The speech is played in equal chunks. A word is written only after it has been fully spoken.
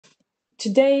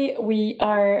Today we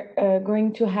are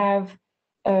going to have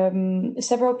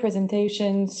several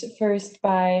presentations, first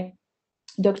by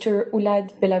Dr.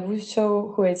 Uladzislau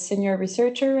Belavusau, who is senior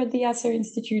researcher at the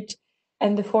Instituut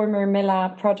and the former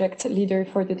MELA Project leader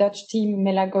for the Dutch team.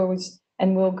 MELA goes,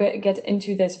 and we'll get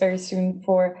into this very soon,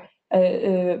 for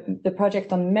the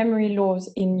project on memory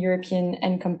laws in European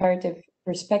and comparative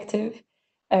perspective.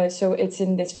 So it's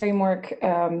in this framework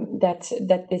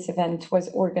that this event was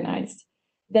organized.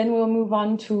 Then we'll move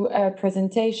on to a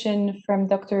presentation from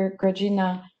Dr.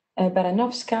 Grażyna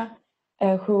Baranowska,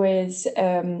 who is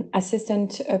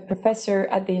assistant professor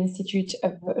at the Institute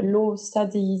of Law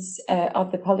Studies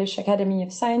of the Polish Academy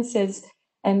of Sciences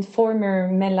and former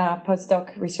MELA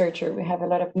postdoc researcher. We have a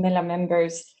lot of MELA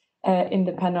members in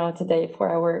the panel today for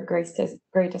our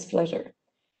greatest pleasure.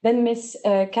 Then Ms.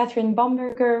 Catherine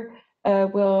Bomberger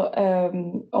will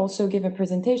also give a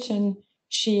presentation.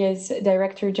 She is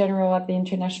Director General of the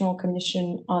International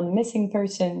Commission on Missing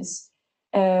Persons.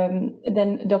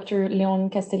 Then Dr. Leon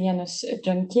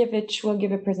Castellanos-Jankiewicz will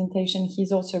give a presentation.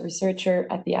 He's also a researcher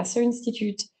at the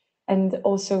Instituut and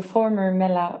also former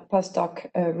MELA postdoc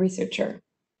researcher.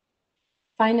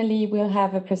 Finally, we'll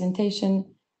have a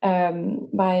presentation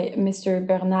by Mr.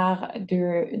 Bernard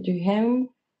Duhem.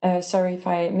 Sorry if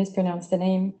I mispronounced the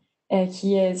name.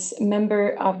 He is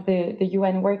member of the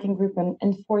UN Working Group on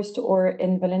Enforced or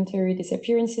Involuntary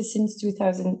Disappearances since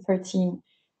 2013.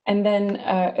 And then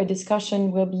a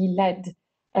discussion will be led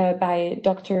by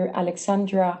Dr.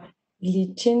 Aleksandra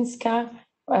Gliczynska,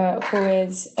 who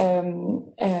is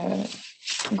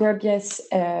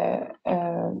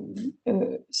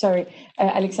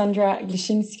Aleksandra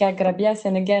Gliczynska-Grabias.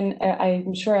 And again,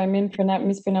 I'm sure I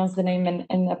mispronounced the name,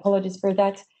 and apologies for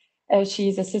that. She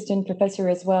is assistant professor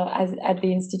as well as at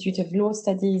the Institute of Law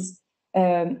Studies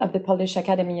of the Polish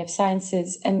Academy of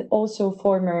Sciences, and also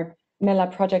former MELA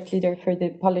project leader for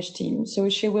the Polish team. So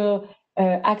she will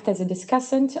act as a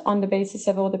discussant on the basis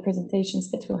of all the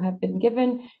presentations that will have been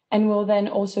given, and will then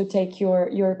also take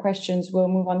your questions. We'll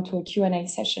move on to a Q&A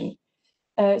session.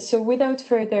 So without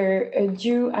further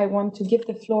ado, I want to give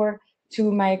the floor to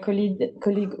my colleague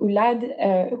Ulad,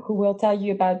 who will tell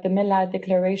you about the MELA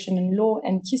Declaration on Law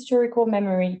and Historical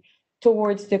Memory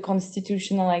towards the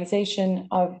constitutionalization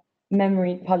of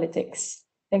memory politics.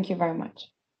 Thank you very much.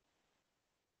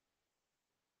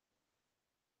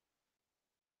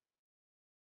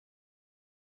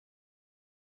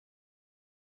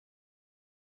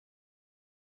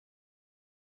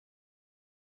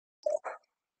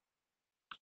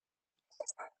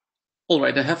 All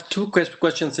right, I have two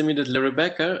questions immediately,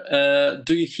 Rebecca.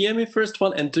 Do you hear me, first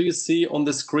one, and do you see on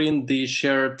the screen the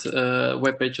shared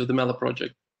webpage of the MELA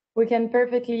project? We can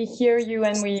perfectly hear you,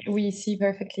 and we see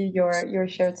perfectly your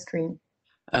shared screen.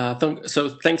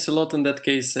 So thanks a lot in that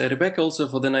case, Rebecca, also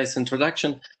for the nice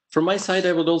introduction. From my side,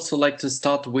 I would also like to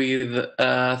start with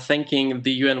thanking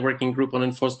the UN Working Group on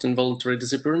Enforced Involuntary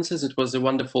Disappearances. It was a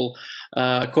wonderful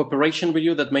cooperation with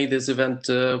you that made this event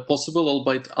possible,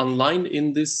 albeit online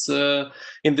in this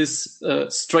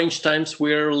strange times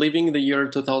we're living, the year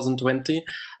 2020.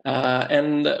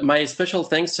 And my special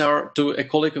thanks are to a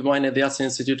colleague of mine at the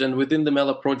Instituut and within the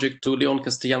MELA project, to Leon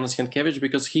Castellanos-Jankiewicz,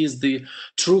 because he is the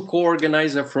true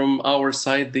co-organizer from our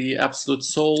side, the absolute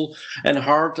soul and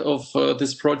heart of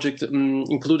this project,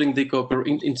 including the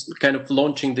kind of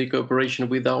launching the cooperation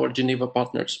with our Geneva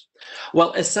partners.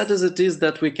 Well, as sad as it is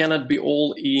that we cannot be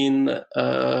all in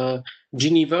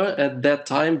Geneva at that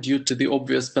time due to the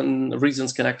obvious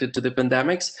reasons connected to the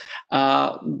pandemics,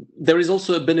 there is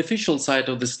also a beneficial side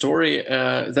of the story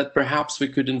that perhaps we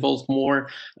could involve more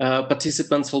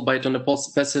participants, albeit on a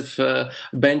passive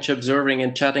bench, observing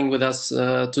and chatting with us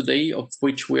today, of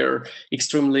which we're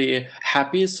extremely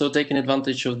happy. So taking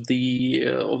advantage of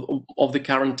the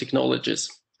current technologies.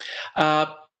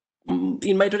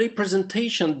 In my today's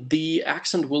presentation, the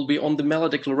accent will be on the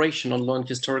MELA Declaration on Law and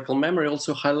Historical Memory,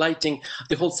 also highlighting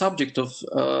the whole subject of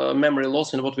memory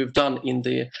loss and what we've done in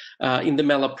the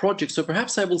MELA project. So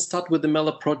perhaps I will start with the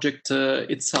MELA project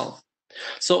itself.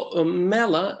 So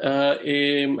MELA,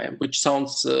 which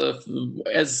sounds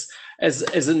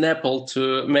as an apple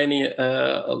to many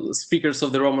speakers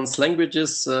of the Romance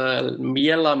languages,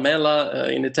 Miela, Mela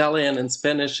in Italian and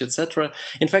Spanish, etc.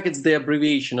 In fact, it's the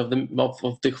abbreviation of the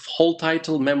whole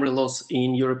title, Memory Loss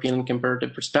in European and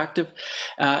Comparative Perspective.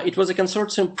 It was a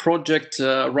consortium project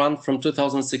run from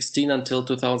 2016 until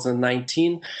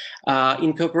 2019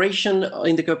 in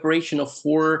the cooperation of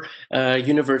 4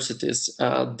 universities.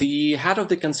 The head of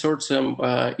the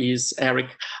consortium is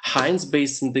Eric Heinz,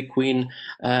 based in the Queen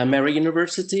Mary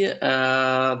University.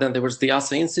 Then there was the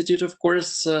ASA Institute, of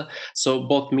course. So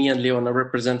both me and Leon are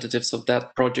representatives of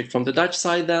that project from the Dutch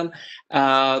side. Then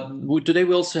today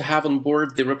we also have on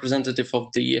board the representative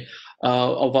of the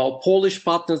of our Polish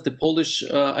partners, the Polish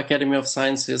Academy of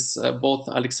Sciences, both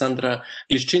Aleksandra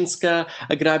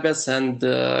Liszczyńska-Grabias and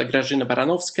Grażyna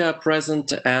Baranowska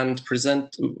present.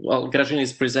 Well, Grażyna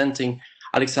is presenting.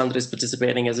 Alexandra is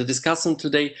participating as a discussant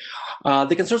today.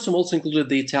 The consortium also included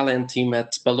the Italian team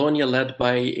at Bologna, led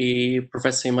by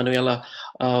Professor Emanuela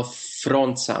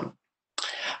Fronza.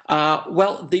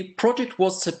 Well, the project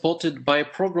was supported by a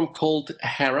program called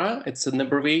HERA. It's an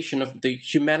abbreviation of the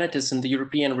Humanities in the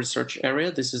European Research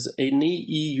Area. This is an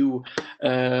EU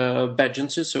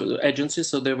agency.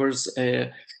 So there was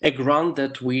a grant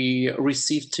that we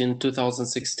received in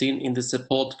 2016 in the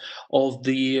support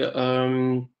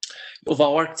of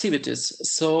our activities.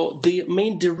 So the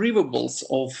main deliverables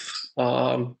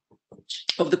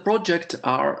of the project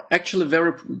are actually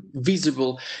very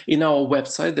visible in our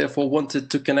website. Therefore,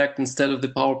 wanted to connect instead of the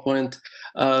PowerPoint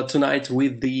tonight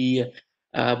with the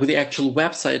actual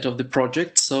website of the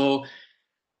project. So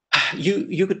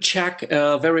you could check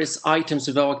various items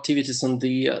of our activities on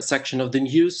the section of the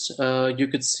news. You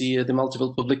could see the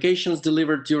multiple publications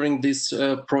delivered during this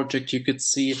project. You could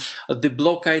see the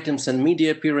blog items and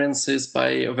media appearances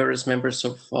by various members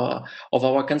of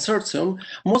our consortium.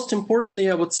 Most importantly,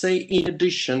 I would say, in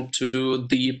addition to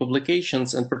the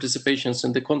publications and participations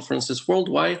in the conferences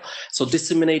worldwide, so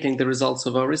disseminating the results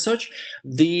of our research,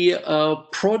 the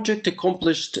project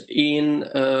accomplished in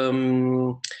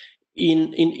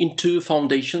two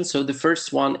foundations. So the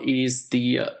first one is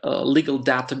the legal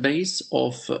database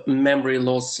of memory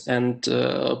loss and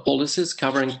policies,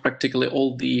 covering practically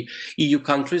all the EU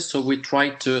countries. So we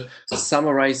tried to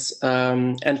summarize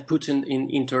and put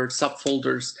into our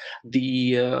subfolders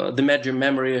the major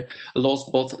memory loss,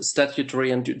 both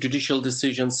statutory and judicial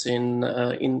decisions in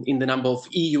the number of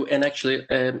EU and actually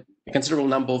a considerable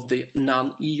number of the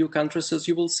non-EU countries, as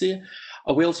you will see.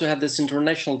 We also had this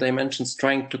international dimensions,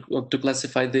 trying to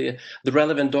classify the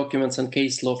relevant documents and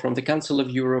case law from the Council of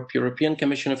Europe, European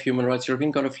Commission of Human Rights,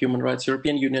 European Court of Human Rights,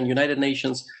 European Union, United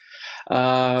Nations,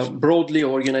 broadly,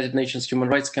 or United Nations Human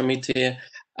Rights Committee.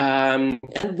 And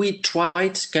we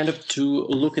tried kind of to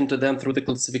look into them through the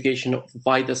classification of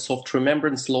either soft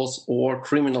remembrance laws or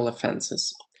criminal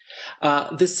offenses.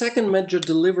 The second major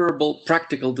deliverable,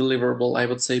 practical deliverable, I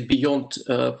would say, beyond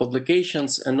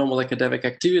publications and normal academic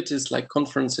activities like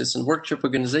conferences and workshop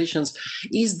organizations,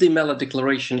 is the MELA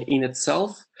Declaration in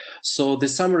itself. So the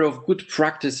summary of good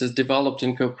practices developed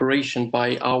in cooperation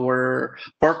by our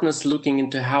partners, looking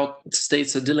into how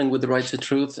states are dealing with the right to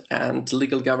truth and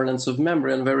legal governance of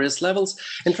memory on various levels,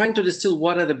 and trying to distill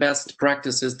what are the best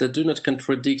practices that do not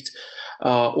contradict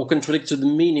or contradict to the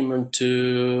minimum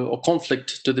or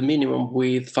conflict to the minimum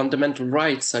with fundamental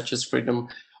rights such as freedom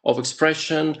of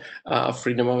expression,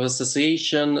 freedom of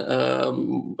association,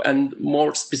 and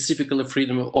more specifically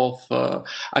freedom of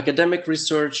academic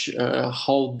research,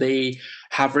 how they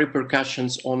have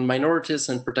repercussions on minorities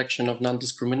and protection of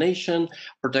non-discrimination,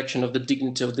 protection of the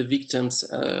dignity of the victims,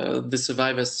 the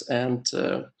survivors, and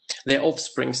their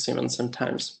offspring even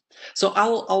sometimes. So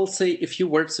I'll say a few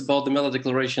words about the MELA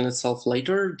Declaration itself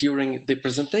later during the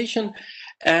presentation.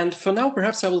 And for now,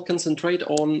 perhaps I will concentrate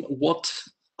on what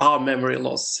are memory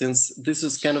loss, since this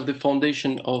is kind of the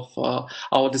foundation of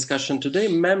our discussion today.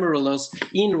 Memory loss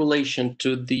in relation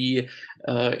to the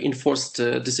enforced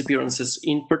disappearances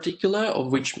in particular,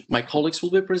 of which my colleagues will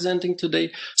be presenting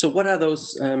today. So what are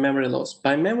those memory loss?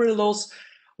 By memory loss,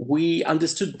 we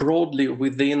understood broadly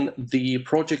within the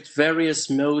project various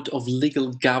modes of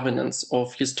legal governance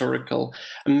of historical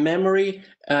memory,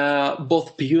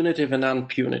 both punitive and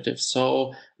unpunitive.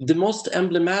 So the most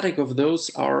emblematic of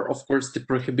those are, of course, the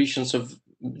prohibitions of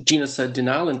genocide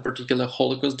denial, in particular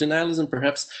Holocaust denialism, and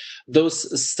perhaps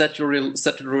those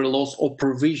statutory laws or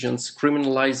provisions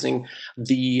criminalizing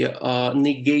the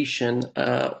negation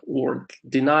or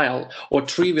denial or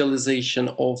trivialization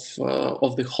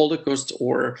of the Holocaust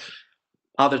or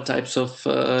other types of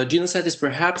genocide is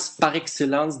perhaps par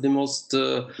excellence the most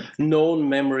known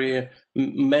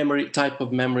memory type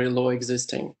of memory law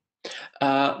existing.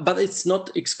 But it's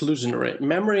not exclusionary.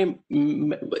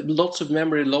 Lots of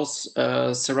memory laws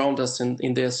surround us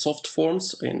in their soft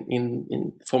forms,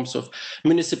 in forms of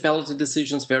municipality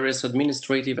decisions, various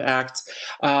administrative acts.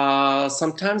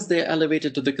 Sometimes they're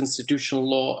elevated to the constitutional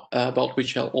law, about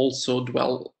which I'll also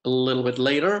dwell a little bit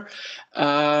later.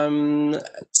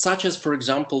 Such as, for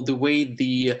example, the way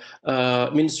the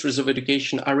ministries of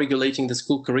education are regulating the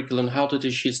school curriculum, how to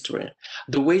teach history,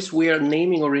 the ways we are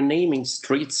naming or renaming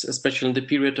streets, especially in the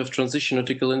period of transition or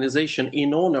decolonization,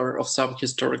 in honor of some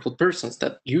historical persons.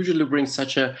 That usually brings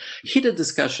such a heated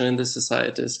discussion in the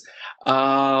societies.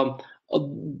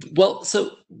 Well,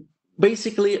 so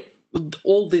basically,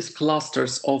 all these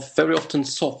clusters of very often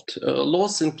soft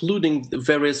laws, including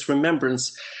various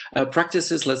remembrance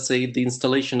practices, let's say the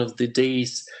installation of the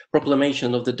days,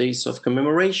 proclamation of the days of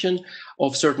commemoration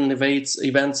of certain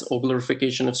events or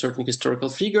glorification of certain historical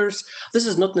figures. This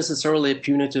is not necessarily a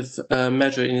punitive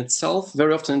measure in itself.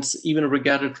 Very often it's even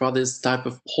regarded rather as type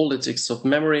of politics of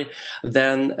memory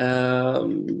than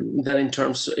in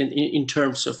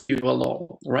terms of pure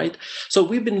law, right? So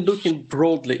we've been looking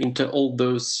broadly into all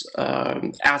those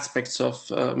aspects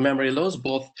of memory laws,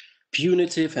 both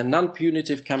punitive and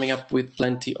non-punitive, coming up with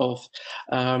plenty of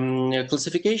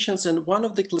classifications. And one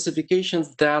of the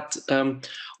classifications that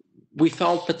we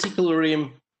found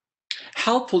particularly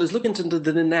helpful is looking into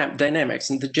the dynamics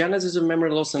and the genesis of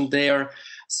memory loss and their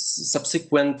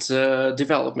subsequent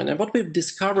development. And what we've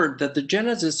discovered that the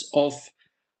genesis of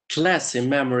classic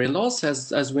memory loss,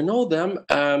 as we know them,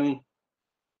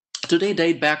 today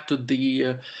date back to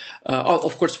the,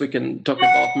 of course, we can talk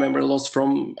about memory loss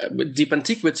from deep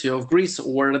antiquity of Greece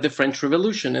or the French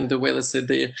Revolution, and the way, let's say,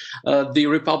 the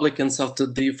Republicans after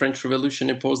the French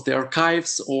Revolution imposed the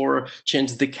archives or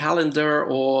changed the calendar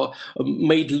or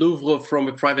made Louvre from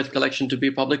a private collection to be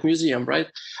a public museum, right?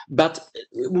 But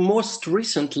most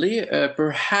recently,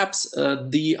 perhaps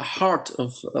the heart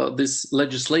of this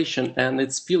legislation and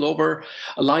its spillover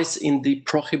lies in the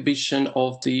prohibition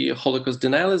of the Holocaust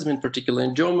denialism, in particular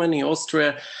in Germany,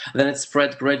 Austria. Then it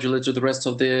spread gradually to the rest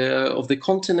of the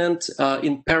continent.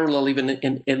 In parallel, even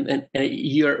in a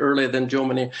year earlier than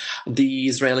Germany, the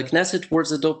Israeli Knesset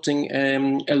was adopting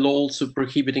a law also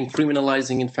prohibiting,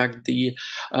 criminalizing, in fact, the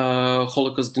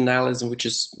Holocaust denialism, which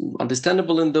is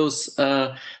understandable in those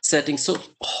settings. So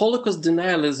Holocaust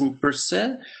denialism per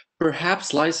se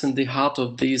perhaps lies in the heart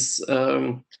of this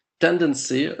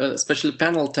tendency, especially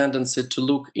panel tendency, to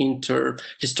look into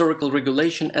historical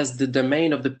regulation as the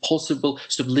domain of the possible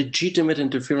sort of legitimate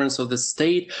interference of the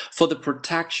state for the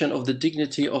protection of the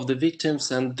dignity of the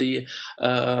victims and the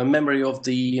memory of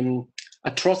the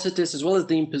atrocities, as well as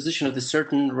the imposition of the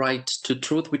certain right to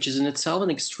truth, which is in itself an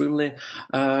extremely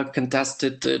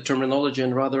contested terminology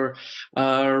and rather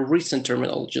recent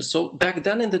terminology. So back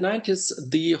then in the 90s,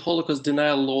 the Holocaust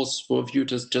denial laws were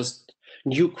viewed as just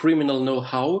new criminal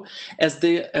know-how, as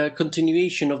the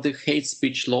continuation of the hate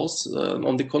speech laws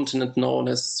on the continent, known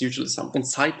as usually some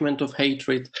incitement of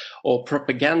hatred or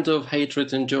propaganda of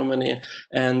hatred in Germany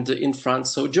and in France.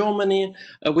 So Germany,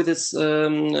 with its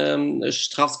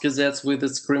Strafgesetz, with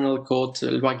its criminal code,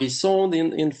 Loi Guisson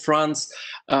in France,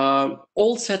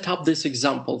 all set up this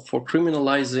example for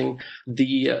criminalizing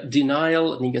the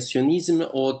denial, negationism,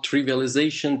 or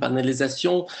trivialization,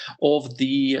 banalisation of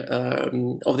the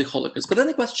Holocaust. But then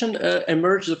the question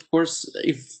emerged, of course,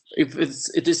 if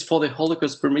it is for the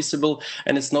Holocaust permissible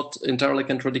and it's not entirely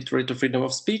contradictory to freedom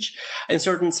of speech in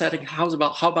certain settings, how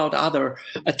about other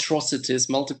atrocities,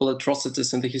 multiple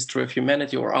atrocities in the history of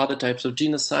humanity or other types of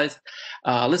genocide?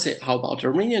 Let's say, how about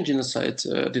Armenian genocide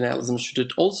denialism? Should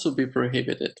it also be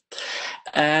prohibited?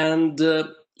 And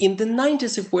in the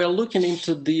 90s, if we're looking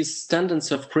into this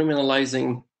tendency of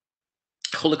criminalizing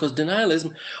Holocaust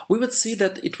denialism, we would see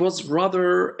that it was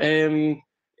rather a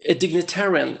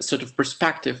dignitarian sort of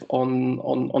perspective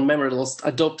on memory loss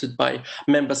adopted by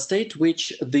member state,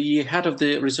 which the head of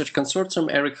the research consortium,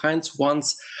 Eric Heinz,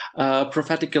 once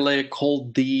prophetically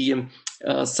called the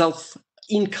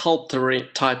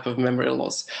self-inculpatory type of memory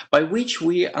loss, by which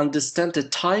we understand a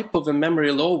type of a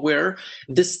memory law where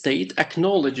the state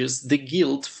acknowledges the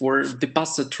guilt for the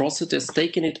past atrocities,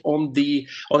 taking it on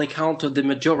account of the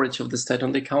majority of the state,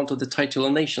 on the account of the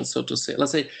titular nation, so to say.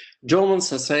 Let's say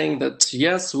Germans are saying that,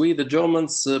 yes, we, the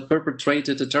Germans,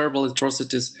 perpetrated the terrible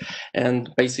atrocities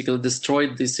and basically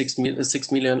destroyed the 6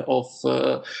 million of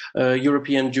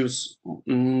European Jews.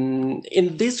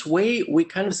 In this way, we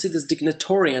kind of see this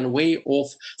dignitarian way of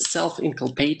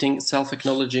self-inculpating,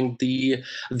 self-acknowledging the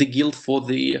guilt for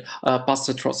the past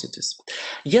atrocities.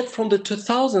 Yet from the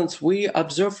 2000s, we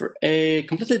observe a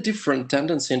completely different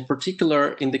tendency, in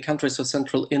particular in the countries of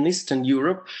Central and Eastern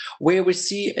Europe, where we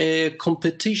see a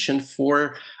competition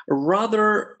for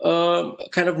rather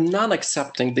kind of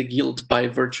non-accepting the guilt by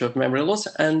virtue of memory loss,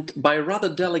 and by rather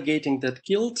delegating that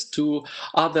guilt to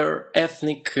other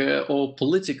ethnic or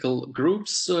political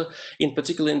groups, in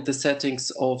particular in the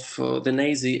settings of the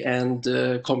Nazi and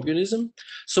communism.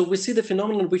 So we see the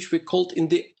phenomenon which we called in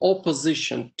the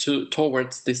opposition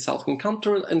towards the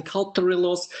self-inculpatory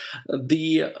loss,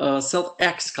 the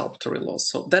self-exculpatory loss.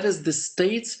 So that is the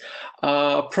states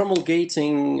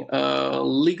promulgating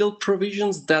legal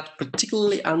provisions that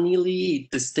particularly annihilate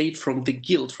the state from the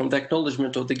guilt, from the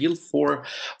acknowledgement of the guilt for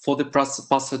the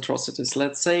past atrocities.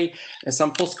 Let's say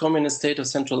some post-communist state of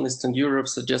Central and Eastern Europe,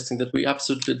 suggesting that we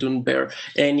absolutely don't bear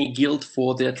any guilt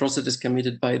for the atrocities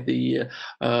committed by the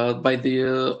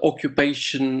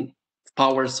occupation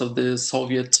powers of the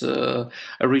Soviet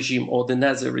regime or the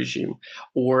Nazi regime,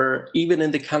 or even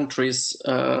in the countries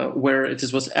where it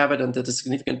was evident that a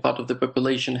significant part of the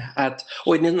population had,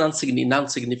 or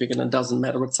non-significant, it doesn't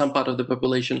matter, but some part of the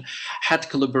population had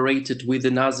collaborated with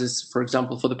the Nazis, for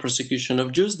example, for the persecution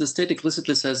of Jews, the state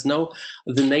explicitly says no,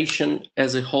 the nation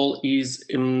as a whole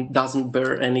doesn't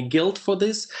bear any guilt for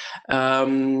this,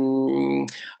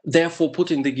 therefore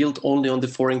putting the guilt only on the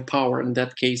foreign power, in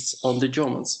that case on the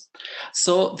Germans.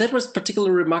 So that was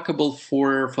particularly remarkable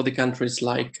for the countries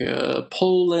like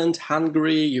Poland,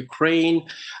 Hungary, Ukraine,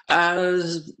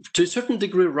 to a certain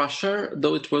degree Russia,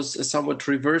 though it was a somewhat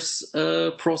reverse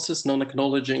process,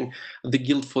 non-acknowledging the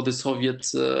guilt for the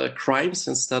Soviet crimes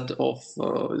instead of,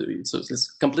 so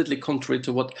it's completely contrary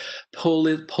to what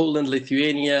Poland,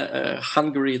 Lithuania,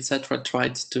 Hungary, etc.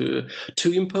 tried to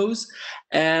impose.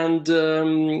 And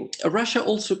Russia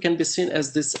also can be seen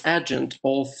as this agent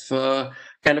of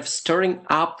kind of stirring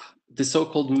up the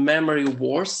so-called memory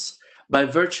wars by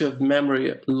virtue of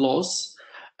memory loss,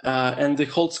 and the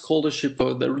whole scholarship,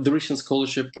 or the Russian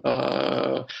scholarship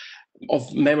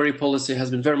of memory policy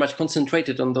has been very much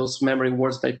concentrated on those memory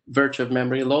wars by virtue of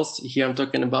memory loss. Here I'm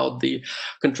talking about the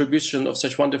contribution of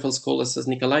such wonderful scholars as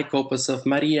Nikolai Kopasov,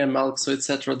 Maria Malkso,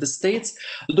 etc. The states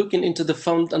looking into the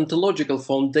ontological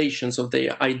foundations of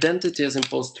their identity as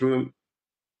imposed through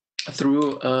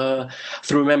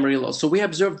memory loss. So we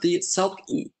observe the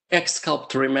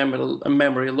self-exculpatory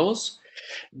memory loss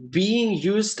being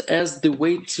used as the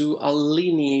way to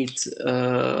alienate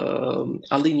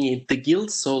the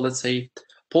guilt. So let's say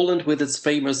Poland with its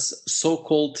famous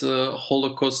so-called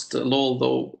Holocaust law,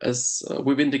 although as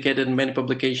we've indicated in many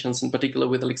publications, in particular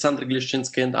with Alexander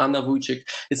Glishchinsky and Anna Wójcik,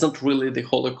 it's not really the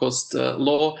Holocaust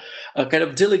law, kind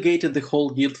of delegated the whole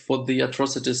guilt for the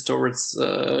atrocities towards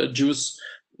Jews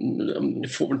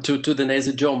to the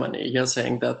Nazi Germany, yeah,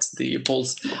 saying that the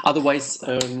Poles, otherwise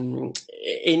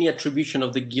any attribution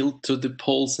of the guilt to the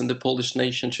Poles and the Polish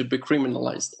nation should be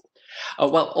criminalized.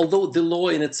 Well, although the law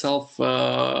in itself,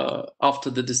 after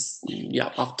the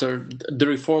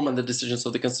reform and the decisions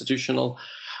of the Constitutional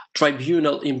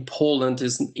Tribunal in Poland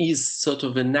is sort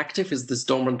of inactive, is this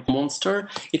dormant monster.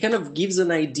 It kind of gives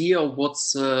an idea of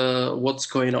what's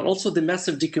going on. Also, the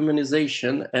massive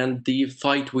decommunization and the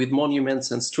fight with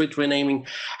monuments and street renaming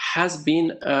has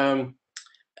been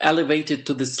elevated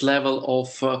to this level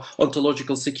of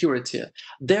ontological security.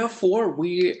 Therefore,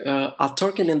 we are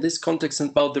talking in this context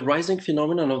about the rising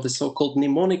phenomenon of the so-called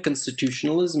mnemonic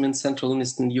constitutionalism in Central and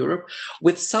Eastern Europe,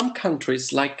 with some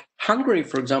countries like Hungary,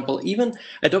 for example, even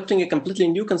adopting a completely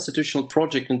new constitutional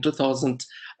project in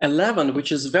 2011,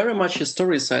 which is very much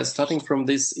historicized, starting from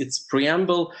its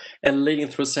preamble and leading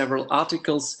through several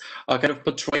articles, kind of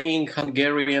portraying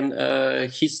Hungarian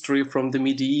history from the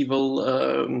medieval,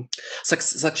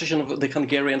 succession of the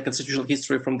Hungarian constitutional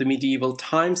history from the medieval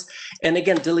times, and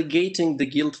again, delegating the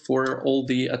guilt for all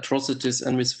the atrocities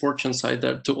and misfortunes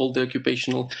either to all the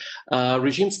occupational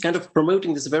regimes, kind of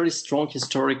promoting this very strong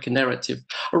historic narrative.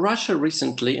 Russia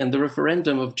recently, and the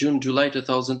referendum of July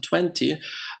 2020,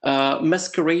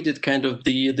 masqueraded kind of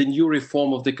the new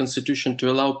reform of the constitution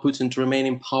to allow Putin to remain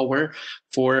in power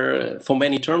for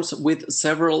many terms, with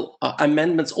several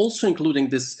amendments, also including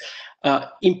this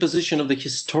imposition of the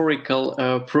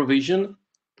historical provision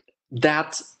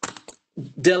that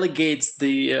delegates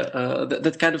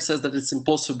that kind of says that it's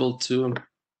impossible to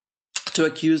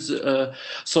accuse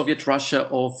Soviet Russia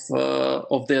of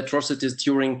the atrocities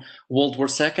during World War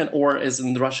II, or as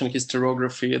in Russian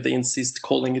historiography, they insist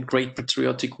calling it Great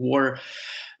Patriotic War,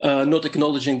 not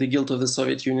acknowledging the guilt of the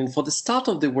Soviet Union for the start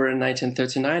of the war in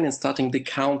 1939 and starting the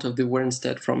count of the war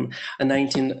instead from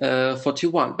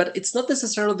 1941. But it's not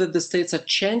necessarily that the states are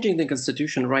changing the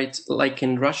constitution, right, like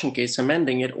in Russian case,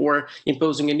 amending it, or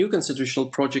imposing a new constitutional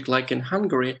project like in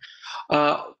Hungary.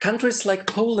 Countries like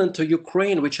Poland or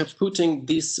Ukraine, which are putting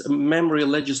this memory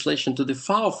legislation to the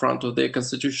forefront of their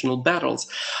constitutional battles,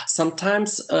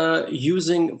 sometimes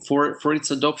using for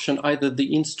its adoption either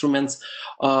the instruments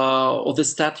or the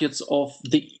statutes of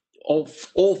the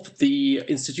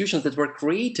institutions that were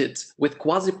created with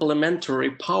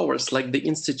quasi-parliamentary powers, like the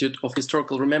Institute of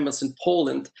Historical Remembrance in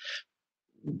Poland,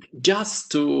 just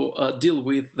to deal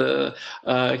with the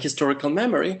historical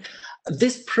memory.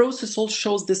 This process also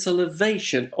shows this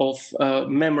elevation of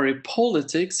memory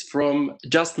politics from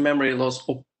just memory loss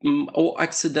or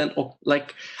accident or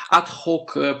like ad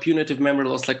hoc punitive memory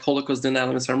loss like Holocaust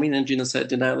denialism, Armenian genocide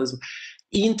denialism,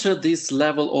 into this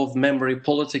level of memory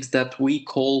politics that we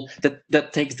call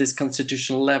that takes this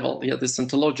constitutional level, this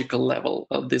ontological level,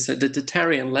 this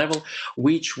identitarian level,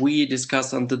 which we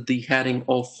discuss under the heading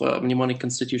of mnemonic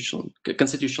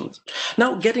constitutionalism.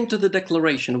 Now, getting to the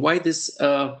declaration, why this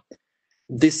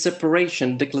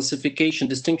separation, declassification,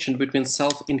 distinction between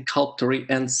self-inculpatory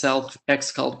and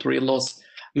self-exculpatory laws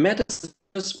matters.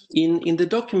 In the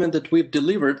document that we've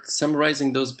delivered,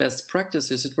 summarizing those best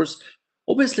practices, it was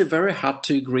obviously very hard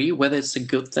to agree whether it's a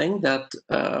good thing that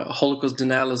Holocaust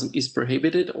denialism is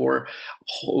prohibited or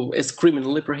is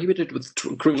criminally prohibited with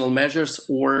criminal measures,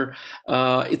 or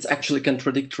it's actually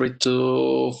contradictory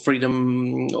to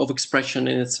freedom of expression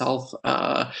in itself.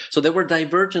 So there were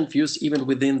divergent views even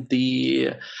within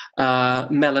the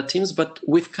MELA teams, but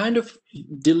we've kind of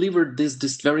delivered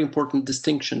this very important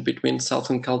distinction between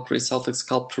self-inculpatory,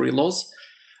 self-exculpatory laws,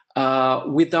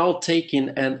 without taking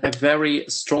a very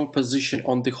strong position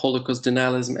on the Holocaust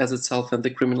denialism as itself and the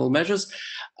criminal measures,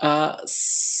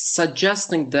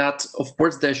 suggesting that, of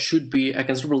course, there should be a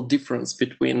considerable difference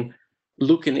between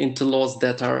looking into laws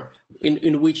that are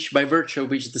in which, by virtue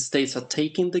of which, the states are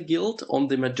taking the guilt on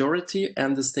the majority,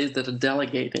 and the states that are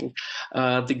delegating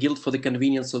the guilt for the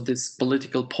convenience of this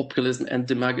political populism and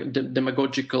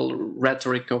demagogical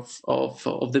rhetoric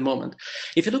of the moment.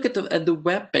 If you look at the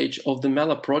web page of the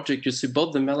MELA project, you see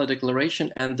both the MELA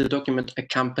declaration and the document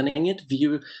accompanying it,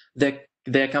 view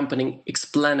the accompanying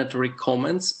explanatory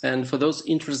comments. And for those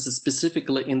interested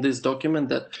specifically in this document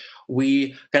that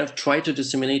we kind of try to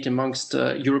disseminate amongst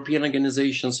European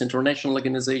organizations, international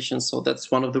organizations, so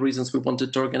that's one of the reasons we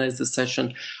wanted to organize this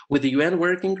session with the UN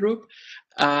Working Group.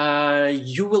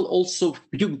 You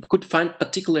could find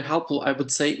particularly helpful, I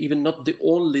would say, even not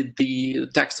only the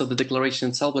text of the declaration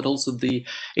itself, but also the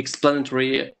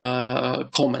explanatory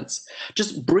comments.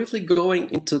 Just briefly going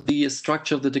into the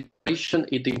structure of the declaration,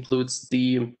 it includes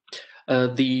the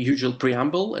usual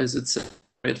preamble, as it's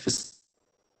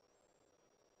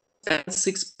and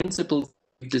 6 principles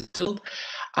distilled.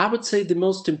 I would say the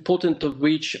most important of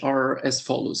which are as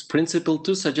follows. Principle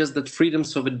 2 suggests that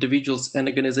freedoms of individuals and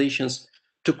organizations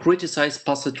to criticize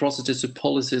past atrocities or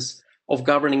policies of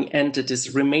governing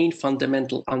entities remain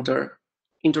fundamental under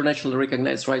internationally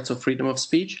recognized rights of freedom of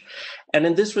speech. And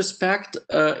in this respect,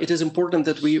 it is important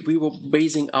that we were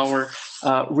basing our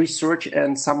research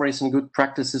and summaries and good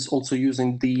practices also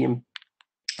using the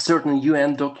certain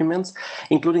UN documents,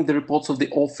 including the reports of the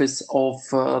Office of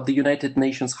the United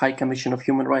Nations High Commission of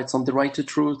Human Rights on the Right to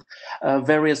Truth,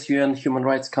 various UN Human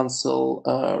Rights Council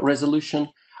resolution.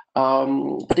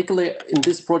 Particularly in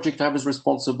this project, I was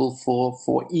responsible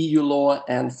for EU law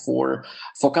and for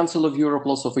Council of Europe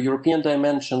law, so for European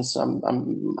dimensions.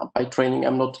 By training,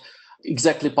 I'm not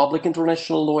exactly public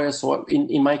international lawyer, so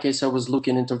in my case I was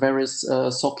looking into various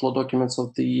soft law documents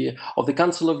of the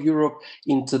Council of Europe,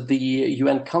 into the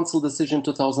UN Council decision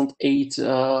 2008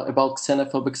 about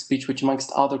xenophobic speech, which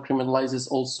amongst other criminalizes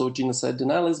also genocide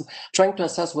denialism, trying to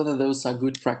assess whether those are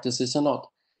good practices or not.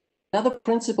 Another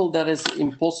principle that is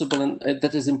impossible and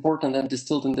that is important and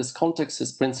distilled in this context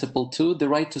is principle 2, the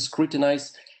right to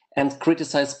scrutinize and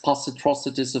criticize past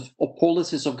atrocities or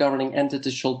policies of governing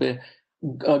entities shall be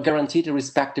guaranteed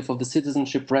irrespective of the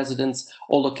citizenship, residence,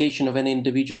 or location of any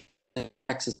individual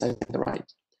exercising the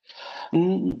right.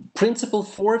 Principle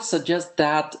 4 suggests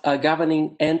that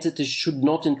governing entities should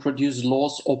not introduce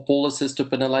laws or policies to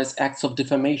penalize acts of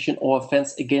defamation or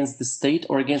offense against the state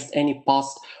or against any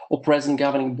past or present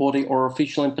governing body or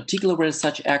official, in particular where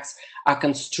such acts are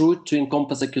construed to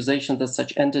encompass accusations that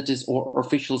such entities or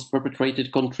officials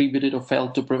perpetrated, contributed, or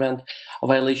failed to prevent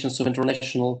violations of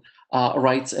international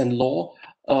rights and law,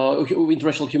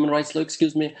 international human rights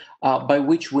law, by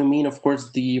which we mean, of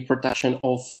course, the protection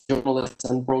of journalists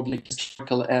and broadly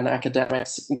historical and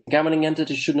academics. Governing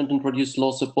entities should not introduce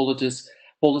laws or policies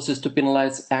to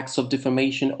penalize acts of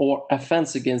defamation or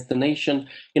offense against the nation,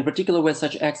 in particular where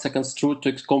such acts are construed to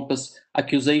encompass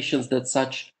accusations that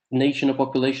such nation or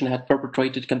population had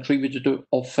perpetrated, contributed to,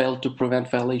 or failed to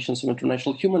prevent violations of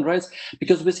international human rights,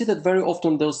 because we see that very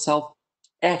often those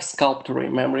self-exculpatory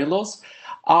memory laws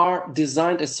are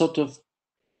designed as sort of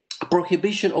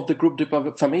prohibition of the group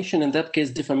defamation, in that case,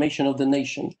 defamation of the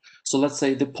nation. So let's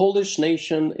say the Polish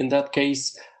nation, in that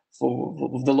case, for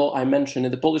the law I mentioned,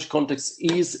 in the Polish context,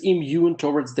 is immune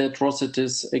towards the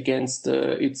atrocities against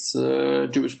its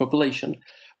Jewish population.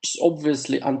 Which is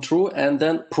obviously untrue, and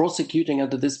then prosecuting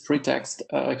under this pretext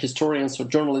historians or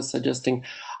journalists suggesting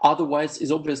otherwise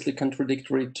is obviously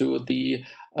contradictory to the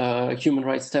human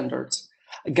rights standards.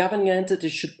 Governing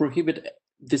entities should prohibit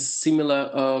this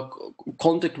similar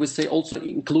conduct, we say, also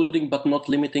including but not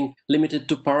limited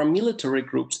to paramilitary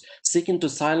groups seeking to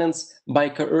silence by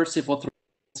coercive authority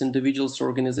individuals or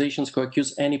organizations who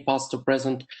accuse any past or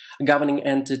present governing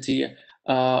entity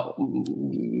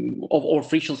or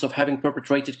officials of having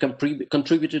perpetrated,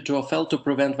 contributed to, or failed to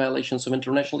prevent violations of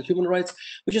international human rights,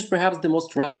 which is perhaps the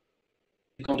most relevant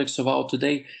context of our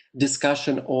today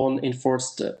discussion on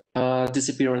enforced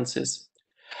disappearances.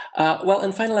 Well,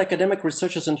 and finally, academic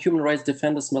researchers and human rights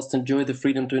defenders must enjoy the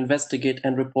freedom to investigate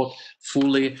and report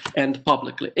fully and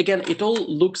publicly. Again, it all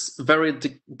looks very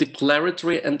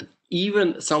declaratory and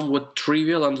even somewhat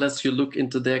trivial unless you look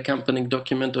into the accompanying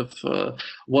document of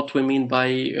what we mean by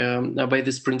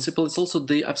this principle. It's also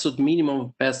the absolute minimum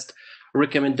of best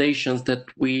recommendations that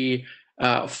we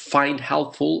find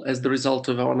helpful as the result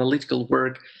of our analytical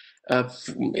work,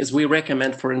 as we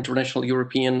recommend for international,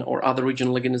 European, or other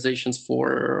regional organizations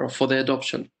for the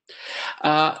adoption.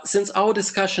 Since our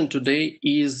discussion today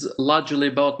is largely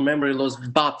about memory loss,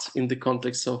 but in the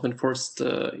context of enforced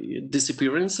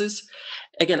disappearances,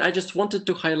 again, I just wanted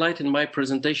to highlight in my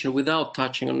presentation, without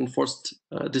touching on enforced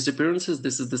disappearances,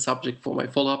 this is the subject for my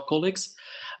follow-up colleagues,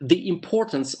 the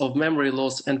importance of memory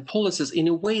loss and policies. In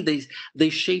a way, they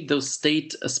shape those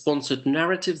state-sponsored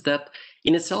narratives that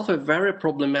in itself are very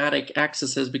problematic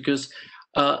accesses, because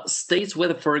states,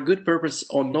 whether for a good purpose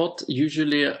or not,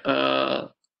 usually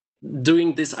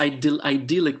doing these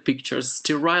idyllic pictures,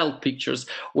 sterile pictures,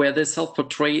 where they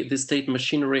self-portray the state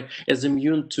machinery as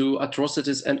immune to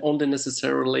atrocities and only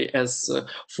necessarily as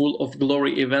full of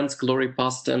glory events, glory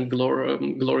past, and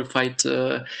glorified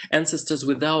ancestors,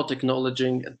 without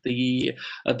acknowledging the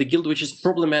guilt, which is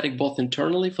problematic both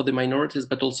internally for the minorities,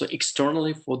 but also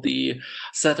externally for the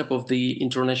setup of the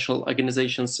international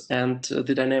organizations and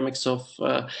the dynamics of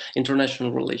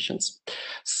international relations.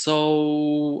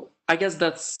 So I guess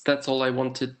that's all I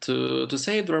wanted to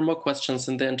say. If there are more questions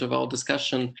in the end of our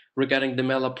discussion regarding the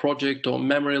MELA project or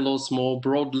memory loss more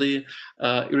broadly,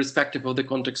 irrespective of the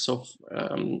context of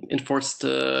enforced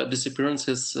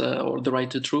disappearances or the right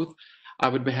to truth, I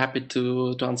would be happy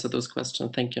to answer those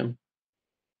questions. Thank you.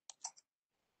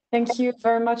 Thank you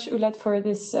very much, Ulad, for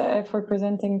this for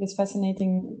presenting this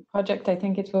fascinating project. I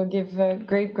think it will give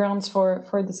great grounds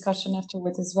for discussion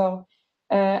afterwards as well.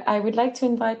 I would like to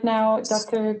invite now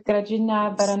Dr.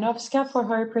 Grażyna Baranowska for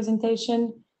her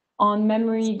presentation on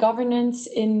memory governance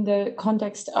in the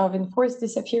context of enforced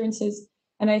disappearances.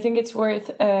 And I think it's worth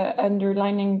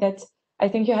underlining that I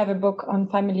think you have a book on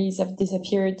families of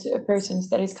disappeared persons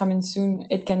that is coming soon.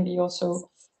 It can be also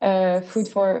food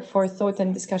for thought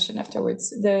and discussion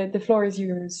afterwards. The floor is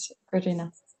yours,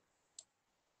 Grażyna.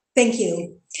 Thank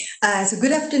you. So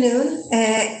good afternoon.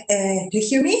 Do you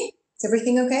hear me? Is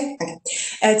everything okay? Okay.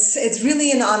 It's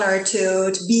really an honor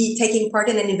to be taking part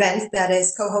in an event that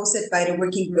is co-hosted by the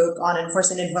Working Group on Enforced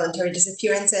and Involuntary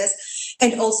Disappearances,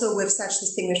 and also with such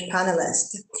distinguished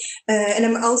panelists. And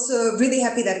I'm also really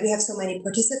happy that we have so many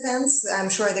participants. I'm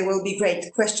sure there will be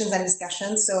great questions and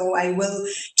discussions, so I will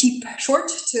keep short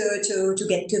to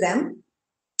get to them.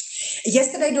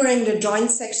 Yesterday, during the joint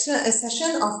session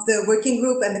of the Working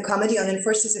Group and the Committee on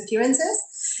Enforced Disappearances,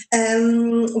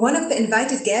 one of the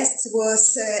invited guests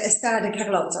was Estela de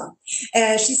Carlotto.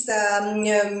 She's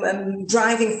the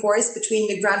driving force between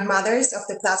the grandmothers of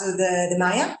the Plaza de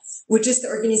Mayo, which is the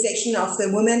organization of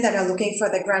the women that are looking for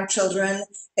their grandchildren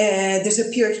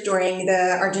disappeared during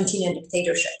the Argentinian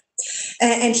dictatorship.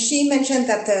 And she mentioned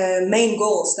that the main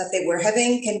goals that they were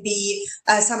having can be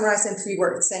summarized in 3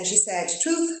 words. And she said,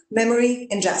 truth, memory,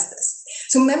 and justice.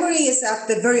 So memory is at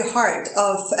the very heart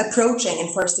of approaching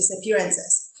enforced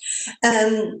disappearances.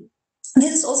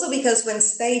 This is also because when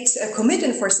states commit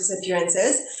enforced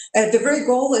disappearances, the very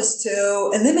goal is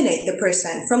to eliminate the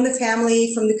person from the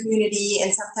family, from the community,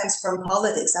 and sometimes from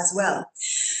politics as well.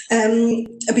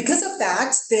 Because of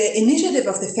that, the initiative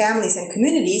of the families and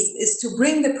communities is to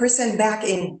bring the person back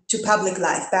into public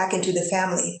life, back into the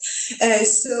family.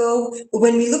 So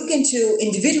when we look into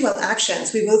individual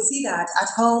actions, we will see that at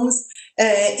homes,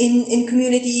 in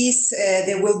communities.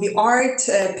 There will be art,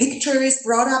 pictures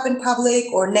brought up in public,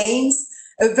 or names.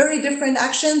 Very different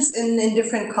actions in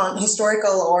different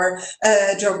historical or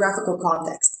geographical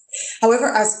contexts. However,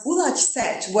 as Ulad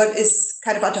said, what is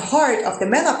kind of at the heart of the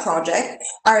MELA project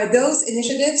are those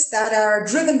initiatives that are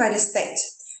driven by the state,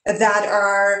 that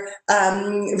are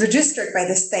registered by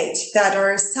the state, that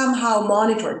are somehow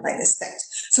monitored by the state.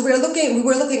 So we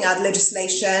were looking at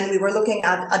legislation, we were looking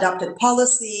at adopted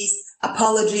policies,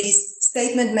 apologies,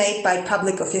 statement made by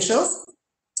public officials.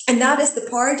 And that is the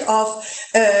part of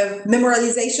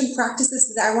memorialization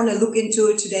practices that I want to look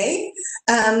into today.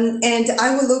 And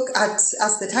I will look at,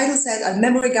 as the title said, at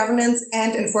memory governance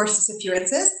and enforced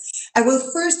disappearances. I will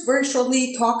first very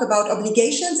shortly talk about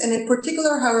obligations, and in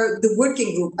particular how the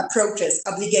working group approaches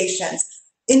obligations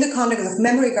in the context of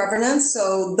memory governance,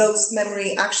 so those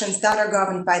memory actions that are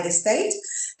governed by the state,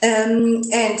 and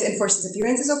enforced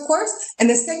disappearances, of course. And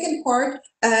the second part,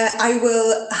 I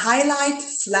will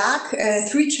flag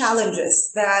three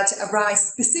challenges that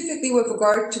arise specifically with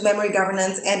regard to memory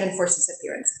governance and enforced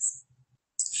disappearances.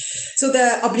 So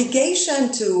the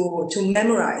obligation to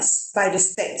memorize by the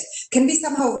state can be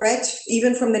somehow read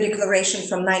even from the declaration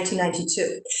from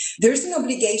 1992. There's an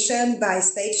obligation by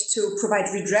state to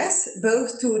provide redress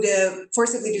both to the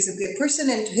forcibly disappeared person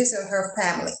and to his or her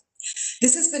family.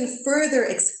 This has been further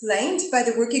explained by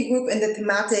the working group in the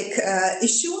thematic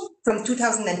issue from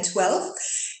 2012.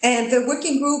 And the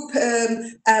working group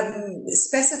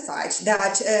specified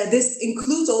that this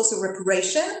includes also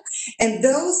reparation, and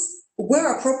those,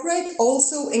 where appropriate,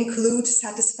 also include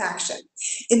satisfaction.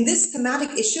 In this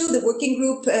thematic issue, the working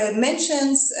group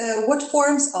mentions what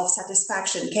forms of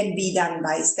satisfaction can be done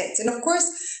by states. And of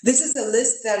course, this is a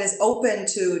list that is open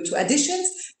to additions,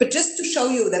 but just to show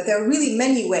you that there are really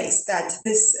many ways that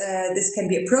this can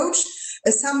be approached.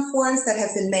 Some forms that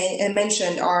have been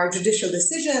mentioned are judicial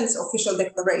decisions, official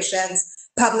declarations,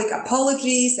 public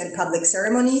apologies, and public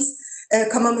ceremonies.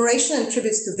 Commemoration and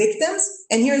tributes to victims.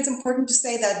 And here it's important to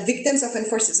say that victims of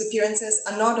enforced disappearances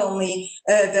are not only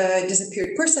the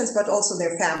disappeared persons, but also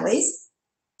their families,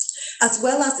 as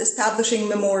well as establishing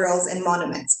memorials and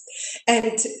monuments.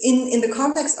 And in the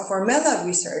context of our MELA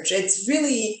research, it's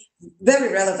really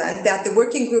very relevant that the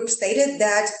working group stated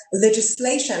that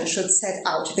legislation should set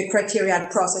out the criteria and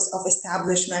process of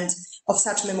establishment of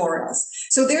such memorials.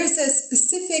 So there is a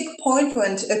specific point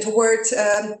towards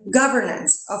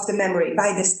governance of the memory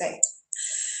by the state.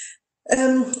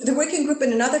 The working group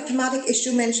in another thematic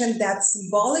issue mentioned that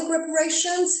symbolic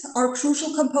reparations are a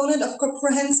crucial component of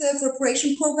comprehensive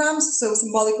reparation programs. So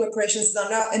symbolic reparations is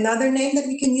another name that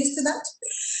we can use to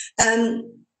that.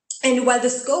 And while the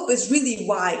scope is really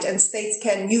wide and states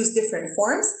can use different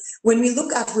forms, when we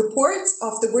look at reports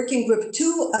of the working group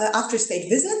to after state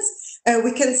visits,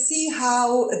 we can see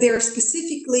how they're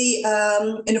specifically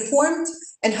informed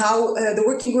and how the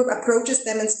working group approaches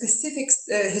them in specific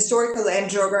historical and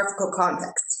geographical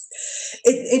contexts.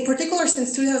 In particular,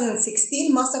 since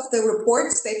 2016, most of the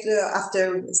reports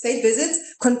after state visits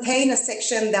contain a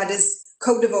section that is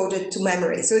co-devoted to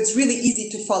memory. So it's really easy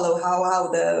to follow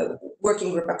how the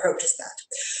working group approaches that.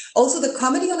 Also, the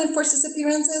Committee on Enforced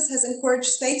Disappearances has encouraged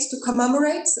states to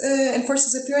commemorate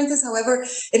enforced disappearances. However,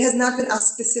 it has not been as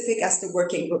specific as the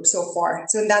working group so far.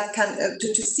 So in that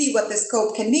to see what the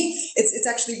scope can be, it's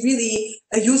actually really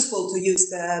useful to use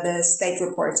the state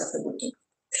reports of the working group.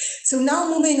 So now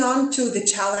moving on to the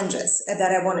challenges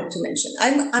that I wanted to mention.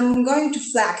 I'm going to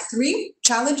flag three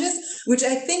challenges, which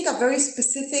I think are very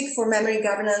specific for memory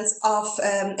governance of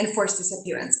enforced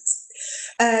disappearances.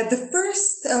 The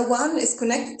first one is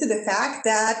connected to the fact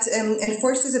that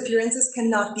enforced disappearances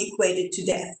cannot be equated to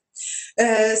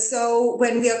death. So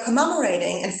when we are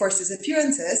commemorating enforced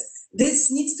disappearances,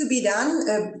 this needs to be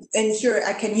done, and here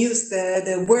I can use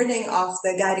the wording of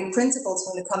the guiding principles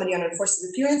from the Committee on Enforced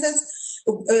Disappearances,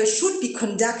 should be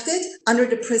conducted under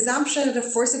the presumption that a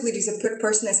forcibly disappeared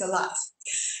person is alive.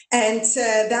 And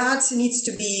that needs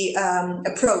to be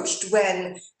approached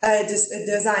when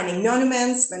designing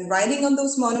monuments, when writing on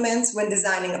those monuments, when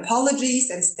designing apologies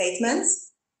and statements.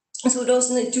 So those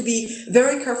need to be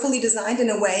very carefully designed in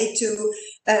a way to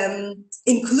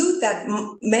include that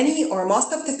many or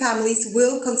most of the families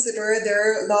will consider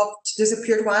their loved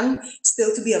disappeared one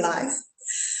still to be alive.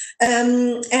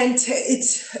 And it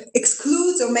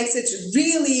excludes or makes it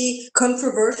really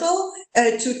controversial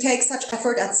to take such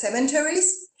effort at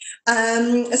cemeteries,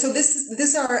 So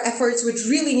these are efforts which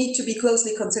really need to be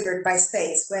closely considered by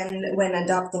states when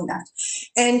adopting that.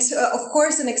 And of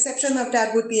course, an exception of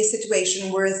that would be a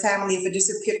situation where a family of a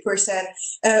disappeared person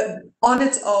on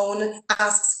its own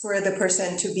asks for the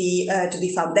person to be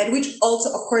found dead, which also,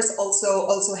 of course,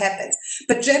 also happens.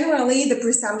 But generally, the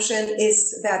presumption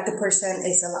is that the person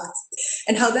is alive.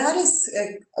 And how that is,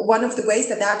 one of the ways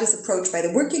that that is approached by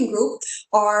the working group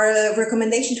are a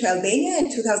recommendation to Albania in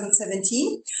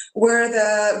 2017, where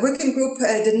the working group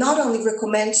did not only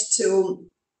recommend to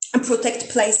protect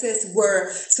places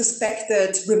where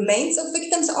suspected remains of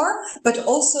victims are, but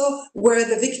also where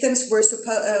the victims were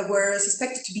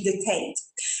suspected to be detained.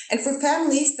 And for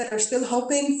families that are still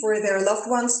hoping for their loved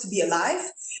ones to be alive,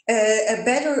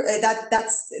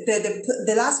 that's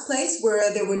the last place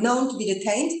where they were known to be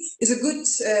detained is a good,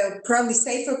 probably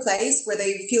safer place where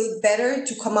they feel better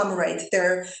to commemorate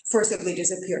their forcibly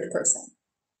disappeared person.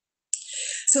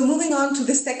 So moving on to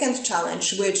the second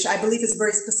challenge, which I believe is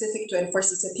very specific to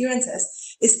enforced disappearances,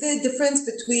 is the difference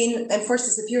between enforced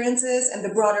disappearances and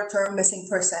the broader term missing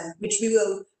person, which we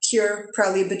will hear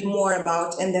probably a bit more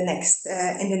about in the next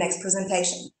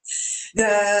presentation.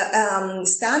 The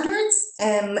standards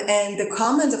and the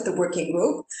comments of the working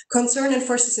group concern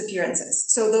enforced disappearances.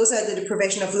 So those are the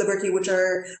deprivation of liberty which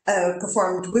are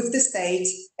performed with the state,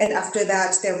 and after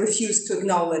that they refuse to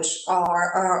acknowledge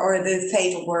or the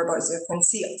fate or whereabouts are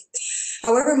concealed.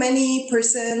 However, many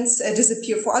persons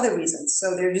disappear for other reasons.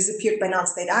 So they're disappeared by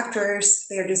non-state actors,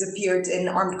 they're disappeared in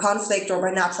armed conflict or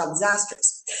by natural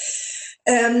disasters.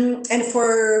 And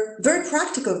for very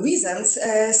practical reasons,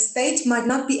 state might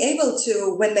not be able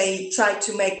to, when they try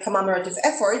to make commemorative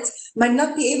efforts, might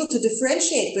not be able to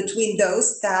differentiate between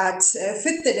those that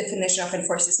fit the definition of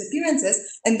enforced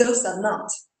disappearances and those that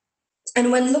not.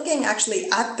 And when looking actually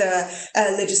at the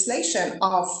legislation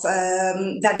of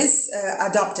that is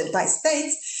adopted by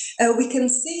states, we can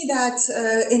see that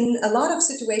in a lot of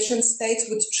situations, states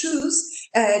would choose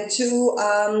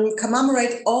to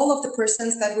commemorate all of the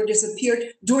persons that were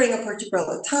disappeared during a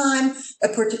particular time, a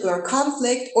particular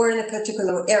conflict, or in a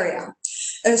particular area.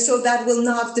 So that will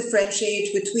not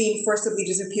differentiate between forcibly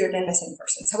disappeared and missing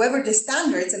persons. However, the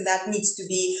standards, and that needs to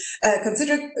be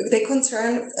considered, they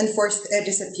concern enforced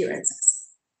disappearances.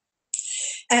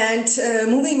 And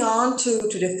moving on to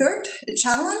the third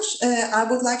challenge I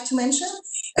would like to mention,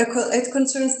 it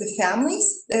concerns the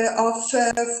families of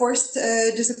forced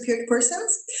disappeared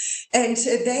persons. And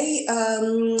they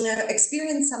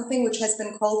experience something which has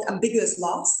been called ambiguous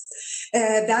loss.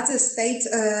 That's a state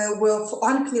with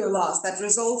unclear loss that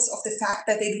results of the fact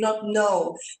that they do not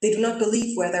know, they do not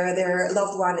believe whether their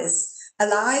loved one is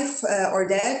alive or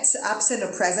dead, absent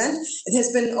or present. It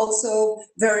has been also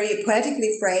very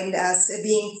poetically framed as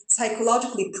being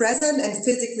psychologically present and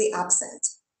physically absent.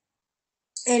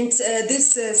 And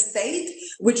this state,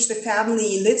 which the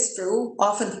family lives through,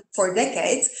 often for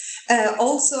decades,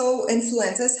 also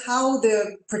influences how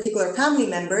the particular family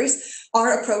members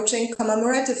are approaching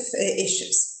commemorative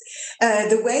issues.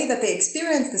 The way that they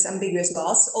experience this ambiguous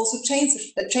loss also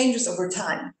changes over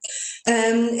time.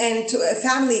 And to a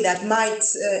family that might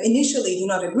initially do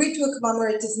not agree to a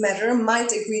commemorative measure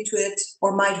might agree to it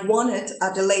or might want it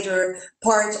at a later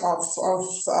part of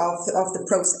the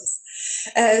process.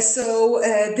 So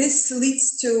this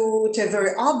leads to a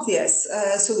very obvious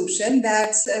solution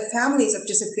that families of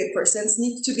disappeared persons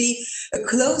need to be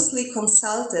closely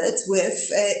consulted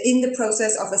with in the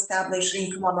process of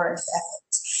establishing commemorative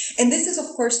efforts. And this is,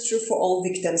 of course, true for all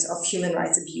victims of human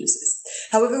rights abuses.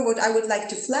 However, what I would like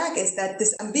to flag is that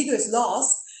this ambiguous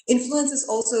loss influences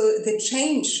also the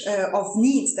change of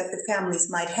needs that the families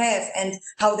might have and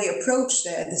how they approach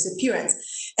the disappearance.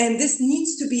 And this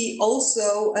needs to be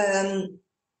also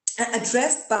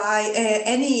addressed by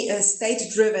any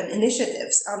state-driven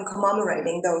initiatives on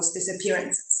commemorating those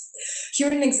disappearances. Here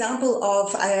an example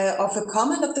of a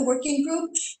comment of the working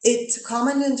group. It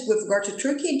commented with regard to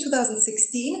Turkey in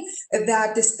 2016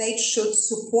 that the state should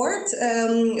support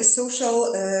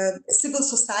civil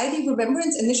society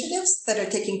remembrance initiatives that are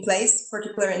taking place,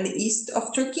 particularly in the east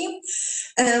of Turkey.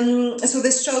 So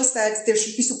this shows that there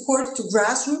should be support to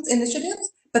grassroots initiatives.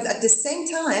 But at the same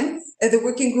time, the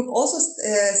working group also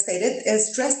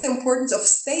stressed the importance of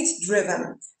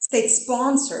state-driven,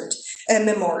 state-sponsored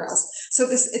memorials. So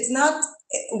it's not,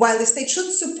 while the state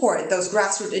should support those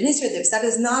grassroots initiatives, that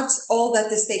is not all that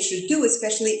the state should do,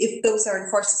 especially if those are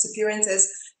enforced disappearances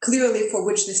clearly for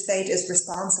which the state is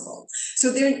responsible.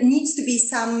 So there needs to be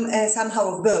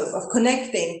somehow of both, of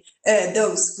connecting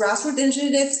those grassroots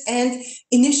initiatives and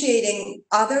initiating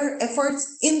other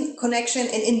efforts in connection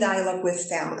and in dialogue with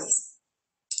families.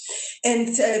 And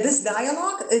this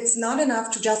dialogue, it's not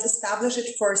enough to just establish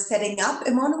it for setting up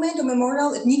a monument or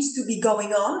memorial. It needs to be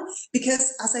going on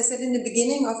because, as I said in the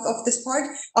beginning of this part,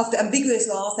 of the ambiguous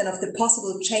loss and of the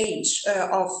possible change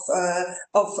of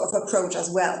approach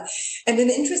as well. And an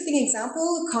interesting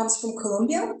example comes from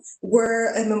Colombia,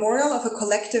 where a memorial of a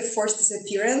collective forced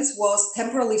disappearance was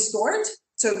temporarily stored.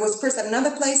 So it was first at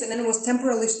another place, and then it was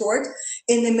temporarily stored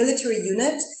in a military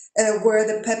unit where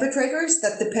the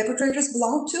perpetrators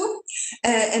belonged to,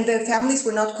 and the families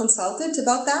were not consulted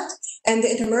about that. And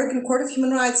the Inter-American Court of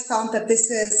Human Rights found that this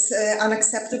is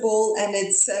unacceptable, and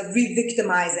it's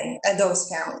re-victimizing those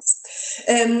families.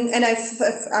 And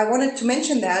I wanted to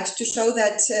mention that to show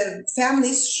that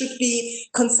families should be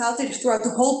consulted throughout the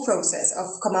whole process of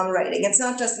commemorating. It's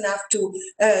not just enough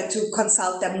to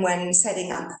consult them when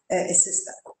setting up a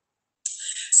system.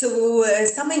 So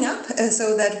summing up,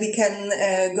 so that we can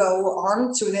go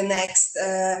on to the next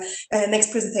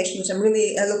presentation, which I'm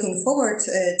really looking forward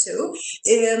to.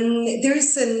 There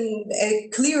is a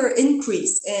clear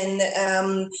increase in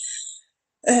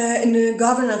the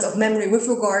governance of memory with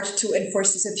regard to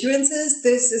enforced disappearances.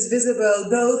 This is visible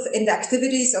both in the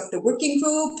activities of the working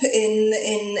group, in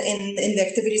the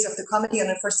activities of the Committee on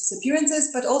Enforced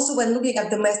Disappearances, but also when looking at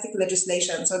domestic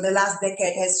legislation. So the last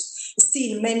decade has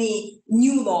seen many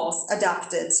new laws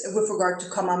adopted with regard to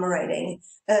commemorating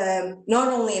not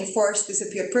only enforced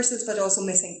disappeared persons, but also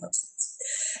missing persons.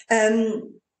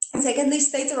 Secondly,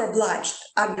 states are obliged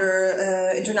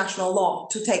under international law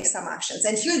to take some actions.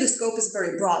 And here the scope is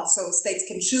very broad, so states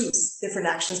can choose different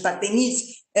actions, but they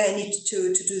need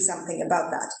to do something about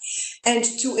that. And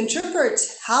to interpret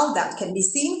how that can be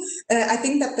seen, I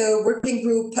think that the working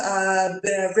group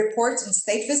reports and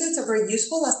state visits are very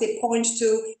useful, as they point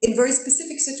to, in very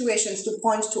specific situations, to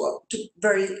point to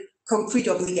very concrete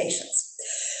obligations.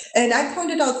 And I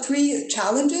pointed out three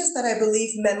challenges that I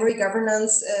believe memory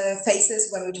governance faces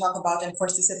when we talk about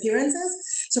enforced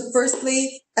disappearances. So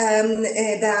firstly,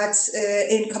 that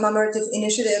in commemorative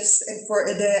initiatives for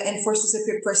the enforced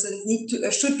disappeared person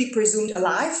should be presumed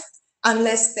alive,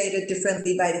 unless stated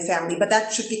differently by the family. But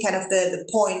that should be kind of the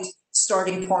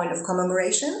starting point of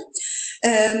commemoration.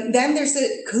 Then there's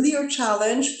a clear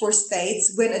challenge for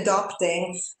states when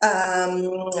adopting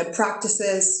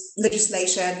practices,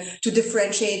 legislation to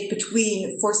differentiate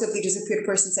between forcibly disappeared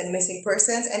persons and missing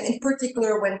persons. And in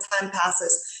particular, when time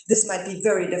passes, this might be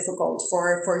very difficult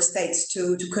for states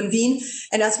to convene.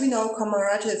 And as we know,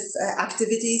 commemorative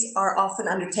activities are often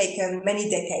undertaken many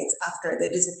decades after the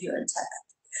disappearance happened.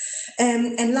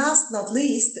 And last not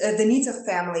least, the needs of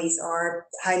families are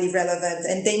highly relevant,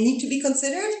 and they need to be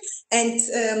considered. And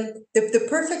the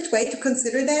perfect way to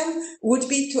consider them would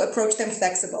be to approach them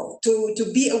flexible,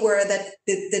 to be aware that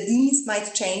the needs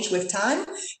might change with time,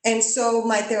 and so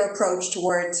might their approach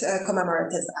towards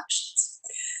commemorative actions.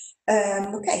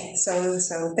 Okay,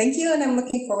 so thank you, and I'm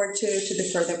looking forward to the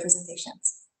further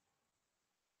presentations.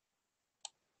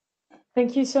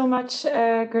 Thank you so much,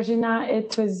 Grażyna.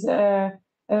 It was a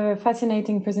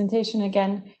fascinating presentation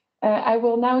again. I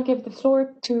will now give the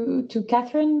floor to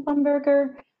Catherine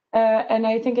Bamberger. And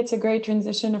I think it's a great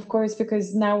transition, of course,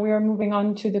 because now we are moving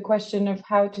on to the question of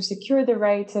how to secure the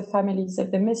rights of families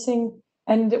of the missing.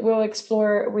 And we'll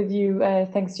explore with you,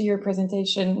 thanks to your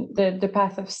presentation, the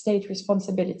path of state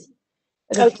responsibility.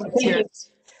 Okay,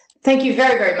 thank you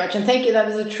very, very much. And thank you. That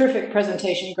was a terrific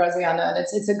presentation, Grażyna. And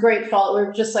it's a great follow.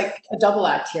 We're just like a double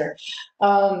act here.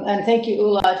 And thank you,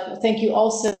 Ulad. Thank you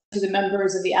also to the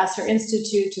members of the Asser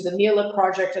Institute, to the MELA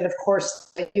Project, and of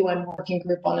course, the UN Working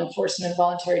Group on Enforced and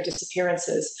Involuntary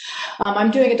Disappearances.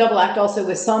 I'm doing a double act also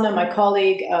with Sana, my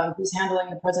colleague, who's handling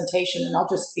the presentation, and I'll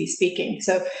just be speaking.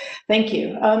 So thank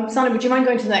you. Sana, would you mind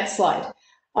going to the next slide?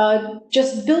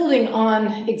 Just building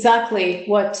on exactly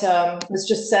what was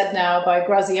just said now by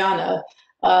Grażyna,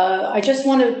 I just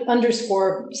want to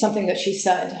underscore something that she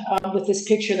said with this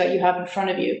picture that you have in front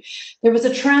of you. There was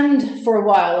a trend for a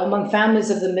while among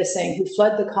families of the missing who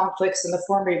fled the conflicts in the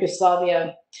former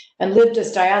Yugoslavia and lived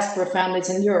as diaspora families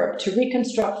in Europe to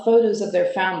reconstruct photos of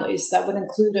their families that would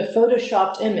include a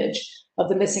photoshopped image of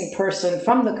the missing person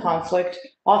from the conflict,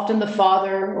 often the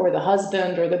father or the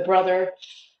husband or the brother,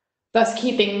 thus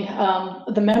keeping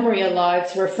the memory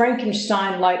alive through a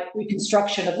Frankenstein-like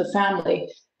reconstruction of the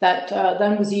family that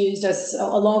then was used as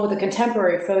along with a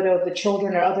contemporary photo of the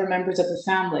children or other members of the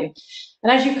family.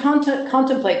 And as you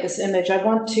contemplate this image, I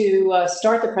want to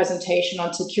start the presentation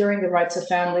on securing the rights of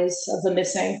families of the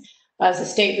missing as a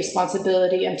state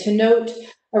responsibility, and to note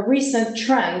a recent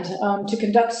trend to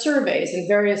conduct surveys in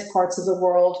various parts of the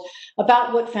world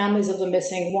about what families of the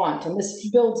missing want. And this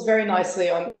builds very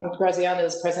nicely on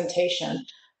Grażyna's presentation.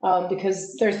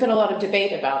 because there's been a lot of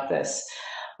debate about this.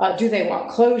 Do they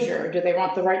want closure? Do they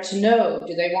want the right to know?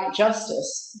 Do they want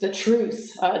justice, the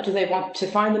truth? Do they want to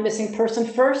find the missing person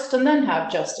first and then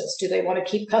have justice? Do they want to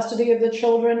keep custody of the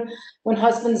children when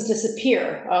husbands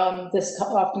disappear? This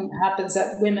often happens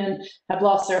that women have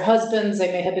lost their husbands.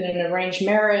 They may have been in an arranged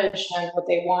marriage, and what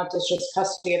they want is just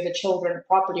custody of the children,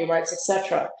 property rights,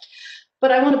 etc.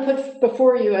 But I want to put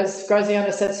before you, as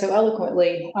Grażyna said so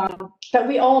eloquently, that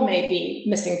we all may be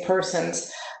missing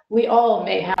persons. We all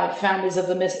may have families of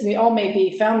the missing. We all may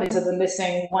be families of the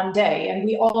missing one day, and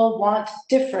we all want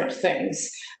different things.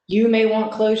 You may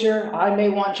want closure. I may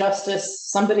want justice.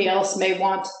 Somebody else may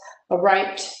want a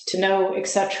right to know,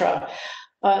 etc.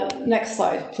 Next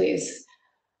slide, please.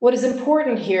 What is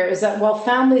important here is that while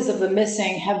families of the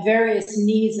missing have various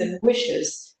needs and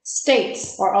wishes,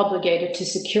 states are obligated to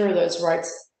secure those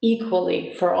rights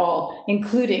equally for all,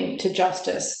 including to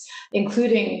justice,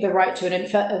 including the right to an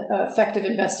effective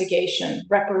investigation,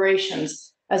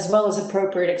 reparations, as well as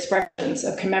appropriate expressions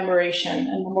of commemoration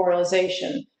and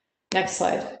memorialization. Next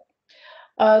slide.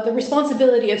 The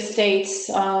responsibility of states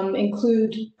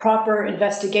include proper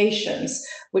investigations,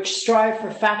 which strive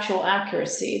for factual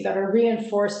accuracy, that are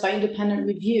reinforced by independent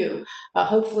review,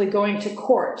 hopefully going to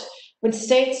court. When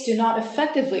states do not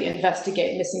effectively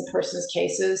investigate missing persons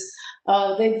cases,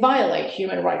 they violate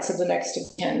human rights of the next of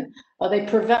kin. They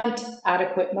prevent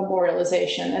adequate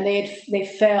memorialization, and they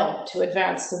fail to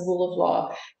advance the rule of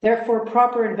law. Therefore,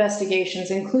 proper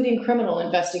investigations, including criminal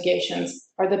investigations,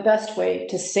 are the best way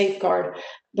to safeguard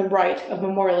the right of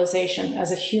memorialization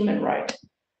as a human right.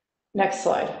 Next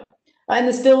slide. And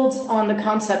this builds on the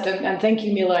concept, and thank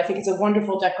you, MELA. I think it's a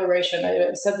wonderful declaration.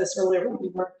 I said this earlier when we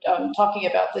were talking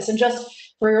about this. And just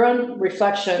for your own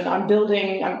reflection, I'm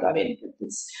building, I mean,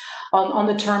 it's on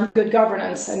the term good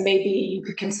governance, and maybe you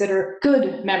could consider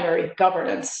good memory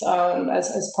governance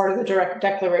as part of the direct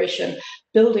declaration,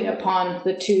 building upon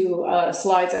the two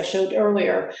slides I showed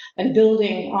earlier, and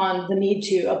building on the need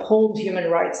to uphold human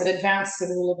rights and advance the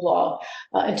rule of law,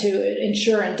 and to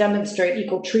ensure and demonstrate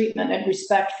equal treatment and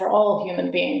respect for all human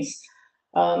beings.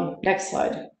 Next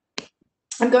slide.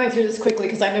 I'm going through this quickly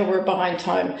because I know we're behind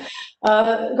time.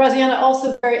 Grażyna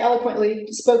also very eloquently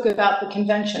spoke about the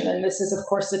convention, and this is, of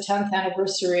course, the 10th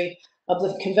anniversary of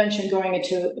the convention going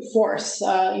into force.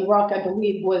 Iraq, I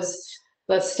believe, was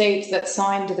the state that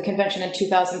signed the convention in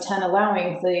 2010,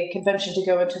 allowing the convention to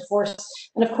go into force.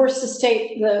 And of course,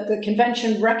 the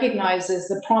convention recognizes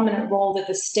the prominent role that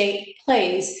the state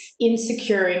plays in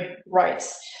securing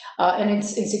rights. And in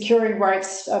securing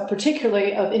rights,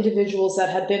 particularly of individuals that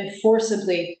have been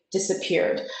forcibly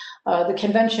disappeared. The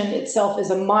convention itself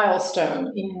is a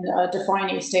milestone in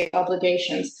defining state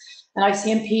obligations. And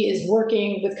ICMP is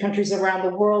working with countries around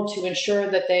the world to ensure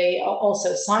that they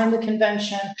also sign the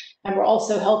convention. And we're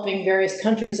also helping various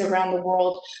countries around the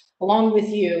world, along with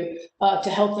you, to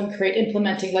help them create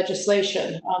implementing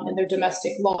legislation in their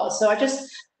domestic laws. So I just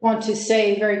want to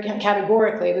say very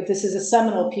categorically that this is a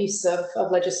seminal piece of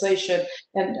legislation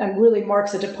and really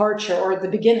marks a departure, or the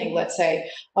beginning, let's say,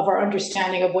 of our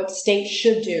understanding of what states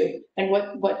should do and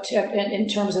what in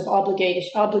terms of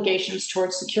obligations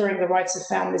towards securing the rights of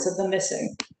families of the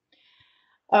missing.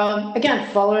 Again,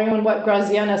 following on what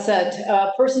Grażyna said,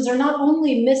 persons are not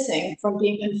only missing from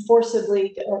being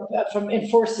from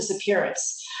enforced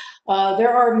disappearance.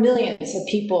 There are millions of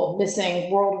people missing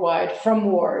worldwide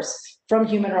from wars, from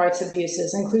human rights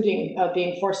abuses, including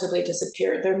being forcibly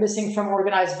disappeared. They're missing from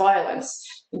organized violence,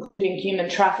 including human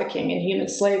trafficking and human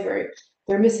slavery.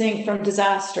 They're missing from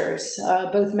disasters,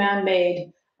 both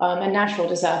man-made and natural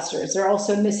disasters. They're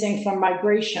also missing from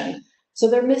migration. So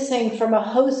they're missing from a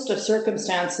host of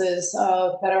circumstances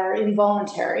that are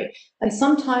involuntary. And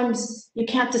sometimes you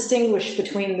can't distinguish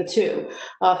between the two.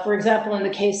 For example, in the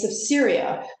case of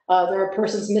Syria, there are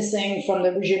persons missing from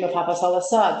the regime of Hafez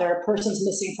al-Assad. There are persons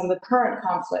missing from the current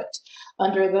conflict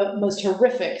under the most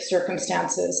horrific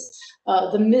circumstances.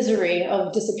 The misery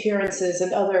of disappearances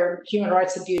and other human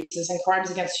rights abuses and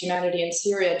crimes against humanity in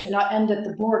Syria do not end at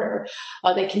the border.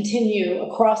 They continue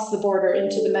across the border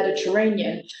into the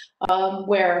Mediterranean,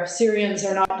 where Syrians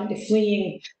are not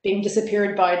fleeing, being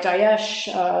disappeared by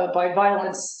Daesh, by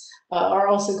violence, are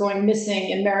also going missing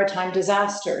in maritime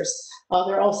disasters.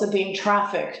 They're also being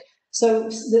trafficked. So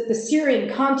the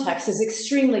Syrian context is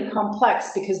extremely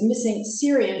complex because missing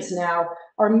Syrians now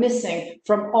are missing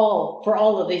for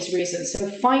all of these reasons. So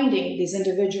finding these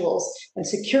individuals and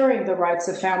securing the rights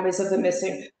of families of the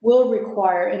missing will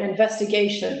require an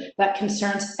investigation that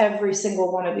concerns every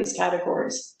single one of these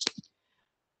categories.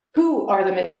 Who are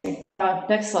the missing?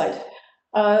 Next slide.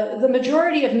 The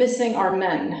majority of missing are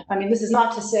men. I mean, this is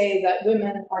not to say that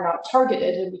women are not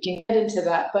targeted, and we can get into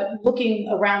that, but looking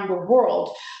around the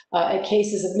world at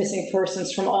cases of missing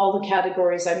persons from all the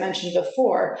categories I mentioned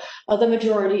before, the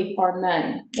majority are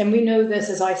men. And we know this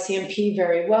as ICMP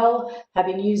very well,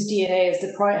 having used DNA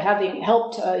as having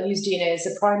helped use DNA as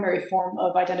the primary form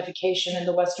of identification in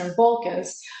the Western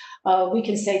Balkans. We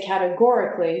can say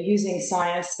categorically, using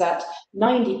science, that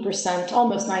 90%,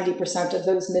 almost 90% of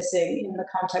those missing in the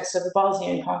context of the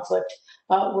Bosnian conflict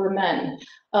were men.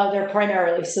 They're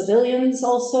primarily civilians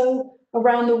also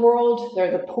around the world.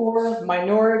 They're the poor,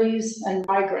 minorities, and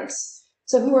migrants.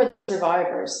 So who are the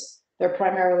survivors? They're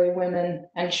primarily women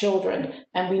and children,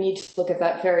 and we need to look at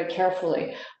that very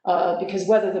carefully because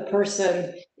whether the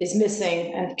person is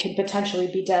missing and can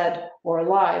potentially be dead or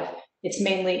alive, it's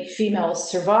mainly female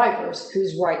survivors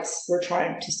whose rights we're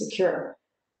trying to secure.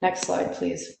 Next slide,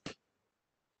 please.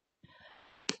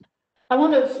 I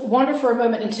want to wander for a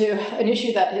moment into an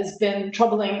issue that has been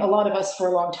troubling a lot of us for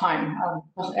a long time,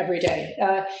 every day.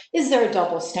 Is there a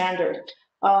double standard?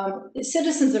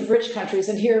 Citizens of rich countries,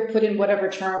 and here put in whatever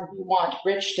term you want,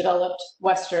 rich, developed,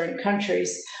 Western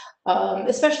countries,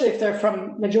 especially if they're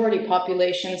from majority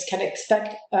populations, can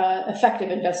expect effective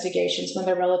investigations when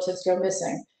their relatives go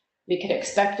missing. We can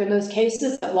expect in those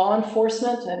cases that law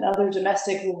enforcement and other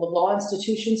domestic rule of law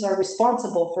institutions are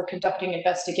responsible for conducting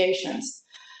investigations.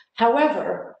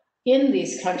 However, in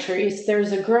these countries,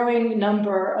 there's a growing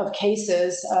number of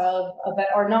cases that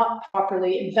are not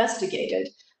properly investigated,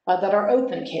 that are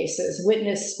open cases.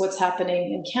 Witness what's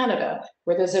happening in Canada,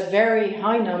 where there's a very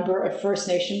high number of First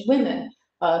Nation women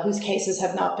whose cases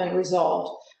have not been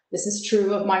resolved. This is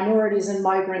true of minorities and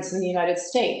migrants in the United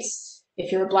States.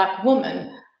 If you're a Black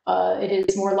woman, it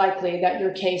is more likely that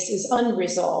your case is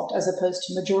unresolved as opposed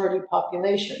to majority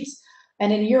populations.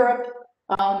 And in Europe,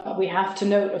 we have to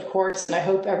note, of course, and I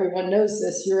hope everyone knows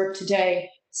this, Europe today,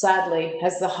 sadly,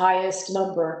 has the highest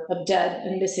number of dead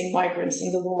and missing migrants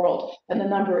in the world, and the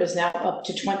number is now up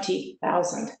to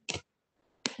 20,000.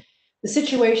 The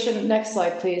situation, next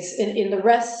slide, please, in the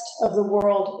rest of the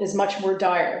world is much more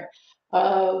dire,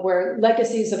 where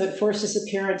legacies of enforced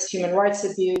disappearance, human rights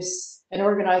abuse, and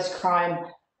organized crime,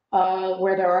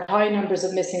 where there are high numbers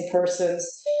of missing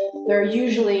persons, there are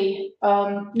usually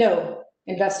no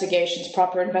investigations,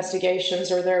 proper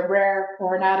investigations, or they're rare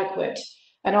or inadequate.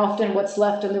 And often what's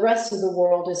left in the rest of the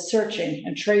world is searching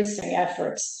and tracing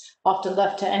efforts, often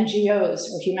left to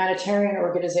NGOs or humanitarian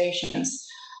organizations,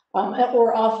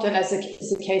 or often, as is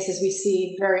the case as we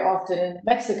see very often in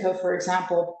Mexico, for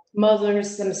example,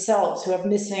 mothers themselves who have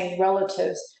missing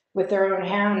relatives with their own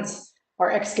hands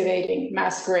are excavating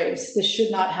mass graves. This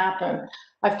should not happen.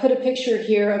 I've put a picture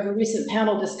here of a recent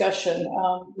panel discussion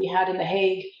we had in The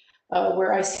Hague,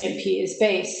 where ICMP is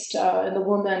based, and the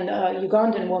woman,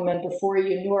 Ugandan woman before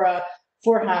you, Nora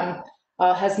Forham,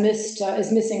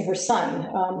 is missing her son,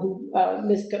 who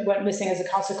went missing as a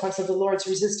consequence of the Lord's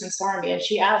Resistance Army. And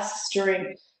she asks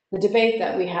during the debate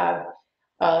that we have,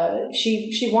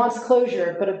 she wants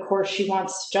closure, but of course she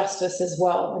wants justice as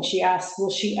well. And she asks,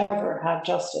 will she ever have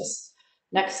justice?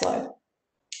 Next slide.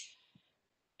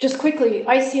 Just quickly,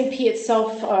 ICMP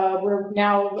itself, we're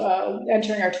now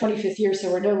entering our 25th year,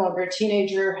 so we're no longer a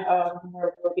teenager.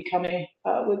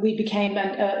 We became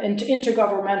an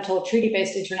intergovernmental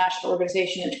treaty-based international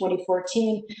organization in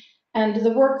 2014. And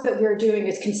the work that we're doing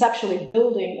is conceptually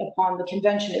building upon the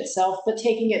convention itself, but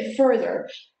taking it further.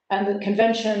 And the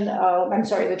convention,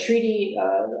 the treaty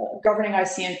governing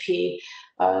ICMP,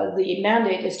 the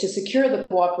mandate is to secure the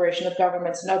cooperation of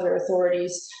governments and other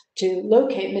authorities to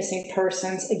locate missing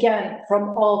persons, again,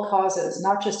 from all causes,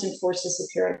 not just enforced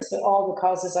disappearance, but all the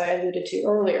causes I alluded to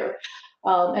earlier.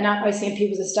 And ICMP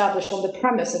was established on the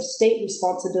premise of state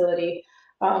responsibility,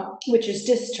 which is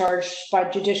discharged by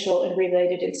judicial and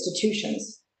related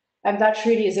institutions. And that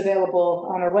treaty is available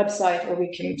on our website, or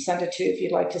we can send it to you if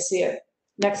you'd like to see it.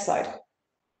 Next slide.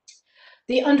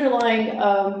 The underlying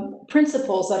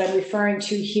principles that I'm referring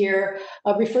to here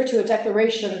refer to a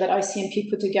declaration that ICMP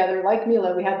put together. Like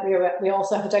MELA, we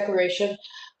also have a declaration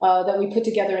that we put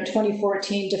together in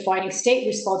 2014 defining state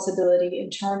responsibility in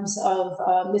terms of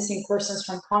missing persons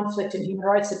from conflict and human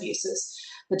rights abuses.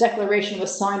 The declaration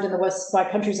was signed by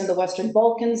countries in the Western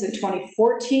Balkans in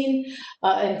 2014.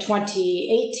 In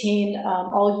 2018,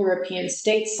 all European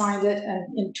states signed it,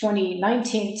 and in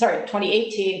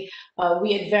 2018,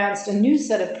 we advanced a new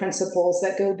set of principles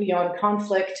that go beyond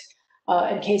conflict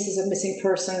and cases of missing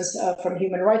persons from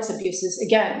human rights abuses,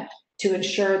 again, to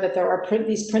ensure that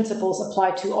these principles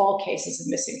apply to all cases of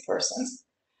missing persons.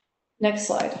 Next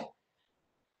slide.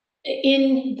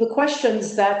 In the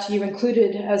questions that you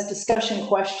included as discussion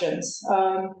questions,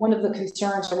 one of the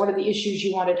concerns or one of the issues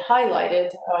you wanted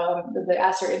highlighted, the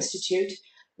Asser Institute,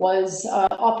 was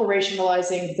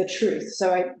operationalizing the truth.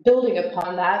 So building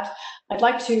upon that, I'd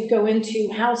like to go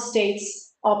into how states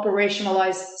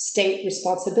operationalize state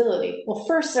responsibility. Well,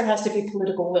 first, there has to be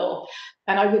political will.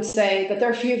 And I would say that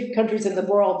there are few countries in the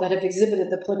world that have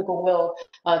exhibited the political will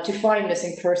to find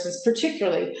missing persons,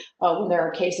 particularly when there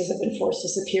are cases of enforced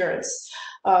disappearance.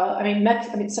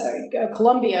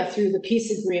 Colombia, through the peace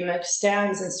agreement,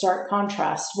 stands in stark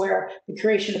contrast, where the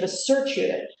creation of a search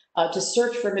unit to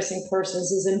search for missing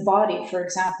persons is embodied, for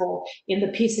example, in the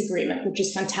peace agreement, which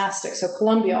is fantastic. So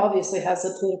Colombia obviously has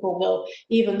the political will,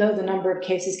 even though the number of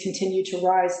cases continue to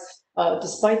rise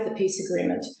despite the peace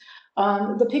agreement.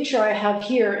 The picture I have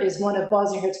here is one of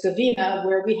Bosnia-Herzegovina,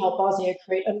 where we helped Bosnia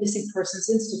create a Missing Persons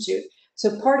Institute.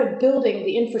 So part of building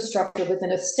the infrastructure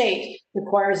within a state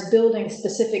requires building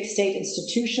specific state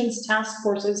institutions, task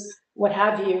forces, what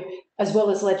have you, as well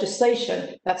as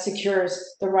legislation that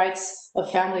secures the rights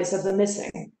of families of the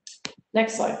missing.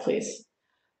 Next slide, please.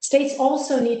 States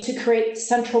also need to create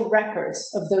central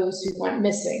records of those who went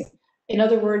missing. In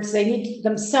other words, they need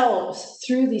themselves,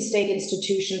 through these state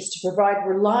institutions, to provide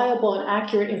reliable and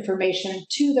accurate information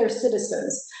to their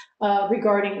citizens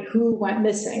regarding who went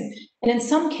missing. And in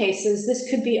some cases, this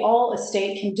could be all a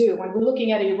state can do. When we're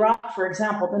looking at Iraq, for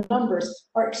example, the numbers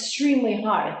are extremely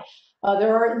high.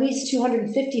 There are at least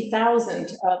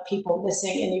 250,000 people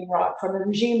missing in Iraq from the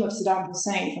regime of Saddam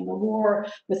Hussein, from the war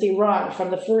with Iran, from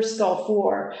the first Gulf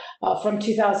War, from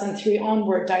 2003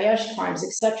 onward, Daesh crimes,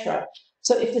 etc.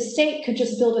 So if the state could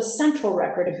just build a central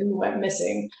record of who went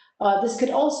missing, this could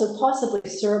also possibly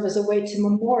serve as a way to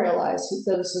memorialize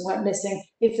those who went missing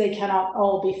if they cannot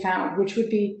all be found, which would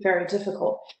be very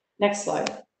difficult. Next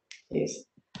slide, please.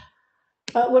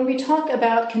 When we talk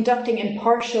about conducting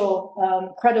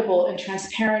impartial, credible, and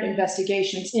transparent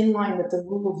investigations in line with the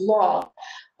rule of law,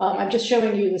 I'm just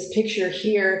showing you this picture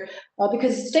here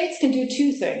because states can do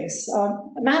two things.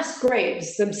 Mass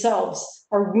graves themselves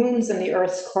are wounds in the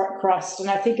Earth's crust, and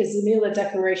I think as the MELA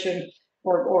Declaration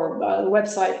or the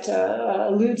website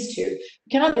alludes to, we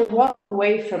cannot walk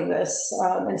away from this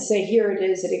and say, here it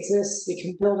is, it exists, we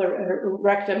can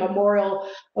erect a memorial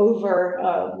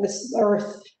over this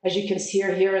Earth, as you can see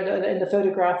here in the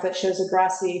photograph that shows a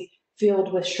grassy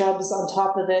field with shrubs on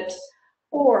top of it.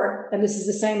 Or, and this is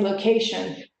the same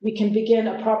location, we can begin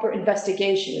a proper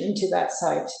investigation into that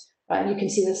site. And you can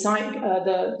see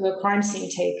the crime scene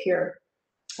tape here.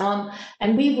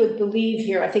 And we would believe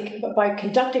here, I think, by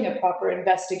conducting a proper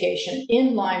investigation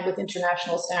in line with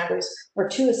international standards, or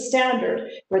to a standard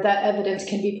where that evidence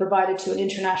can be provided to an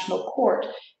international court,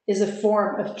 is a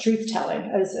form of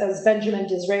truth-telling. As Benjamin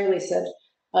Disraeli said,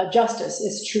 justice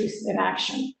is truth in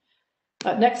action.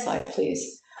 Next slide,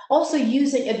 please. Also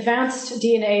using advanced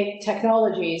DNA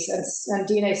technologies and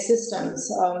DNA systems,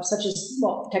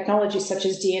 technologies such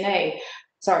as DNA,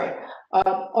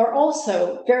 are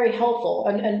also very helpful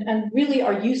and really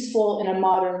are useful in a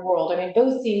modern world. I mean,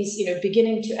 both these,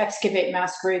 beginning to excavate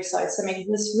mass grave sites, I mean,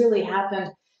 this really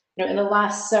happened, in the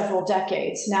last several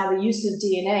decades. Now the use of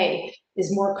DNA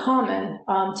is more common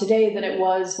today than it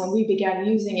was when we began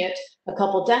using it a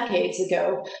couple decades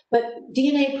ago. But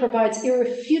DNA provides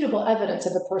irrefutable evidence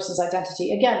of a person's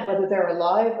identity, again, whether they're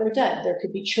alive or dead. There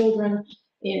could be children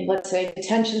in, let's say,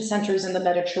 detention centers in the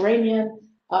Mediterranean,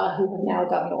 who have now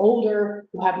gotten older,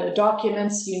 who have no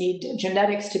documents. You need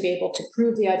genetics to be able to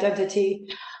prove the identity.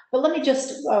 But let me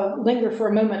just linger for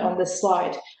a moment on this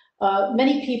slide.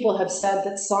 Many people have said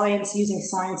that using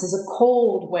science is a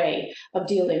cold way of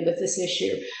dealing with this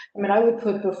issue. I mean, I would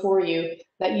put before you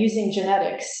that using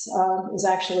genetics is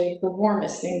actually the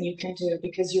warmest thing you can do,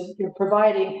 because you're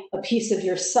providing a piece of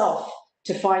yourself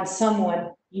to find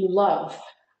someone you love.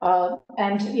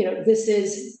 This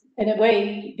is, in a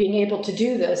way, being able to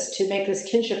do this, to make this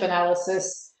kinship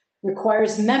analysis,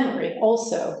 requires memory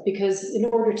also, because in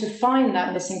order to find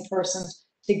that missing person,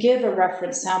 to give a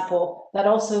reference sample, that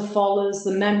also follows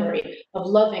the memory of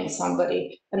loving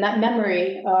somebody. And that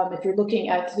memory, if you're looking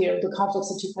at the conflicts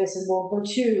that took place in World War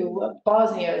II,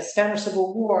 Bosnia, Spanish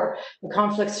Civil War, the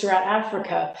conflicts throughout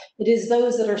Africa, it is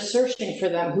those that are searching for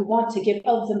them who want to give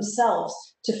of themselves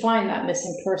to find that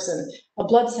missing person. A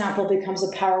blood sample becomes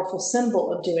a powerful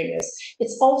symbol of doing this.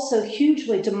 It's also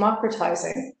hugely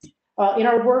democratizing. In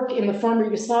our work in the former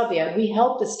Yugoslavia, we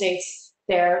helped the states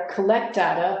there, collect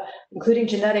data, including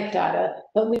genetic data,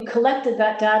 but we collected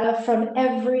that data from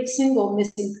every single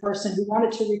missing person who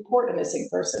wanted to report a missing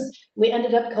person. We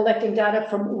ended up collecting data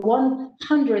from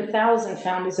 100,000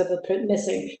 families of the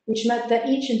missing, which meant that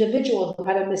each individual who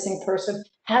had a missing person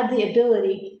had the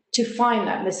ability to find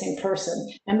that missing person.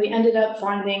 And we ended up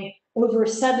finding over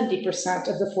 70%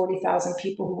 of the 40,000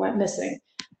 people who went missing.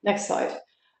 Next slide.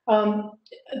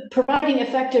 Providing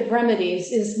effective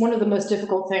remedies is one of the most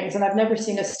difficult things, and I've never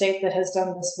seen a state that has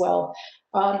done this well.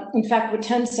 In fact, what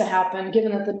tends to happen,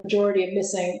 given that the majority of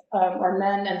missing are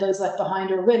men and those left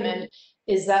behind are women,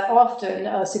 is that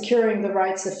often securing the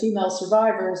rights of female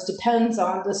survivors depends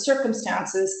on the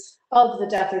circumstances of the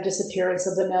death or disappearance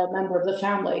of the male member of the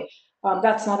family.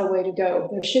 That's not a way to go.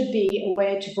 There should be a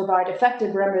way to provide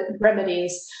effective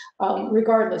remedies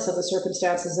regardless of the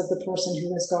circumstances of the person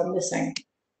who has gone missing.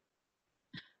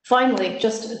 Finally,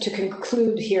 just to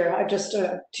conclude here, I've just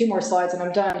 2 more slides and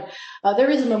I'm done. There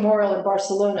is a memorial in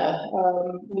Barcelona,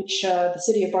 which the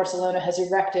city of Barcelona has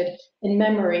erected in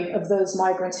memory of those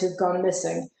migrants who've gone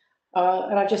missing.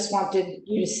 And I just wanted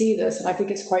you to see this, and I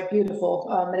think it's quite beautiful.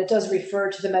 And it does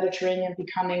refer to the Mediterranean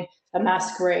becoming a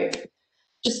mass grave.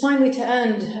 Just finally to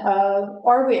end,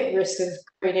 are we at risk of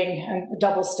creating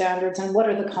double standards, and what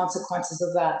are the consequences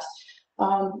of that?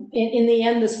 In the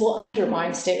end, this will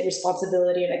undermine state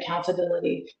responsibility and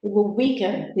accountability. It will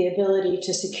weaken the ability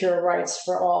to secure rights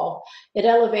for all. It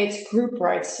elevates group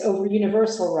rights over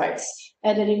universal rights,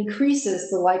 and it increases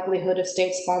the likelihood of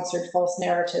state-sponsored false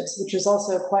narratives, which is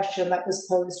also a question that was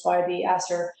posed by the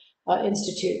Asser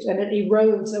Institute, and it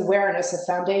erodes awareness of the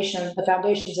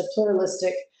foundations of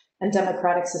pluralistic and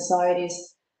democratic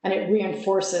societies, and it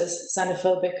reinforces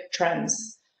xenophobic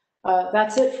trends.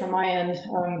 That's it from my end.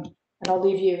 And I'll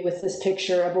leave you with this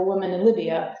picture of a woman in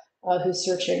Libya who's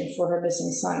searching for her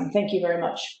missing son. Thank you very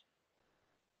much.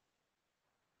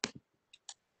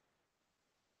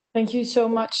 Thank you so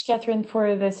much, Catherine,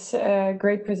 for this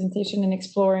great presentation and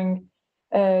exploring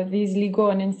these legal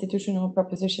and institutional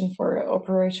propositions for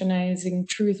operationalizing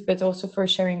truth, but also for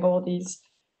sharing all these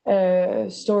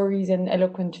stories and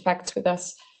eloquent facts with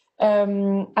us.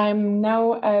 I'm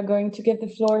now going to give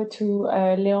the floor to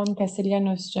Leon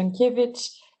Castellanos-Jankiewicz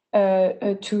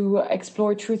to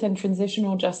explore truth and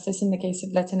transitional justice in the case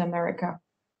of Latin America.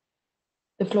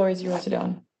 The floor is yours,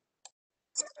 Leon.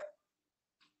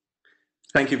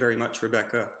 Thank you very much,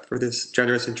 Rebecca, for this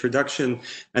generous introduction,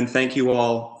 and thank you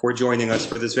all for joining us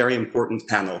for this very important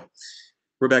panel.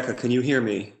 Rebecca, can you hear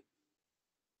me?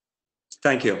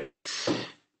 Thank you.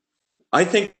 I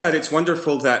think that it's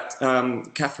wonderful that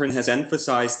Catherine has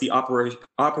emphasized the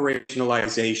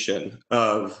operationalization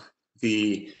of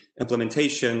the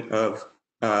implementation of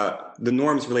the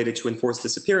norms related to enforced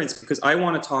disappearance, because I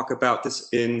want to talk about this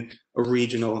in a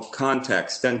regional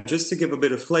context. And just to give a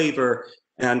bit of flavor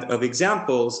and of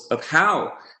examples of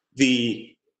how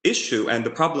the issue and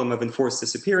the problem of enforced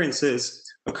disappearances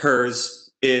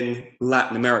occurs in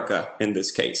Latin America in this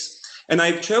case. And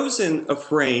I've chosen a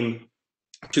frame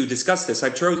to discuss this.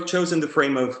 I've chosen the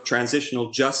frame of transitional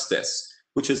justice,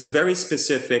 which is a very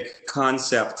specific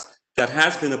concept that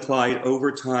has been applied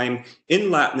over time in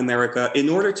Latin America in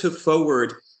order to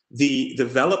forward the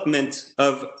development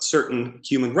of certain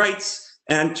human rights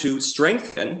and to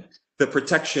strengthen the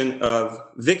protection of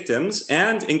victims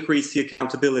and increase the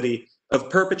accountability of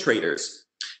perpetrators.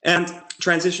 And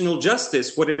transitional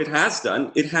justice, what it has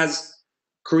done, it has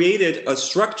created a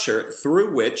structure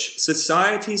through which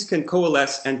societies can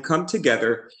coalesce and come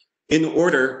together in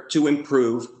order to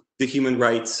improve the human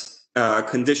rights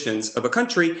conditions of a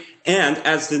country. And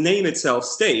as the name itself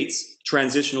states,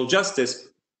 transitional justice,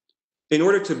 in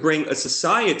order to bring a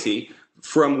society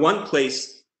from one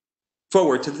place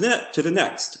forward to the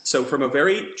next. So from a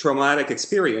very traumatic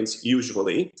experience,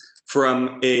 usually,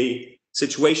 from a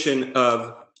situation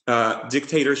of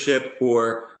dictatorship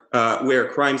or where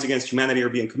crimes against humanity are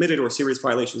being committed or serious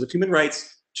violations of human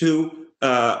rights, to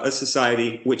a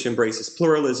society which embraces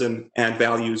pluralism and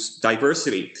values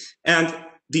diversity. And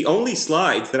the only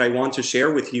slide that I want to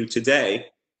share with you today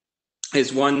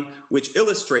is one which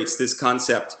illustrates this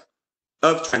concept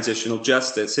of transitional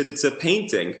justice. It's a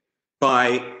painting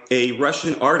by a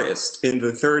Russian artist in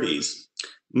the 30s,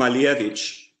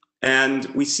 Malevich. And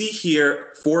we see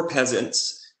here 4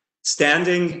 peasants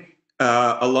standing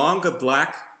along a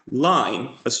black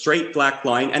line, a straight black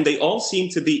line, and they all seem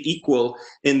to be equal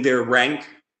in their rank,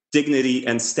 dignity,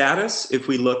 and status. If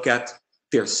we look at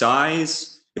their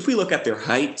size, if we look at their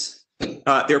height,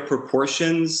 their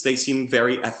proportions, they seem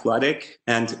very athletic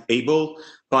and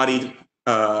able-bodied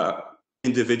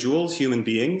individuals, human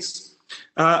beings.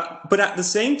 But at the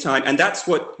same time, and that's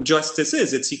what justice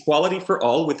is, it's equality for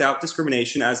all without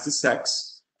discrimination as to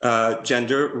sex,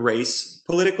 gender, race,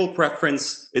 political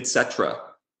preference, etc.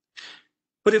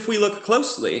 But if we look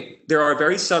closely, there are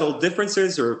very subtle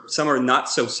differences, or some are not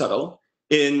so subtle,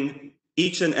 in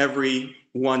each and every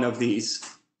one of these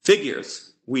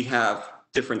figures. We have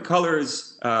different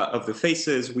colors of the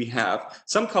faces. We have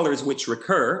some colors which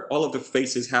recur. All of the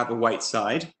faces have a white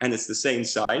side, and it's the same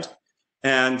side.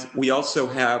 And we also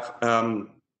have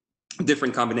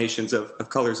different combinations of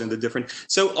colors in the different.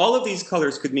 So all of these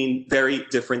colors could mean very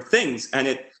different things,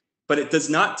 but it does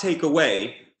not take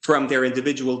away from their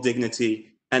individual dignity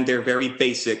and their very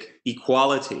basic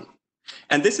equality.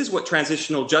 And this is what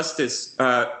transitional justice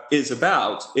is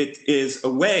about. It is a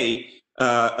way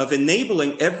of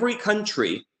enabling every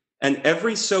country and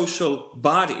every social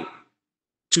body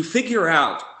to figure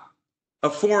out a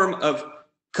form of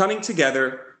coming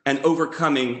together and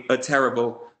overcoming a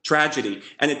terrible tragedy.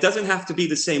 And it doesn't have to be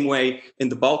the same way in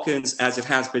the Balkans as it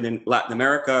has been in Latin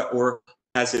America, or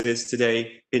as it is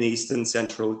today in East and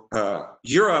Central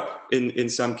Europe, in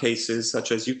some cases,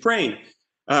 such as Ukraine.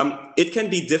 It can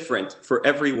be different for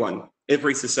everyone,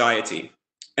 every society.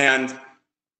 And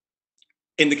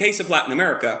in the case of Latin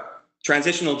America,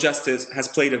 transitional justice has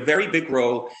played a very big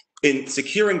role in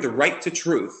securing the right to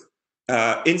truth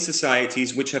in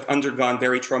societies which have undergone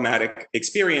very traumatic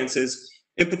experiences,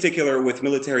 in particular with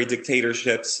military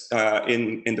dictatorships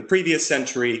in the previous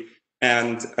century,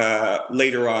 and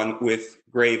later on with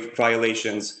grave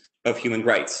violations of human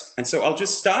rights. And so I'll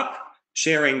just stop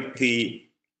sharing the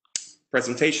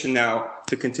presentation now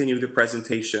to continue the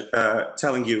presentation,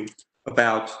 telling you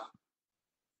about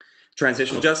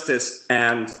transitional justice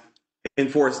and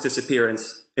enforced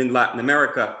disappearance in Latin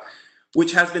America,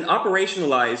 which has been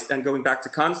operationalized, and going back to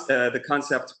the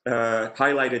concept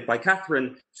highlighted by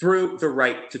Catherine, through the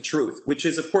right to truth, which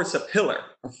is, of course, a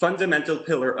fundamental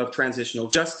pillar of transitional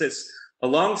justice,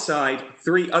 alongside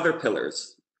three other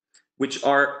pillars, which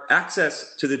are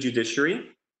access to the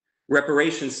judiciary,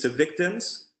 reparations to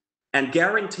victims, and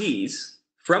guarantees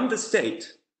from the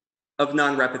state of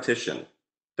non-repetition.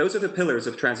 Those are the pillars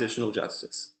of transitional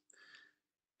justice.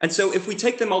 And so if we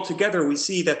take them all together, we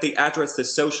see that they address the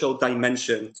social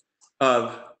dimension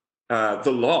of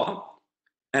the law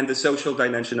and the social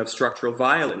dimension of structural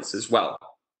violence as well.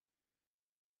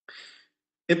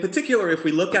 In particular, if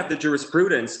we look at the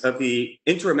jurisprudence of the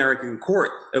Inter-American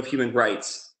Court of Human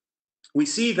Rights, we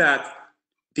see that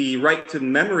the right to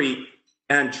memory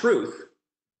and truth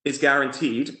is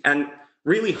guaranteed and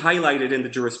really highlighted in the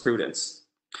jurisprudence.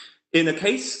 In a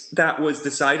case that was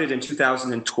decided in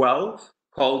 2012,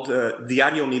 called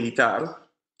Diario Militar,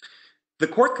 the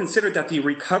court considered that the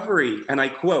recovery, and I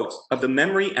quote, of the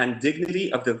memory and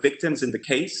dignity of the victims in the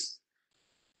case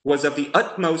was of the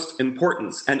utmost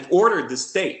importance, and ordered the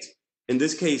state, in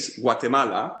this case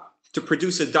Guatemala, to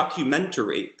produce a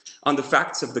documentary on the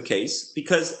facts of the case,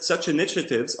 because such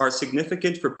initiatives are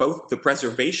significant for both the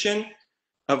preservation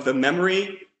of the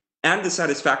memory and the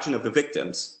satisfaction of the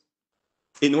victims,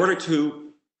 in order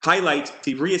to highlight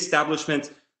the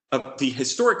reestablishment of the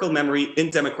historical memory in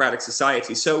democratic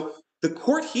society. So the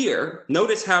court here,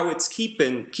 notice how it's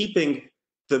keeping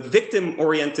the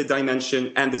victim-oriented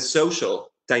dimension and the social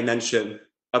dimension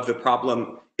of the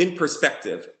problem in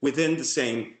perspective within the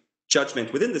same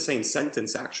judgment, within the same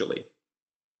sentence, actually.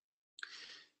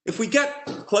 If we get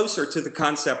closer to the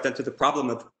concept and to the problem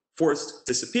of forced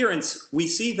disappearance, we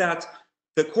see that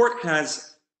the court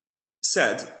has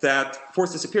said that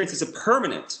forced disappearance is a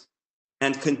permanent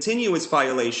and continuous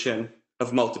violation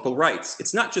of multiple rights.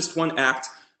 It's not just one act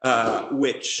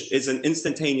which is an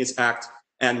instantaneous act,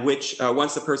 and which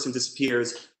once the person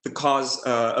disappears, the cause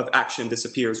of action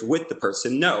disappears with the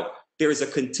person. No, there is a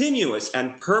continuous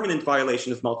and permanent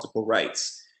violation of multiple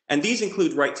rights. And these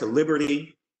include right to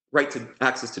liberty, right to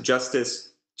access to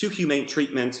justice, to humane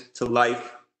treatment, to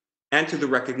life, and to the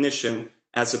recognition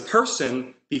as a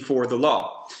person before the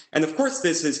law. And of course,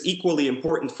 this is equally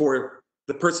important for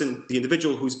the person, the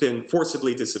individual who's been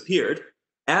forcibly disappeared,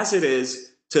 as it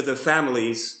is to the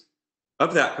families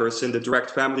of that person, the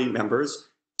direct family members,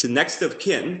 to next of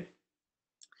kin,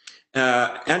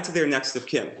 and to their next of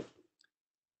kin.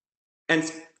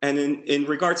 And in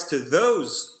regards to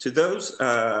those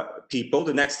people,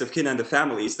 the next of kin and the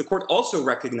families, the court also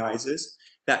recognizes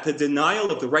that the denial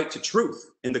of the right to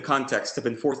truth in the context of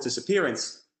enforced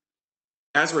disappearance,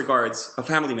 as regards a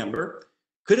family member,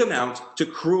 could amount to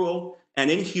cruel and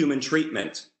inhuman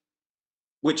treatment,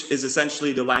 which is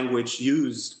essentially the language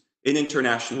used in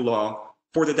international law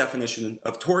for the definition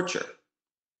of torture.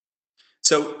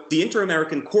 So the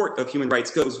Inter-American Court of Human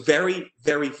Rights goes very,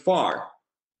 very far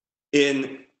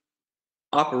in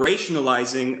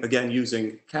operationalizing, again,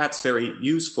 using Kat's very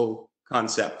useful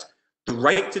concept, the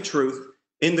right to truth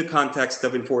in the context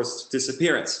of enforced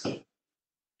disappearance.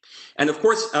 And of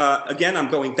course, again, I'm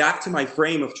going back to my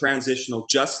frame of transitional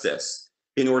justice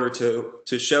in order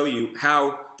to show you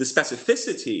how the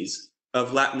specificities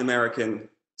of Latin American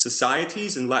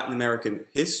societies and Latin American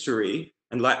history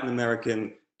and Latin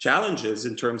American challenges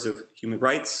in terms of human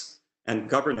rights and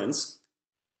governance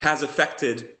has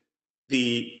affected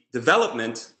the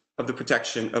development of the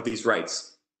protection of these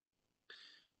rights.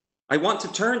 I want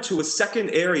to turn to a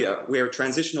second area where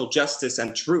transitional justice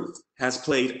and truth has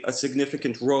played a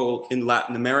significant role in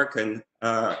Latin American,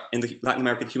 in the Latin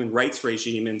American human rights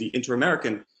regime, in the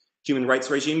inter-American human rights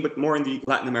regime, but more in the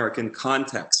Latin American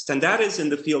context. And that is in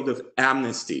the field of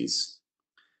amnesties.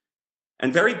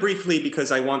 And very briefly,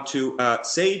 because I want to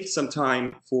save some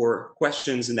time for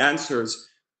questions and answers,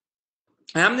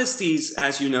 amnesties,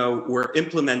 as you know, were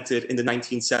implemented in the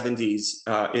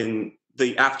 1970s in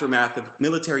the aftermath of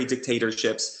military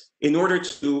dictatorships in order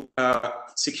to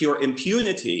secure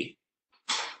impunity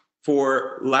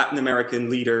for Latin American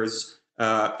leaders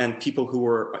and people who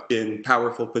were in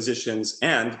powerful positions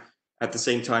and at the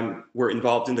same time were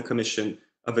involved in the commission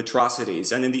of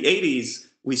atrocities. And in the 80s,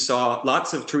 we saw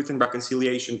lots of truth and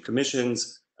reconciliation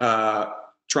commissions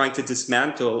trying to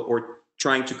dismantle or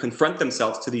trying to confront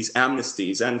themselves to these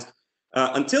amnesties. And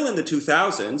until in the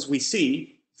 2000s, we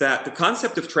see that the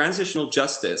concept of transitional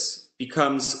justice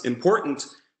becomes important,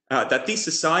 that these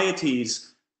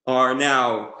societies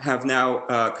have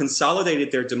now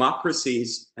consolidated their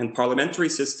democracies and parliamentary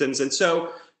systems. And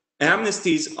so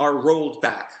amnesties are rolled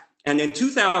back. And in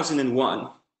 2001,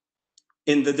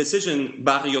 in the decision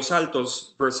Barrios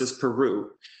Altos versus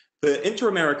Peru, the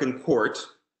Inter-American Court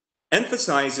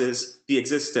emphasizes the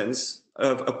existence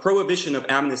of a prohibition of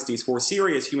amnesties for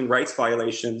serious human rights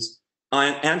violations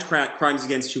and crimes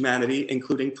against humanity,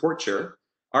 including torture,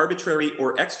 arbitrary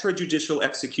or extrajudicial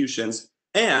executions,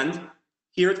 and,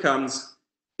 here it comes,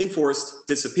 enforced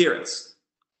disappearance.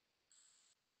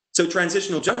 So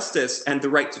transitional justice and the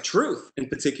right to truth, in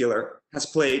particular, has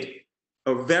played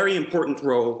a very important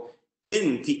role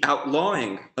in the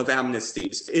outlawing of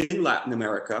amnesties in Latin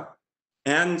America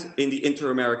and in the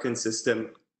inter-American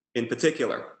system in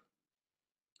particular.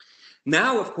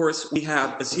 Now, of course, we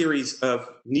have a series of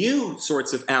new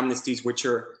sorts of amnesties which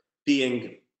are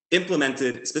being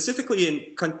implemented specifically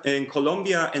in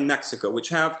Colombia and Mexico, which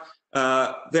have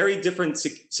very different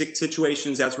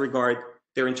situations as regard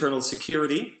their internal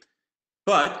security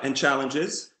and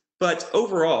challenges. But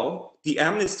overall, the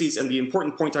amnesties, and the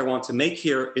important point I want to make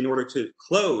here in order to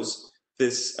close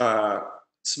this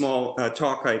small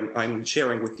talk I'm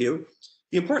sharing with you,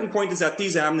 the important point is that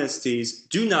these amnesties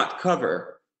do not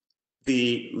cover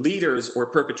the leaders or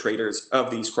perpetrators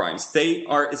of these crimes. They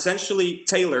are essentially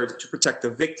tailored to protect the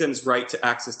victim's right to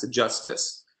access to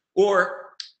justice,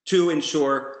 or to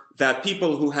ensure that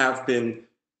people who have been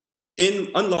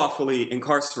unlawfully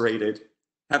incarcerated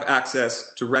have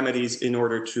access to remedies in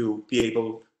order to be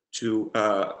able to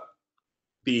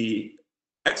be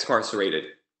excarcerated.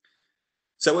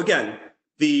 So again,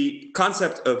 the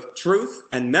concept of truth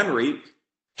and memory,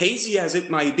 hazy as it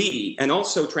might be, and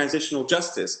also transitional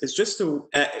justice, is just to,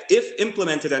 if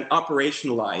implemented and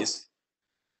operationalized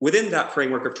within that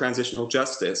framework of transitional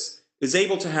justice, is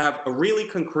able to have a really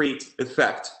concrete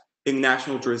effect in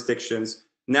national jurisdictions,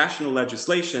 national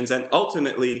legislations, and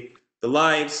ultimately the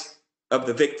lives of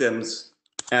the victims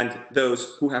and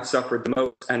those who have suffered the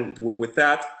most. And with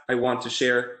that, I want to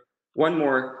share one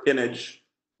more image,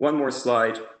 one more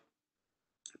slide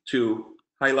to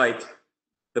highlight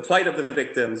the plight of the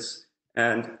victims.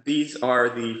 And these are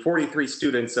the 43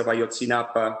 students of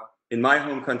Ayotzinapa in my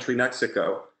home country,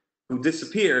 Mexico, who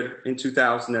disappeared in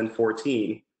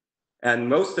 2014, and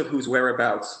most of whose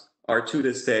whereabouts are to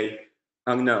this day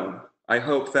unknown. I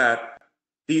hope that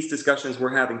these discussions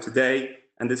we're having today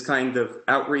and this kind of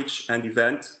outreach and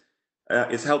event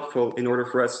is helpful in order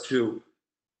for us to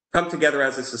come together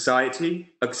as a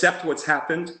society, accept what's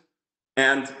happened,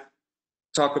 and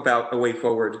talk about a way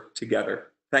forward together.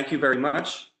 Thank you very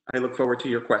much. I look forward to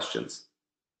your questions.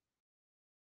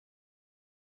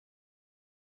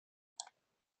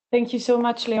 Thank you so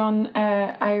much, Leon.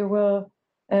 I will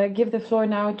give the floor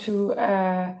now to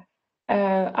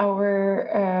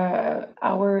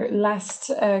our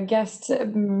last guest,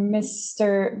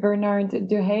 Mr. Bernard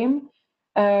Duhaime.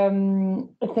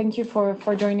 Thank you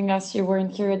for joining us. You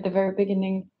weren't here at the very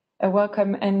beginning.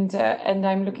 Welcome, and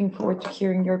I'm looking forward to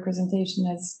hearing your presentation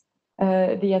as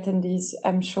the attendees,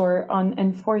 I'm sure, on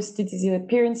enforced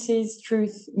disappearances,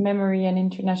 truth, memory, and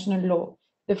international law.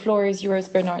 The floor is yours,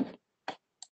 Bernard.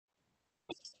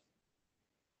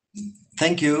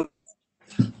 Thank you.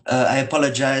 I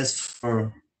apologize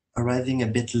for arriving a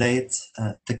bit late.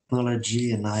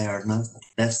 Technology and I are not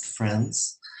best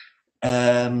friends.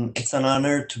 It's an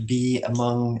honor to be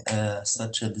among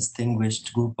such a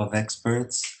distinguished group of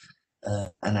experts.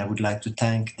 And I would like to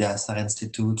thank the Asar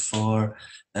Institute for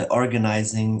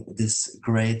organizing this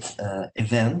great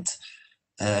event.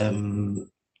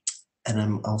 And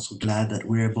I'm also glad that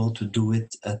we're able to do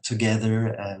it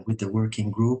together with the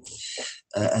working group.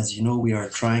 As you know, we are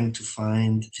trying to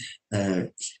find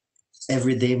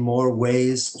every day more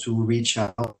ways to reach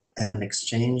out and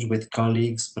exchange with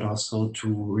colleagues, but also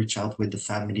to reach out with the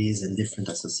families and different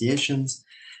associations.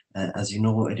 As you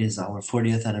know, it is our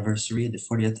 40th anniversary, the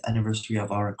 40th anniversary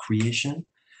of our creation.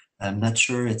 I'm not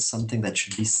sure it's something that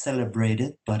should be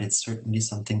celebrated, but it's certainly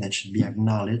something that should be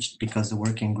acknowledged because the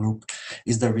working group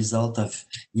is the result of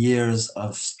years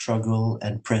of struggle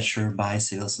and pressure by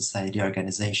civil society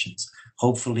organizations.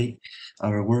 Hopefully,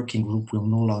 our working group will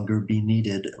no longer be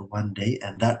needed one day,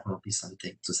 and that will be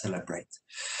something to celebrate.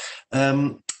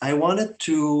 I wanted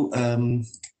to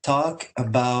talk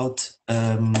about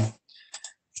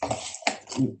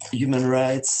human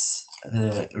rights,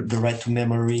 the right to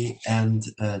memory and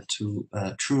to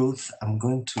truth. I'm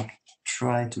going to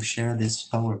try to share this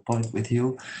PowerPoint with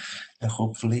you.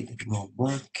 Hopefully it will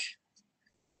work.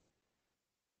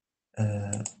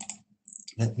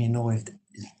 Let me know if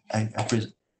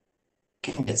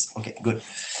yes, okay, good.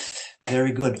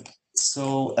 Very good.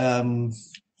 So,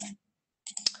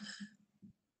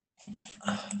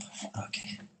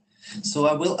 okay. So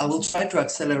I will try to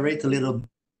accelerate a little bit.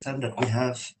 Time that we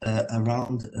have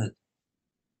around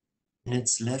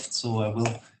minutes left, so I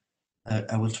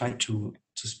will try to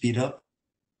speed up.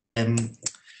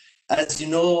 As you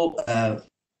know,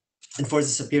 enforced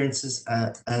disappearances,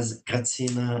 as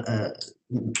Grażyna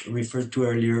referred to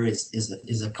earlier,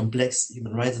 is a complex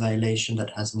human rights violation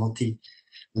that has multi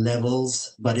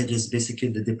levels, but it is basically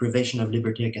the deprivation of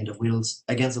liberty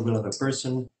against the will of a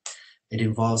person. It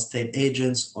involves state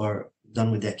agents or done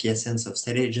with the acquiescence of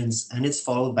state agents, and it's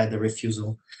followed by the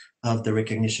refusal of the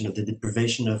recognition of the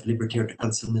deprivation of liberty or the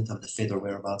concealment of the fate or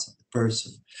whereabouts of the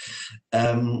person.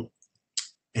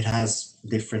 It has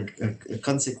different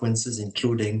consequences,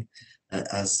 including,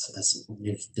 as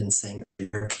we've been saying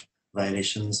earlier,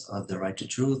 violations of the right to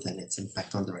truth and its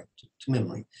impact on the right to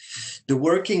memory. The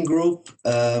working group,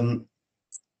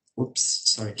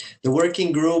 the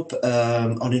working group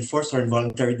on enforced or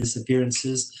involuntary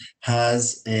disappearances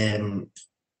has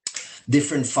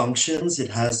different functions. It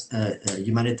has a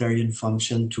humanitarian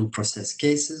function to process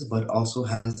cases, but also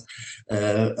has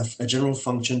a general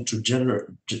function to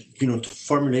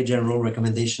formulate general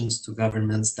recommendations to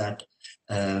governments that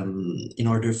in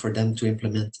order for them to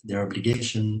implement their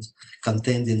obligations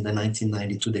contained in the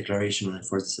 1992 Declaration on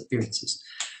Enforced Disappearances.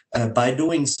 By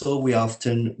doing so, we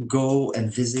often go and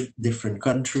visit different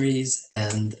countries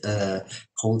and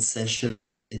hold sessions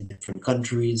in different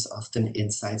countries, often in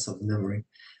sites of memory,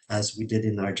 as we did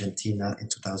in Argentina in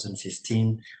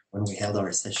 2015 when we held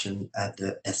our session at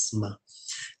the ESMA.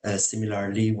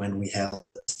 Similarly, when we held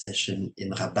a session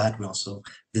in Rabat, we also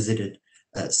visited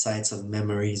sites of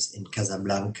memories in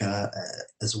Casablanca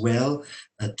as well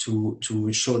to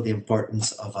show the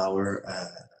importance of our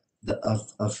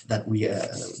that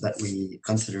we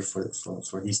consider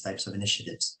for these types of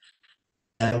initiatives.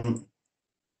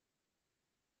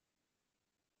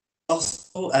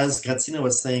 Also, as Grażyna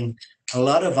was saying, a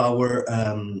lot of our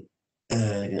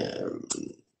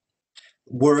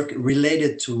work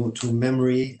related to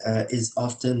memory is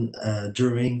often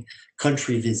during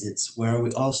country visits, where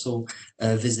we also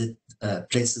visit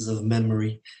places of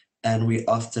memory, and we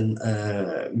often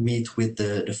meet with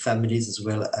the families as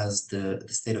well as the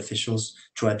state officials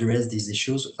to address these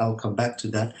issues. I'll come back to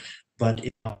that. But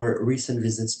in our recent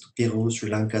visits to Peru, Sri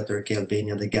Lanka, Turkey,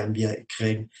 Albania, the Gambia,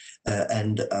 Ukraine,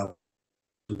 and to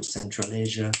Central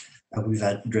Asia, we've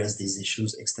addressed these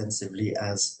issues extensively,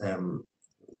 as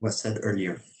was said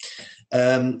earlier.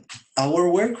 Our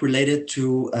work related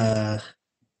to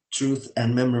truth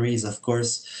and memory is, of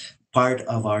course, part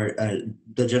of our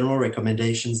the general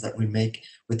recommendations that we make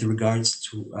with regards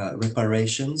to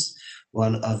reparations.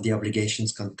 One of the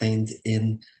obligations contained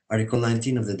in Article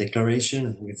 19 of the Declaration,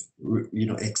 and we've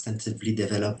extensively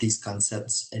developed these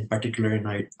concepts, in particular in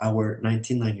our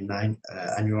 1999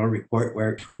 annual report,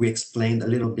 where we explained a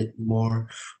little bit more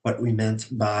what we meant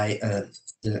by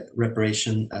the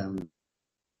reparation,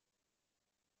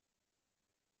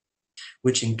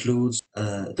 which includes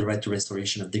the right to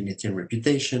restoration of dignity and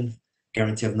reputation,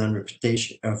 guarantee of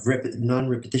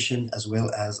non-repetition, as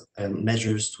well as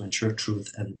measures to ensure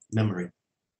truth and memory.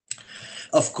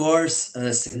 Of course,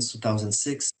 since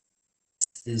 2006,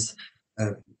 is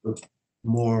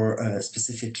more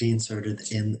specifically inserted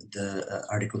in the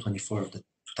Article 24 of the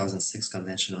 2006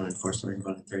 Convention on Enforcement of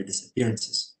Involuntary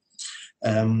Disappearances.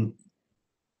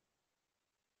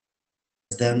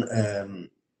 Then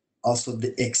also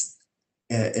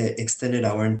extended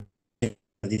our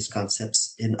these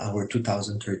concepts in our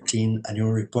 2013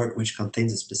 annual report, which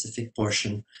contains a specific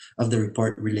portion of the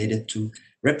report related to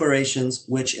reparations,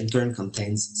 which in turn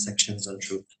contains sections on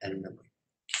truth and memory.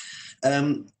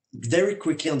 Very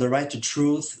quickly on the right to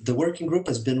truth, the working group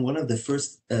has been one of the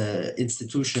first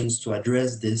institutions to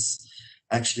address this.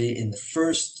 Actually, in the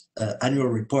first annual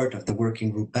report of the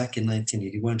working group back in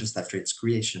 1981, just after its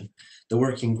creation, the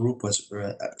working group was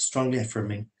strongly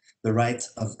affirming the right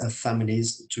of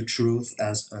families to truth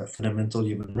as fundamental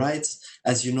human rights.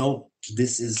 As you know,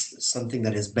 this is something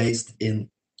that is based in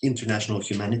international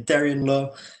humanitarian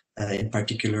law, in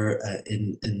particular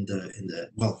in the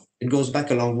well, it goes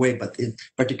back a long way, but in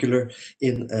particular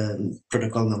in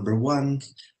Protocol number 1.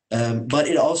 But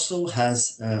it also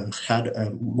has had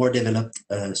more developed,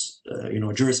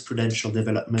 jurisprudential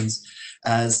developments,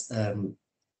 as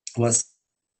was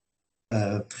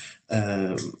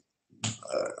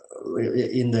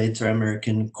in the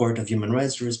Inter-American Court of Human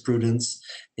Rights jurisprudence,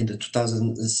 in the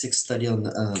 2006 study on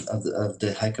of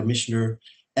the High Commissioner,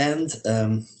 and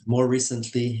more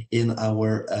recently in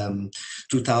our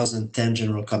 2010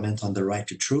 general comment on the right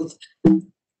to truth,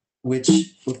 which,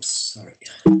 oops, sorry.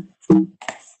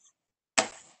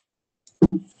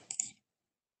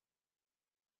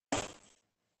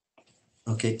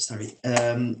 Okay, sorry.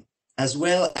 As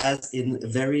well as in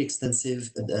very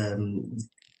extensive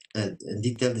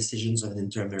detailed decisions of the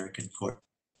Inter-American Court.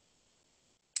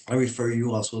 I refer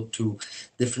you also to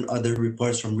different other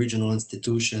reports from regional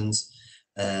institutions,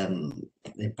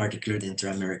 in particular the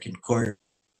Inter-American Court,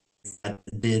 that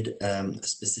did a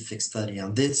specific study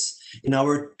on this. In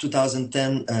our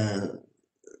 2010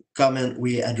 comment,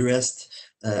 we addressed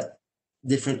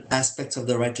different aspects of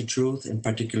the right to truth, in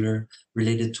particular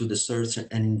related to the search and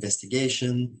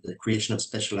investigation, the creation of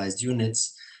specialized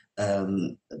units,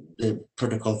 the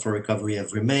protocol for recovery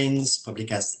of remains,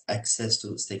 public access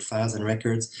to state files and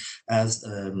records, as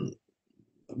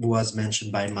was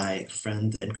mentioned by my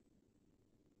friend.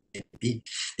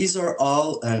 These are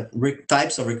all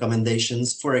types of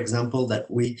recommendations, for example,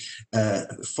 that we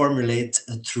formulate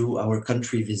through our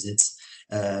country visits.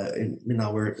 In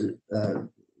our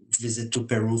visit to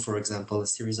Peru, for example, a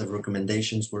series of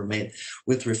recommendations were made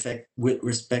with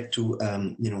respect to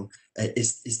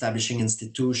establishing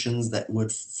institutions that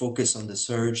would focus on the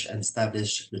search and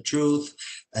establish the truth,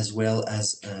 as well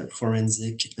as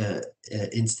forensic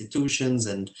institutions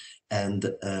and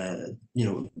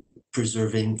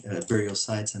preserving burial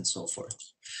sites and so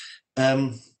forth.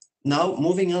 Now,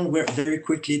 moving on very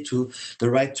quickly to the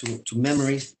right to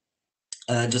memory.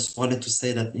 Just wanted to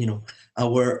say that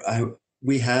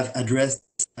we have addressed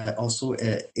also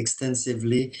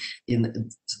extensively in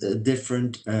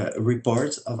different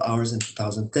reports of ours in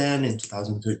 2010 and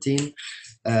 2013,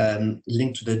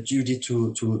 linked to the duty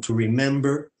to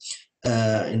remember.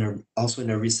 Also in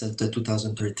a recent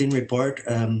 2013 report,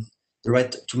 the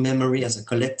right to memory as a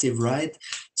collective right,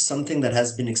 something that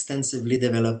has been extensively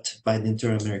developed by the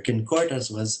Inter-American Court,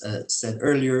 as was said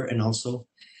earlier, and also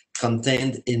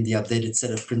contained in the updated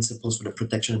set of principles for the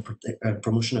protection and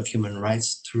promotion of human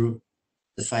rights through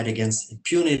the fight against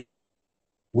impunity,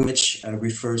 which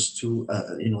refers to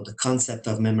the concept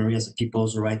of memory as a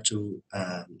people's right to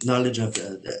knowledge of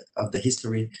the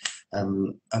history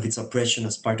of its oppression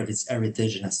as part of its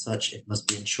heritage, and as such it must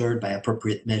be ensured by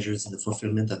appropriate measures in the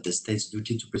fulfillment of the state's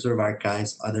duty to preserve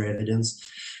archives, other evidence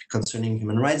concerning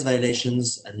human rights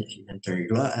violations and humanitarian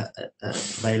law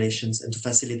violations, and to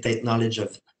facilitate knowledge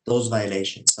of those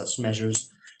violations. Such measures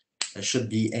should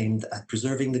be aimed at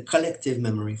preserving the collective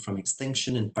memory from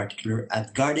extinction, in particular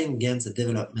at guarding against the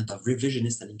development of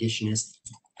revisionist and negationist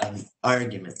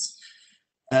arguments.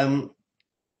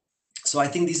 So I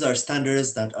think these are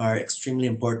standards that are extremely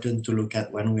important to look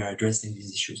at when we are addressing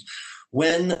these issues.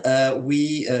 When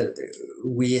we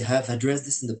have addressed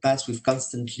this in the past, we've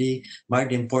constantly marked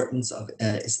the importance of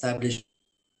establishing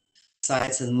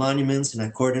sites and monuments in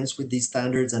accordance with these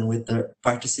standards and with the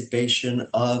participation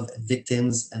of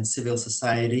victims and civil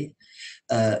society.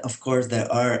 Of course, there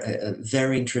are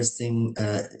very interesting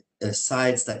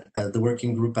sites that the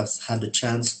working group has had the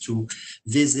chance to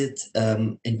visit,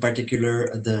 in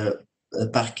particular the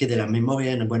Parque de la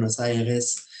Memoria in Buenos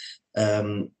Aires,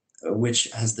 which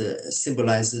has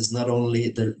symbolizes not only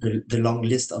the long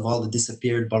list of all the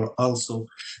disappeared, but also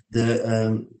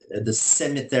the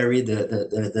cemetery,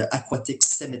 the aquatic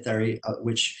cemetery,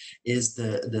 which is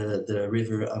the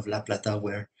river of La Plata,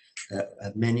 where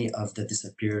many of the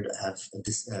disappeared have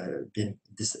been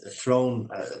thrown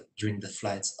during the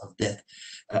flights of death.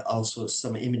 Also,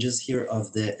 some images here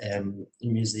of the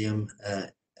museum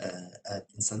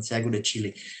in Santiago de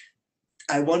Chile.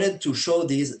 I wanted to show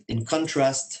these in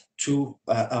contrast to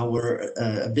our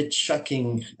a bit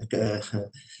shocking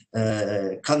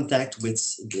contact with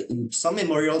some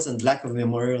memorials and lack of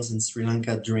memorials in Sri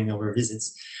Lanka during our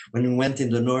visits. When we went in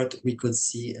the north, we could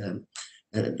see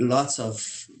lots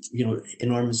of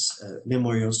enormous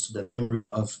memorials to the memory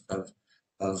of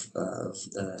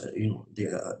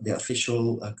the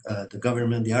official, the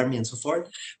government, the army, and so forth.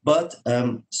 But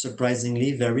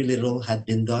surprisingly, very little had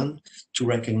been done to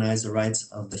recognize the rights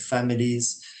of the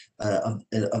families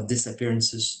of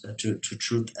disappearances to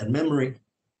truth and memory.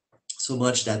 So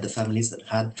much that the families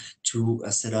had to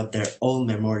set up their own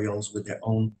memorials with their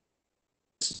own,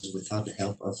 without the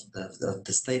help of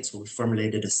the state. So we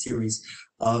formulated a series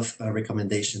of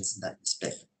recommendations in that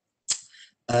respect.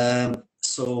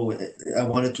 So I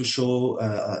wanted to show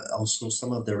also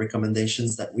some of the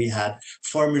recommendations that we had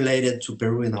formulated to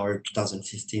Peru in our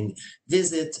 2015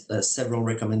 visit. Several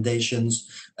recommendations,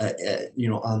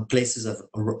 on places of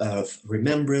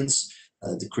remembrance,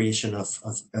 the creation of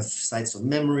sites of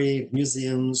memory,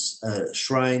 museums,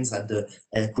 shrines at the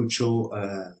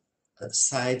Ayacucho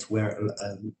site, where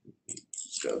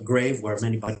grave where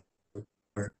many bodies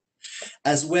were,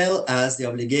 as well as the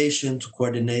obligation to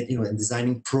coordinate, and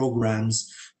designing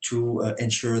programs to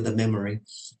ensure the memory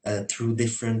through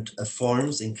different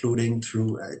forms, including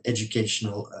through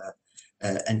educational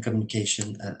and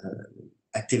communication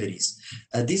activities.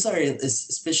 These are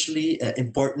especially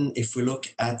important if we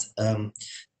look at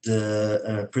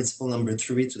the principle number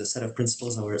 3 to the set of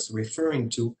principles I was referring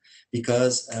to,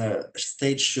 because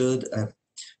states should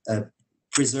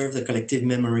preserve the collective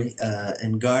memory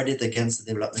and guard it against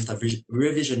the development of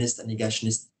revisionist and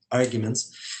negationist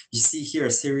arguments. You see here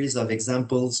a series of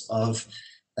examples of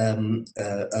the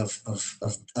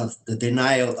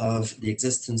denial of the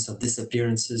existence of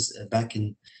disappearances back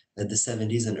in the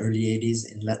 70s and early 80s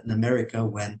in Latin America,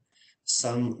 when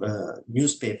some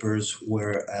newspapers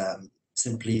were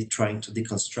simply trying to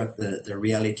deconstruct the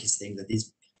reality, saying that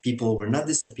these people were not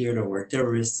disappeared or were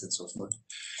terrorists and so forth.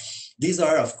 These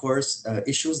are, of course,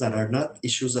 issues that are not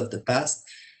issues of the past.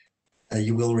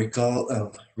 You will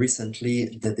recall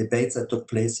recently the debates that took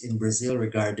place in Brazil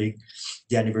regarding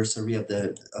the anniversary of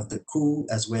the coup,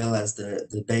 as well as the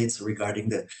debates regarding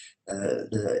the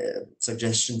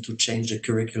suggestion to change the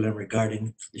curriculum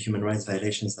regarding the human rights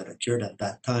violations that occurred at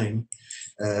that time.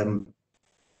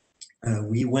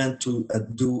 We went to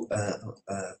do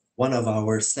one of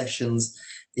our sessions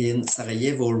in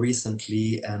Sarajevo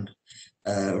recently, and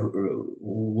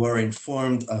were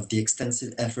informed of the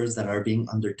extensive efforts that are being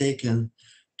undertaken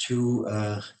to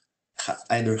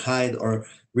either hide or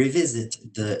revisit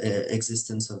the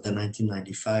existence of the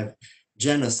 1995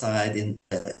 genocide in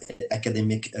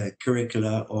academic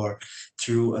curricula, or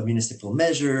through municipal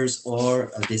measures,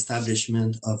 or the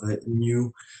establishment of a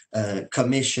new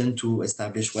commission to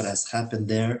establish what has happened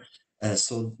there.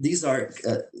 So these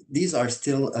are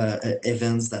still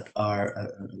events that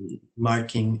are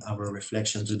marking our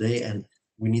reflection today, and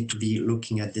we need to be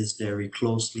looking at this very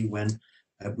closely when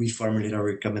we formulate our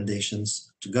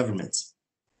recommendations to governments.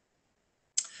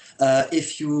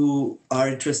 If you are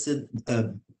interested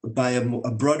by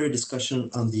a broader discussion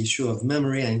on the issue of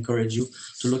memory, I encourage you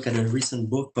to look at a recent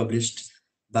book published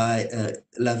by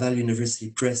Laval University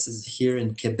Presses here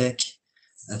in Quebec,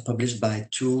 published by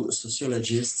two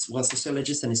sociologists,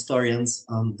 sociologists and historians,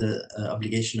 on the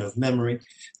obligation of memory,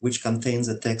 which contains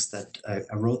a text that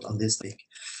I wrote on this week.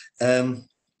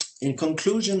 In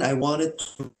conclusion, I wanted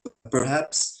to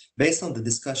perhaps, based on the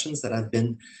discussions that have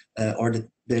been, or the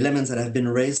elements that have been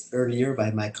raised earlier by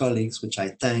my colleagues, which I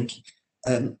thank,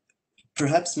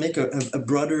 perhaps make a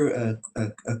broader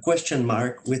question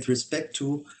mark with respect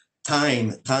to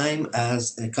time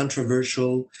as a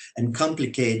controversial and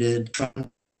complicated,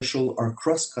 or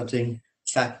cross-cutting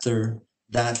factor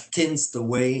that tints the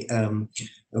way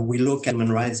we look at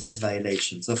human rights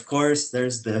violations. Of course,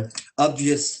 there's the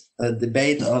obvious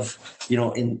debate of,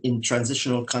 in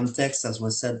transitional context, as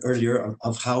was said earlier,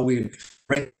 of how we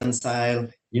reconcile,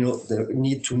 the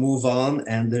need to move on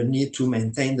and the need to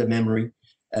maintain the memory.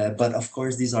 But of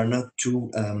course, these are not two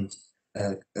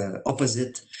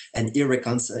opposite and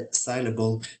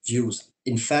irreconcilable views.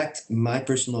 In fact, my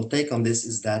personal take on this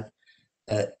is that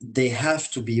they have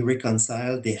to be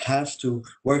reconciled, they have to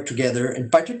work together,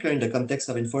 and particularly in the context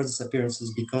of enforced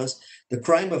disappearances, because the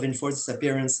crime of enforced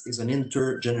disappearance is an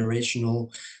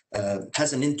intergenerational,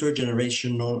 has an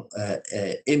intergenerational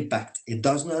impact. It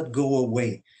does not go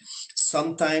away.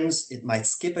 Sometimes it might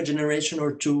skip a generation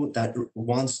or two that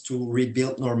wants to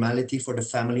rebuild normality for the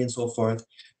family and so forth,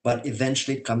 but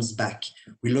eventually it comes back.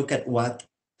 We look at what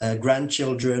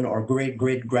grandchildren or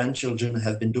great-great-grandchildren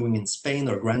have been doing in Spain,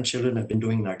 or grandchildren have been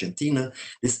doing in Argentina.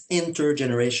 This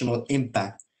intergenerational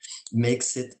impact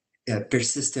makes it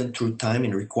persistent through time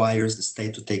and requires the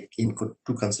state to take into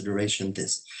consideration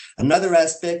this. Another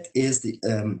aspect is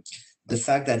the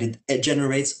fact that it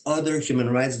generates other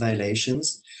human rights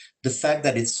violations. The fact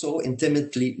that it's so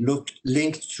intimately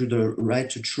linked to the right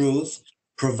to truth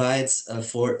provides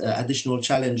for additional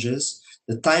challenges.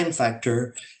 The time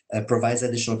factor provides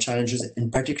additional challenges,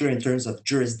 in particular in terms of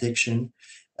jurisdiction,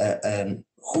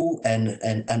 who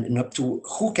and up to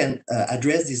who can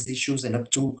address these issues, and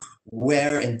up to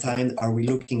where in time are we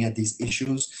looking at these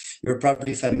issues. You're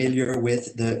probably familiar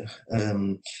with the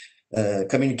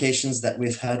communications that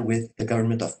we've had with the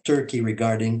government of Turkey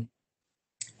regarding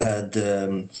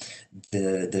the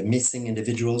missing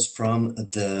individuals from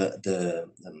the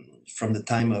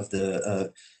time of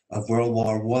World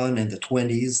War I and the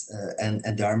 20s, and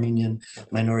the Armenian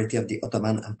minority of the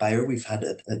Ottoman Empire. We've had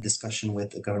a discussion with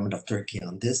the government of Turkey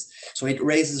on this. So it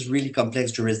raises really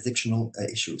complex jurisdictional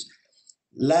issues.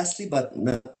 Lastly, but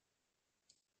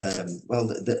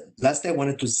lastly, I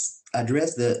wanted to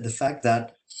address the fact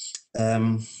that,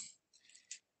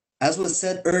 as was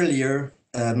said earlier,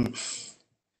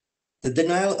 the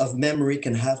denial of memory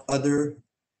can have other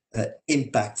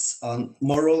impacts on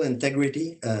moral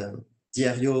integrity.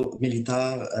 Diario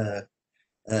Militar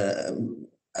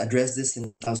addressed this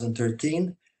in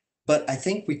 2013, but I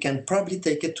think we can probably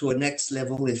take it to a next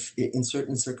level if in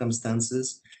certain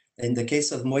circumstances. In the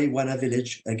case of Moiwana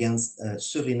village against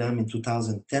Suriname in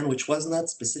 2010, which was not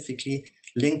specifically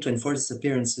linked to enforced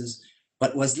disappearances,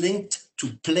 but was linked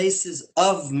to places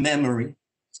of memory,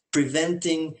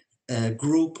 preventing a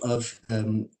group of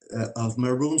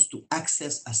Maroons to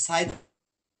access a site,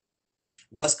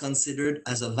 was considered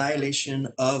as a violation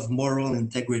of moral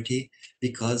integrity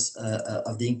because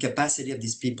of the incapacity of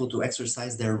these people to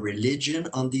exercise their religion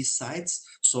on these sites.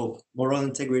 So moral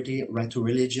integrity, right to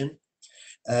religion.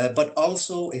 But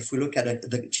also, if we look at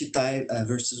the Chitay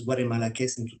versus Guatemala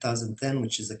case in 2010,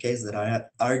 which is a case that I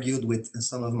argued with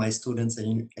some of my students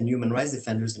and human rights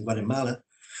defenders in Guatemala,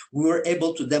 we were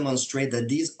able to demonstrate that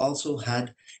these also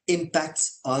had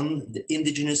impacts on the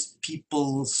indigenous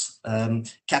people's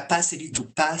capacity to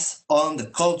pass on the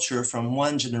culture from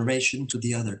one generation to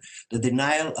the other. The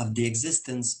denial of the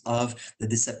existence of the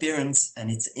disappearance and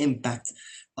its impact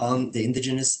on the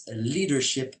indigenous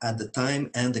leadership at the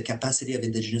time, and the capacity of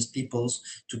indigenous peoples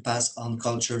to pass on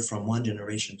culture from one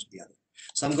generation to the other.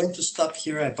 So I'm going to stop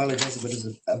here. I apologize if it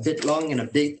is a bit long and a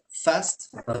bit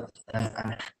fast, but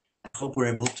I hope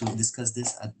we're able to discuss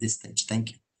this at this stage.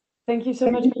 Thank you. Thank you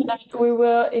so much. We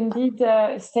will indeed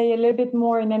stay a little bit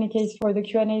more in any case for the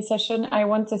Q&A session. I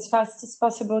want as fast as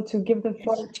possible to give the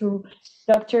floor to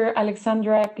Dr.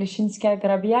 Alexandra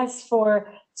Gleszinska-Grabias for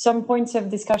some points of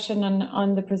discussion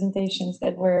on the presentations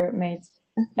that were made.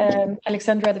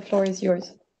 Alexandra, the floor is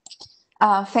yours.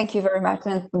 Thank you very much,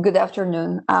 and good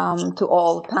afternoon to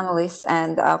all panelists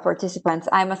and participants.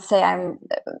 I must say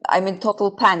I'm in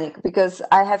total panic because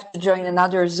I have to join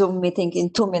another Zoom meeting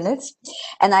in 2 minutes,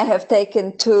 and I have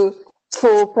taken 2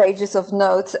 full pages of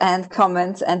notes and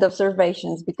comments and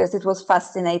observations because it was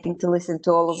fascinating to listen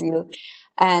to all of you,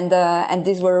 and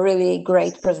these were really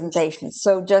great presentations.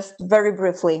 So just very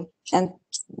briefly, and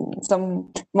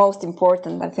some most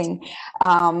important, I think,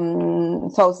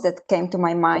 thoughts that came to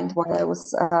my mind while I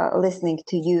was listening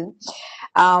to you.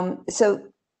 So,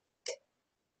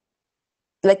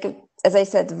 like, as I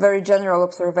said, very general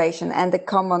observation, and the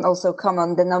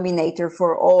common denominator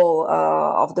for all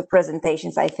of the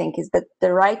presentations, I think, is that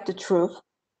the right to truth,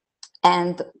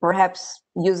 and perhaps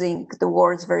using the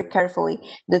words very carefully,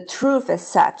 the truth as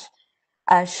such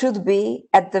should be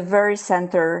at the very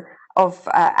center of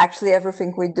actually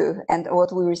everything we do and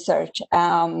what we research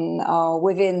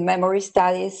within memory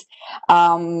studies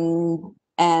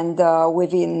and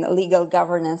within legal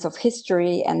governance of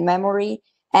history and memory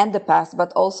and the past,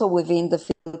 but also within the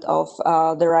field of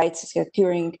the rights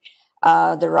securing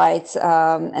the rights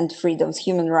and freedoms,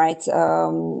 human rights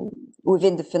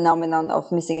within the phenomenon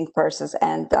of missing persons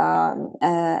and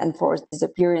forced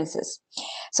disappearances.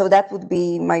 So that would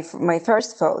be my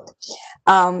first thought.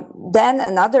 Then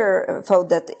another thought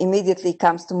that immediately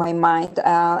comes to my mind,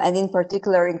 and in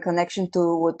particular in connection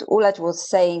to what Ulad was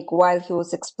saying while he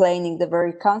was explaining the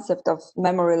very concept of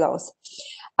memory loss.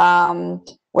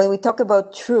 When we talk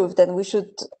about truth, then we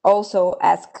should also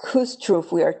ask whose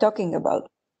truth we are talking about.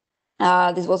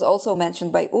 This was also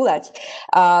mentioned by Ulad,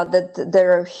 that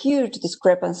there are huge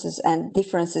discrepancies and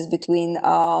differences between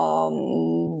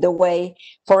the way,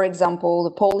 for example,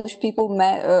 the Polish people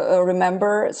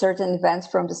remember certain events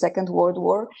from the Second World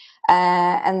War,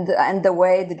 and the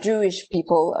way the Jewish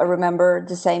people remember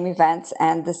the same events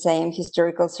and the same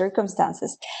historical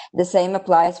circumstances. The same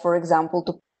applies, for example,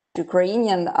 to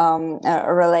Ukrainian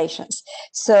relations.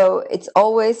 So it's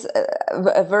always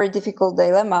a very difficult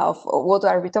dilemma of what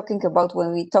are we talking about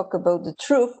when we talk about the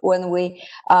truth, when we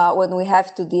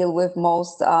have to deal with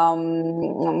most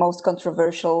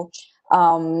controversial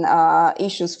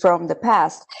issues from the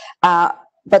past.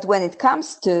 But when it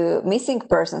comes to missing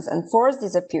persons and forced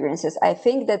disappearances, I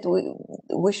think that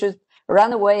we should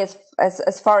run away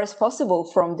as far as possible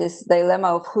from this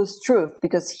dilemma of whose truth,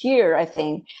 because here I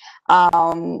think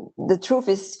the truth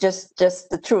is just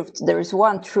the truth. There is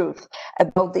one truth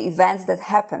about the events that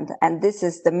happened, and this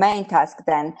is the main task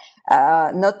then,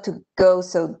 not to go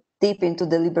so deep into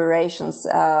deliberations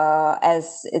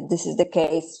as this is the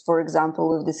case, for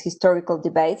example, with these historical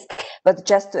debates, but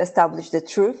just to establish the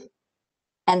truth,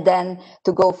 and then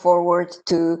to go forward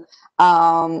to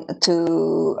what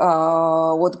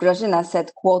Grażyna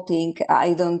said, quoting,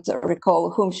 I don't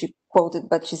recall whom she quoted,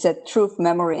 but she said, truth,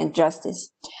 memory, and justice.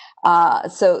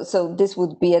 So this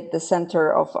would be at the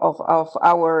center of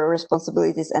our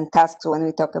responsibilities and tasks when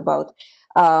we talk about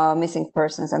missing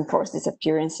persons and forced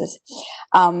disappearances.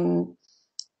 And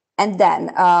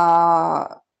then,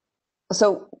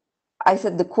 so I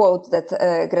said the quote that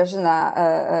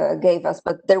Grażyna gave us,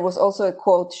 but there was also a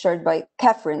quote shared by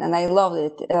Catherine, and I loved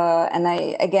it. And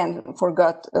I, again,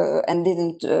 forgot and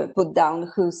didn't put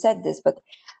down who said this, but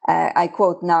I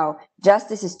quote now,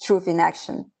 justice is truth in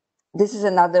action. This is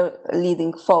another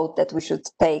leading thought that we should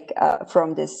take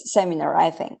from this seminar, I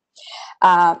think.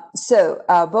 So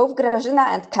both Grażyna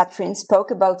and Catherine spoke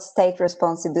about state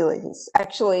responsibilities.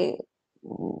 Actually,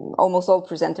 almost all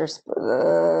presenters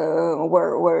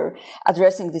were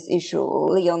addressing this issue,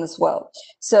 Leon as well.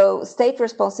 So state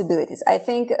responsibilities. I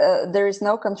think there is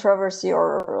no controversy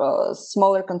or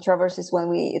smaller controversies when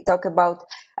we talk about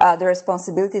the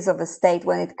responsibilities of a state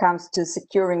when it comes to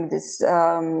securing this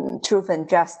truth and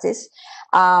justice.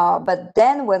 But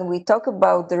then when we talk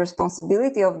about the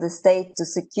responsibility of the state to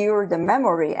secure the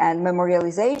memory and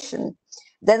memorialization,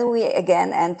 then we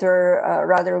again enter a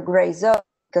rather gray zone.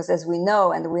 Because as we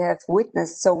know, and we have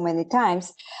witnessed so many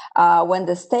times, when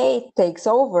the state takes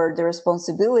over the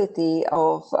responsibility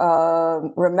of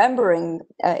remembering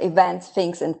events,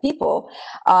 things, and people,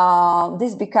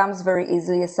 this becomes very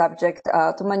easily a subject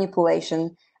to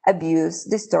manipulation, abuse,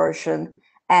 distortion,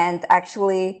 and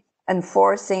actually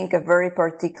enforcing a very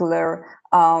particular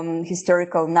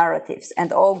historical narratives.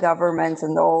 And all governments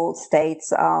and all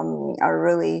states are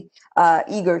really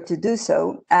eager to do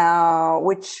so,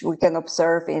 which we can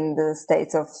observe in the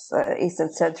states of East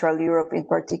and Central Europe in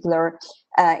particular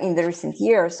in the recent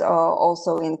years,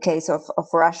 also in case of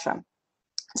Russia.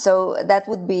 So that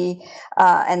would be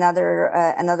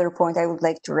another point I would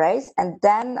like to raise. And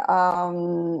then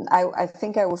I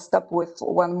think I will stop with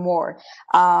one more.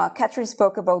 Catherine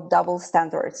spoke about double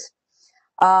standards.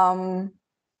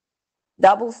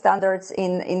 Double standards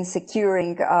in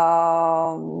securing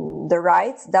the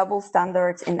rights, double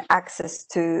standards in access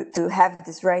to have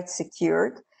this right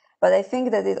secured. But I think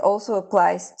that it also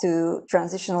applies to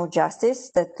transitional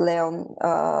justice that Leon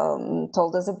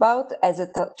told us about, as a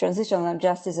transitional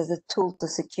justice as a tool to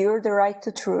secure the right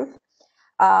to truth.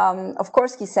 Of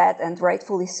course, he said, and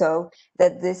rightfully so,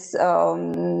 that this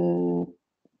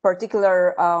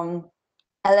particular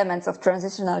elements of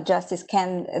transitional justice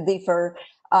can differ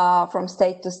from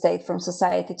state to state, from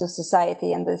society to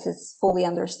society, and this is fully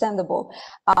understandable.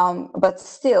 But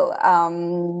still,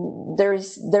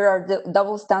 there are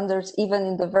double standards even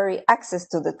in the very access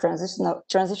to the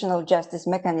transitional justice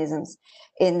mechanisms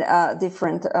in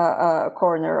different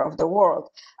corner of the world.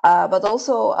 But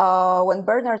also, when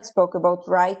Bernard spoke about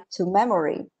right to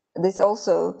memory, this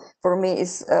also, for me,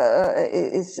 is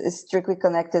strictly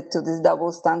connected to these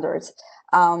double standards.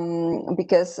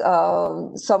 Because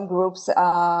some groups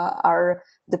are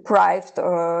deprived to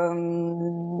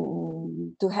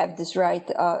have this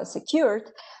right secured,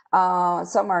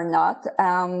 some are not,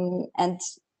 and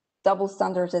double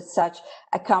standards as such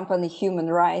accompany human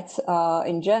rights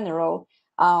in general,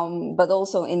 but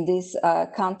also in these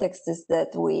contexts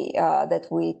that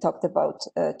we talked about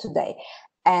today.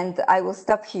 And I will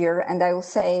stop here and I will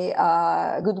say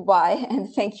goodbye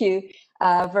and thank you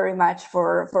very much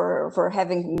for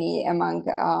having me among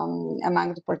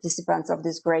the participants of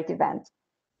this great event.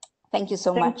 Thank you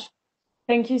so much.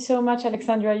 Thank you so much,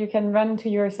 Alexandra. You can run to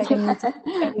your second meeting.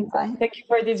 And thank you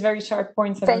for these very sharp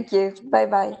points. Thank you.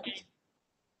 Bye-bye.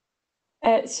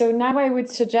 So now I would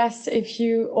suggest, if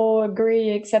you all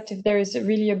agree, except if there is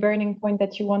really a burning point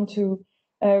that you want to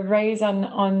raise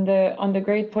on the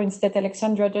great points that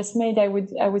Alexandra just made, I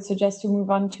would suggest to move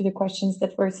on to the questions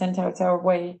that were sent out our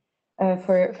way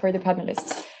for the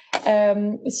panelists.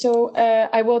 So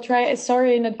I will try,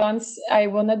 sorry in advance, I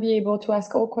will not be able to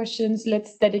ask all questions.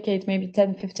 Let's dedicate maybe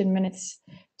 10-15 minutes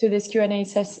to this Q&A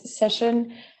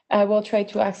session. I will try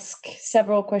to ask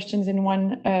several questions in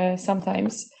one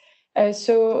sometimes.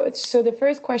 So the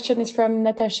first question is from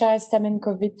Natasha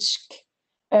Stamenkovic.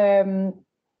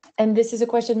 And this is a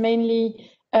question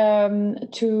mainly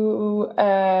to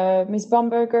Ms.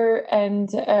 Bomberger and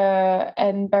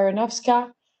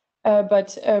Baranowska.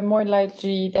 But more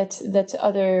likely that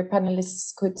other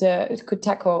panelists could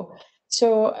tackle.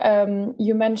 So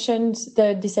you mentioned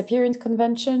the Disappearance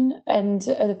Convention and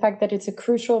the fact that it's a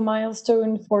crucial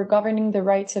milestone for governing the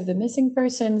rights of the missing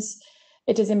persons.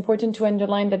 It is important to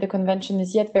underline that the convention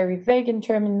is yet very vague in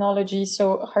terminology.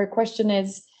 So her question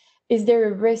is there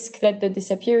a risk that the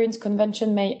Disappearance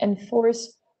Convention may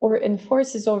enforce or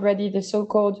enforces already the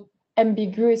so-called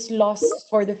ambiguous loss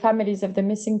for the families of the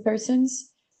missing persons?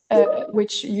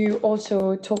 Which you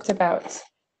also talked about.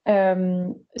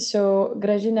 So,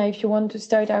 Grażyna, if you want to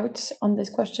start out on this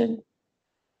question.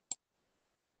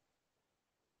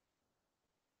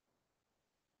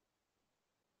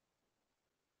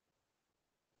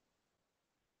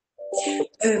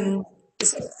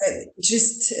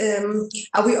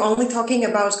 Are we only talking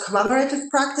about collaborative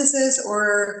practices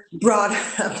or broader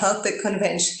about the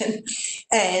convention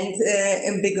and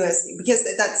ambiguously? Because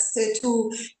that's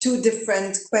two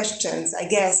different questions, I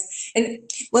guess. And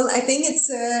well, I think it's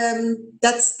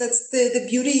that's the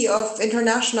beauty of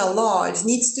international law. It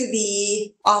needs to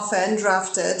be often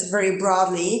drafted very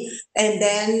broadly, and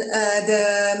then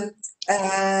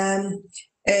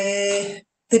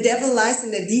the devil lies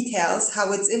in the details,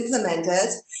 how it's implemented.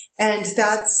 And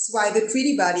that's why the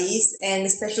treaty bodies and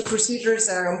special procedures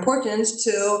are important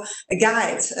to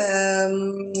guide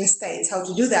states how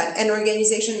to do that. An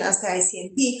organization as the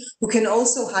ICMP, who can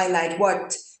also highlight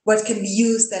what can be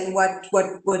used and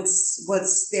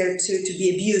what's there to be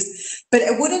abused. But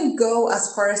I wouldn't go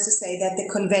as far as to say that the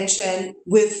convention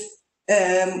with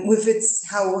its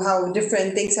how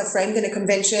different things are framed in a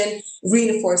convention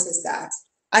reinforces that.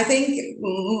 I think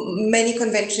many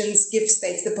conventions give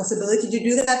states the possibility to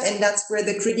do that, and that's where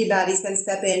the treaty bodies can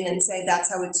step in and say that's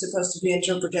how it's supposed to be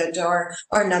interpreted or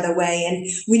another way. And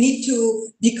we need to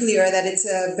be clear that it's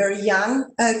a very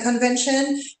young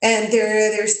convention, and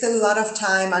there's still a lot of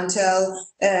time until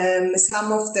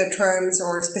some of the terms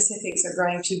or specifics are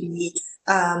going to be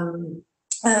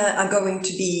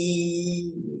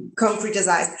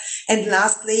concretized. And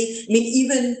lastly, I mean,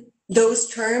 even those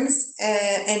terms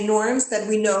and norms that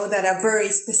we know that are very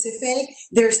specific,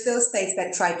 there are still states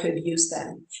that try to abuse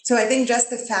them. So I think just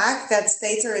the fact that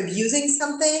states are abusing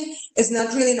something is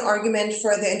not really an argument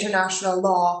for the international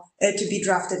law to be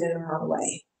drafted in a wrong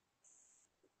way.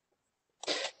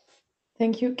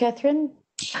 Thank you, Catherine.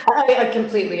 I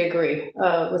completely agree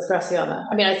with Grażyna.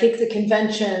 I mean, I think the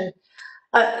convention,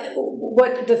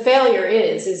 what the failure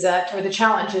is that, or the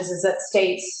challenge is that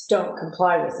states don't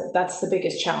comply with it. That's the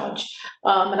biggest challenge.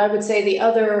 And I would say the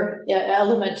other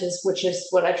element which is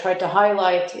what I tried to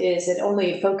highlight, is it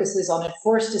only focuses on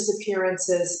enforced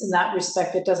disappearances. In that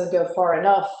respect, it doesn't go far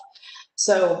enough.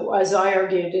 So as I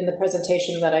argued in the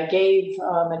presentation that I gave,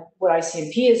 and what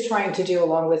ICMP is trying to do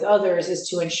along with others is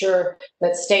to ensure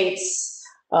that states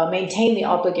maintain the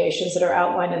obligations that are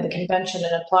outlined in the convention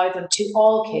and apply them to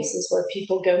all cases where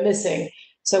people go missing.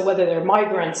 So whether they're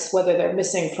migrants, whether they're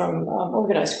missing from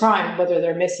organized crime, whether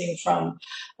they're missing from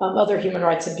other human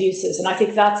rights abuses. And I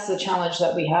think that's the challenge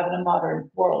that we have in a modern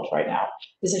world right now,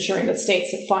 is ensuring that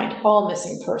states find all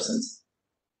missing persons,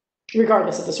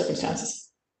 regardless of the circumstances.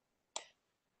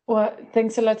 Well,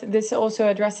 thanks a lot. This also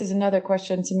addresses another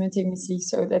question simultaneously,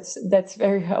 so that's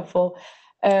very helpful.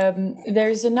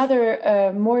 There's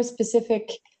another more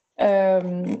specific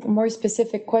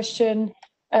question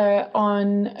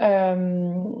on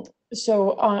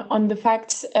the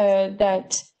fact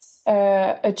that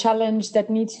a challenge that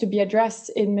needs to be addressed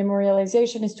in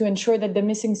memorialization is to ensure that the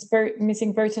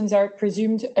missing persons are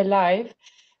presumed alive.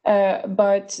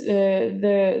 But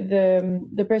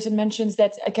the person mentions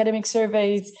that academic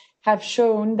surveys have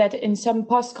shown that in some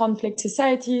post-conflict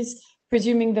societies,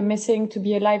 presuming the missing to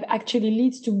be alive actually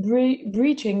leads to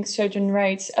breaching certain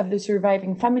rights of the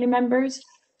surviving family members.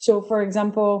 So, for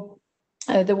example,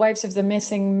 the wives of the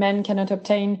missing men cannot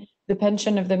obtain the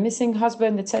pension of the missing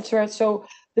husband, etc. So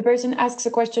the person asks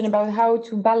a question about how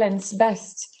to balance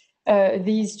best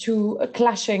these two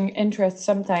clashing interests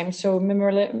sometimes. So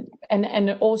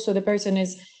and also the person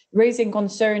is raising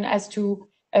concern as to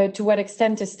what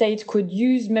extent a state could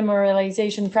use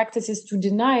memorialization practices to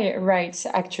deny rights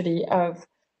actually of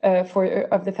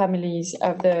the families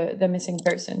of the missing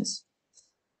persons.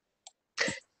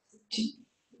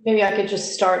 Maybe I could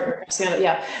just start.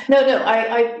 Yeah. No.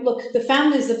 I look. The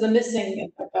families of the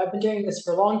missing. I've been doing this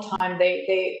for a long time.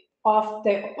 They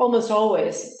almost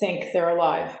always think they're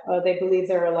alive. They believe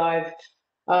they're alive,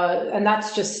 and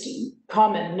that's just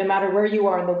common. No matter where you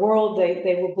are in the world,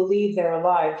 they will believe they're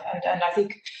alive. And I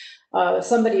think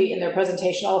somebody in their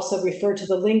presentation also referred to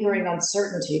the lingering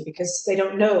uncertainty because they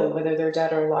don't know whether they're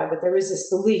dead or alive, but there is this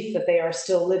belief that they are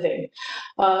still living.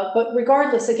 But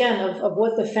regardless, again, of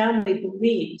what the family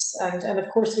believes, and of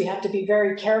course we have to be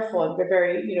very careful and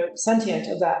very sentient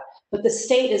of that, but the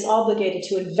state is obligated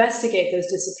to investigate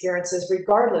those disappearances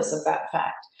regardless of that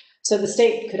fact. So the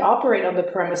state could operate on the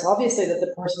premise, obviously, that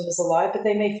the person is alive, but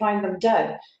they may find them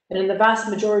dead. And in the vast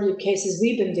majority of cases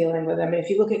we've been dealing with, I mean, if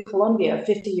you look at Colombia, a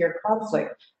 50-year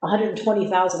conflict,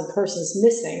 120,000 persons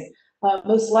missing,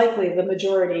 most likely the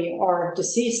majority are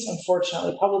deceased,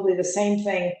 unfortunately. Probably the same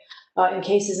thing in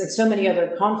cases in so many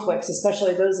other conflicts,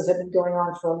 especially those that have been going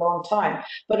on for a long time.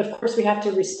 But of course, we have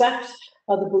to respect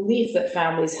the belief that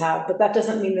families have, but that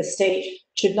doesn't mean the state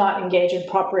should not engage in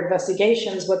proper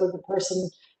investigations. Whether the person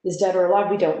is dead or alive,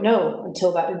 we don't know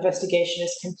until that investigation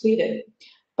is completed.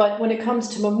 But when it comes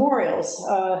to memorials,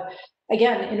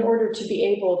 again, in order to be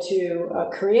able to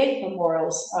create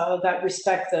memorials that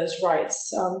respect those rights,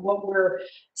 what we're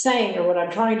saying, or what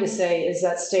I'm trying to say, is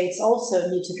that states also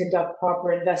need to conduct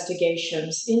proper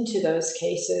investigations into those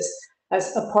cases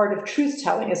as a part of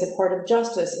truth-telling, as a part of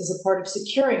justice, as a part of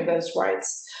securing those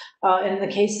rights. In the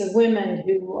case of women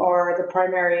who are the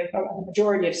primary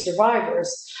majority of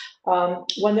survivors,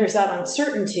 when there's that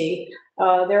uncertainty,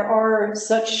 there are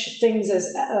such things as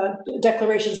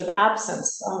declarations of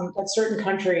absence that certain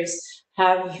countries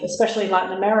have, especially in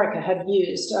Latin America, have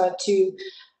used to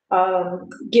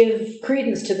give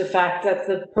credence to the fact that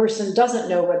the person doesn't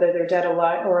know whether they're dead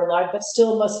or alive, but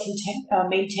still must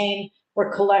maintain or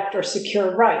collect or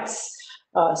secure rights.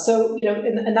 So,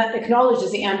 and that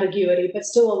acknowledges the ambiguity, but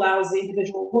still allows the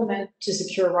individual woman to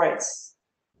secure rights.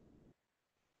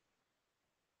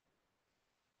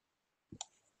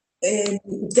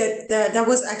 That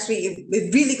was actually a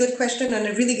really good question and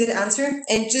a really good answer.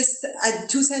 And just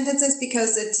 2 sentences,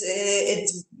 because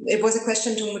it was a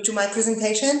question to my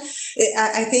presentation.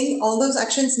 I think all those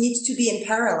actions need to be in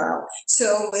parallel.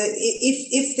 So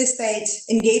if the state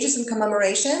engages in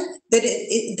commemoration, that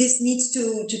this needs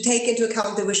to take into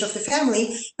account the wish of the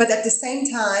family, but at the same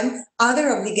time, other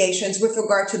obligations with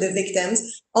regard to the victims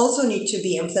also need to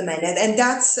be implemented, and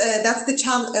that's the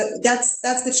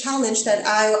challenge that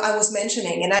I was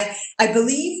mentioning. And I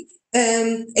believe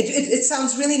it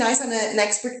sounds really nice on an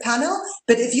expert panel,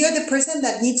 but if you're the person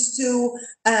that needs to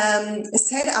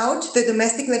set out the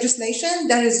domestic legislation,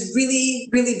 that is really,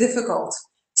 really difficult.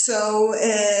 So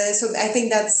I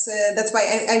think that's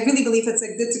why I really believe it's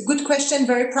a good question,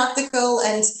 very practical,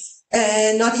 and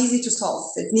not easy to solve.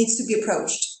 It needs to be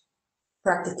approached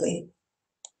practically.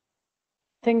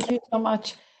 Thank you so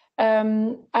much.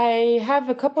 I have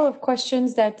a couple of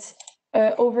questions that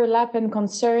overlap and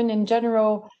concern, in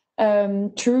general,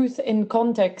 truth in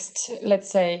context, let's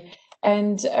say.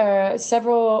 And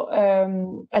several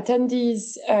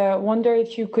attendees wonder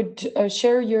if you could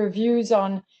share your views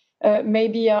on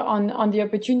maybe on the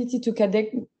opportunity to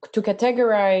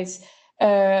categorize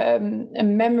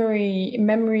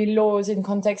memory laws in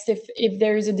context, if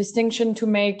there is a distinction to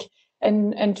make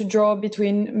and to draw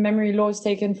between memory laws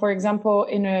taken, for example,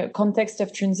 in a context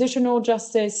of transitional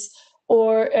justice,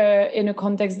 or in a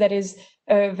context that is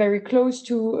very close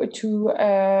to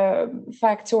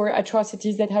facts or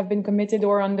atrocities that have been committed,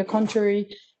 or on the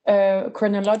contrary,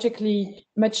 chronologically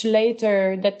much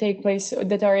later, that take place,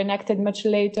 that are enacted much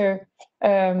later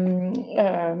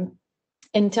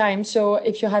in time. So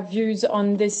if you have views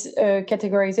on this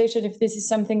categorization, if this is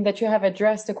something that you have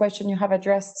addressed, a question you have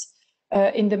addressed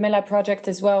in the MELA project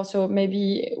as well. So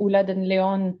maybe Ulad and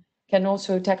Leon can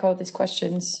also tackle these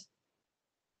questions.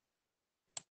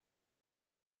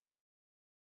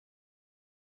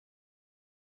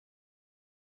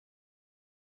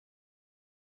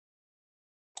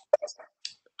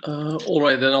 All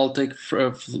right, then I'll take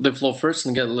the floor first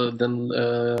and then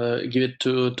give it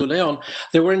to Leon.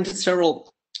 There were indeed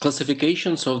several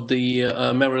classifications of the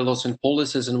memory loss and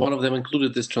policies, and one of them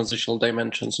included these transitional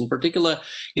dimensions. In particular,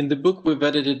 in the book, we've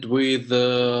edited with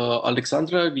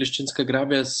Alexandra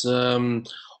Glishchinska-Grabia's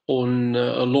on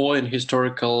law and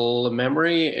historical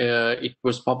memory. It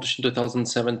was published in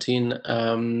 2017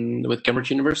 with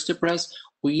Cambridge University Press.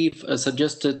 We've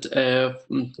suggested a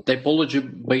typology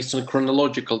based on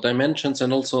chronological dimensions,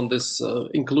 and also on this,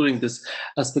 including this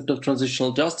aspect of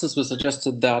transitional justice. We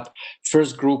suggested that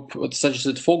first group,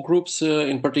 suggested 4 groups.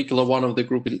 In particular, one of the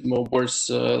group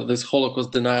was this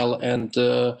Holocaust denial and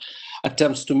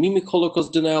attempts to mimic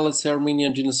Holocaust denial, let's say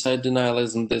Armenian genocide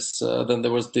denialism. Then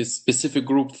there was this specific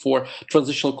group for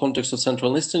transitional context of Central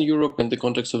and Eastern Europe in the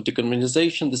context of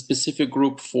decommunization, the specific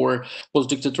group for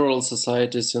post-dictatorial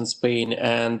societies in Spain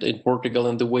and in Portugal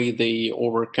and the way they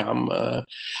overcome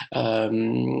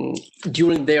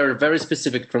during their very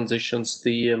specific transitions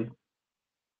the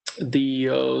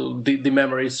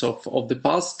memories of the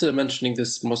past, mentioning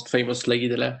this most famous lei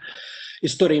della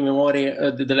memoria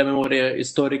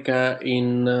storica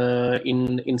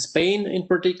in Spain in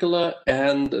particular,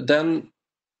 and then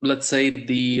let's say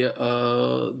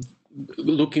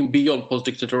looking beyond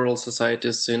post-dictatorial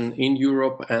societies in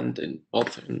Europe and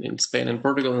in Spain and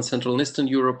Portugal and Central and Eastern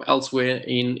Europe, elsewhere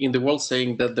in the world,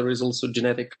 saying that there is also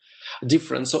genetic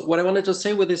difference. So what I wanted to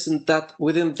say with this is that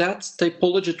within that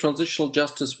typology, transitional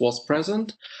justice was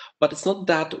present, but it's not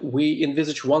that we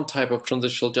envisage one type of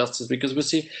transitional justice, because we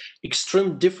see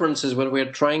extreme differences when we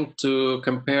are trying to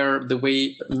compare the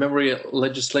way memory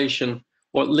legislation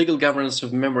or legal governance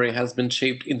of memory has been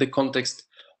shaped in the context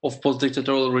of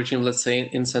post-dictatorial regime, let's say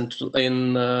in South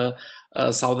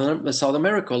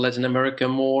America, Latin America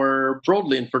more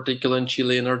broadly, in particular in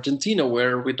Chile and Argentina,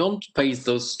 where we don't face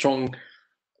those strong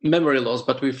memory loss,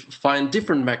 but we find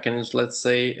different mechanisms. Let's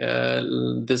say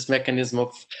this mechanism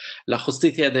of la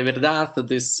justicia de verdad,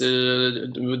 this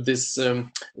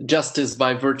justice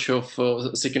by virtue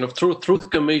of seeking of truth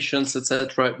commissions,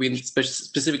 etc.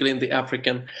 Specifically in the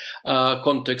African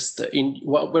context.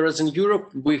 Whereas in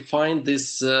Europe we find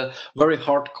this very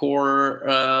hardcore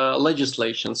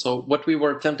legislation. So what we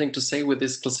were attempting to say with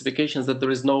this classification is that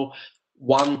there is no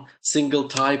one single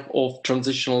type of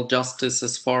transitional justice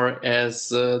as far as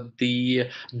the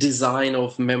design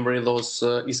of memory laws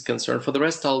is concerned. For the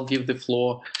rest, I'll give the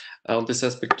floor on this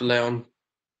aspect to Leon.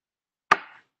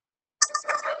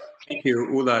 Thank you,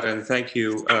 Ulad, and thank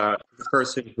you, the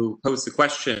person who posed the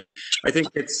question. I think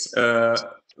it's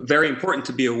very important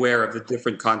to be aware of the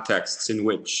different contexts in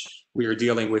which we are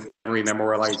dealing with memory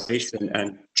memorialization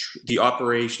and the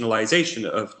operationalization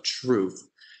of truth.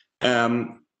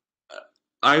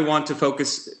 I want to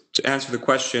focus, to answer the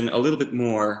question, a little bit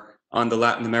more on the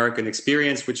Latin American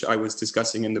experience, which I was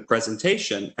discussing in the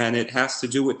presentation, and it has to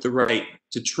do with the right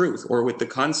to truth, or with the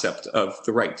concept of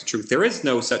the right to truth. There is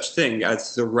no such thing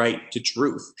as the right to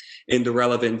truth in the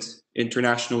relevant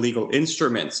international legal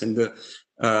instruments, in the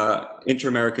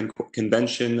Inter-American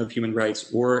Convention of Human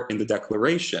Rights or in the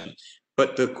Declaration.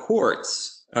 But the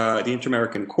courts, the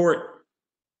Inter-American Court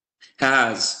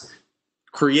has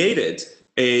created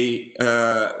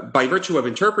by virtue of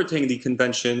interpreting the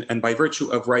convention and by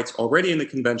virtue of rights already in the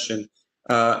convention,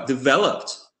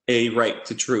 developed a right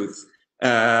to truth,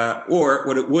 or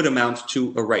what it would amount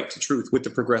to a right to truth with the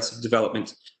progressive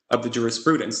development of the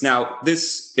jurisprudence. Now,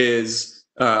 this is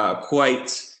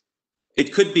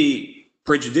it could be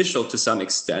prejudicial to some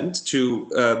extent to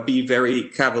be very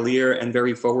cavalier and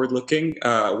very forward-looking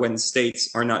when states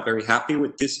are not very happy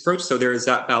with this approach. So there is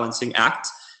that balancing act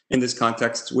in this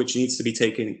context, which needs to be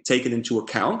taken into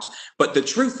account. But the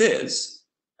truth is,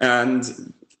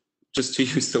 and just to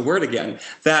use the word again,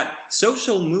 that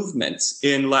social movements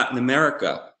in Latin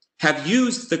America have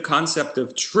used the concept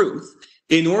of truth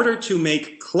in order to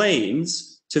make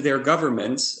claims to their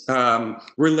governments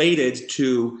related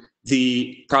to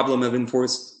the problem of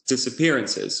enforced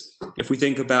disappearances. If we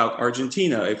think about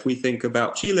Argentina, if we think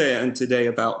about Chile, and today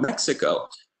about Mexico,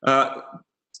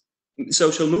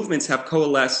 social movements have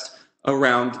coalesced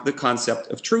around the concept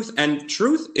of truth, and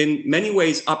truth in many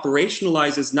ways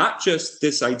operationalizes not just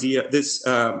this idea, this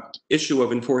issue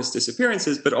of enforced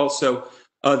disappearances, but also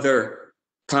other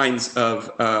kinds of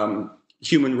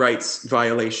human rights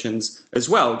violations as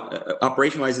well.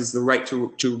 Operationalizes the right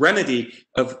to remedy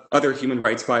of other human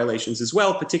rights violations as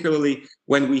well, particularly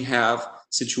when we have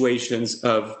situations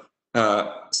of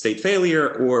state failure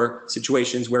or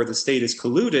situations where the state is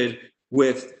colluded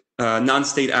with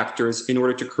non-state actors in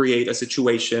order to create a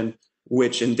situation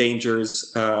which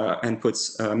endangers and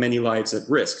puts many lives at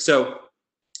risk. So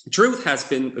truth has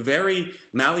been a very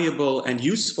malleable and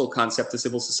useful concept to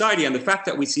civil society, and the fact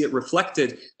that we see it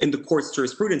reflected in the court's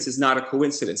jurisprudence is not a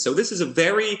coincidence. So this is a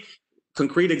very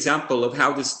concrete example of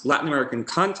how this Latin American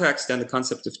context and the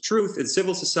concept of truth in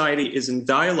civil society is in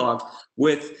dialogue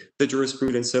with the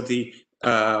jurisprudence of the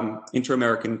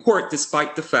Inter-American Court,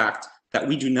 despite the fact that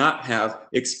we do not have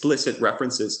explicit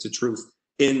references to truth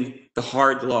in the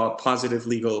hard law, positive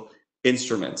legal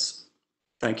instruments.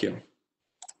 Thank you.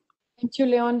 Thank you,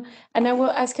 Leon. And I will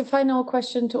ask a final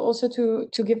question to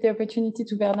give the opportunity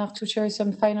to Bernard to share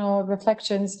some final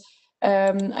reflections.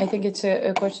 I think it's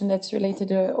a question that's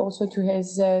related also to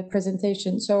his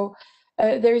presentation. So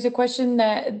there is a question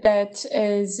that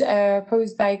is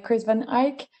posed by Chris van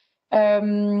Eyck,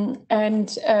 and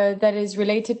that is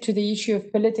related to the issue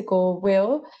of political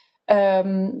will.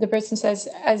 The person says,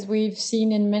 as we've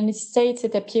seen in many states,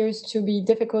 it appears to be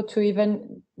difficult to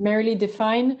even merely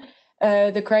define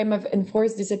the crime of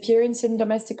enforced disappearance in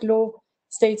domestic law.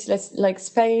 States like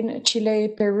Spain, Chile,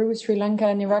 Peru, Sri Lanka,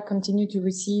 and Iraq continue to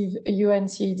receive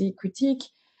UNCAD critique.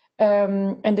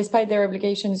 And despite their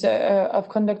obligations of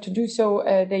conduct to do so,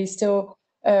 they still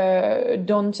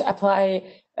don't apply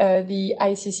the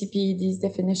ICCPD's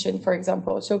definition, for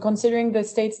example. So considering the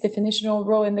state's definitional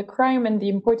role in the crime and the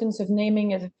importance of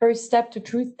naming as a first step to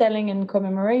truth-telling and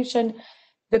commemoration,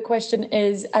 the question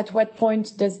is, at what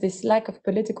point does this lack of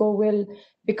political will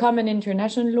become an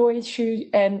international law issue,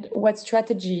 and what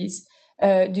strategies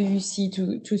do you see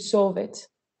to solve it?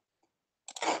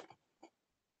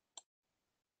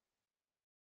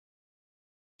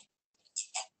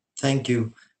 Thank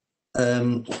you.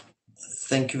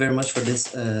 Thank you very much for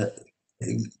this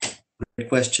great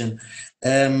question.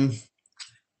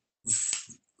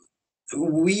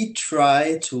 We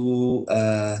try to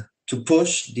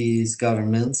push these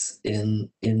governments in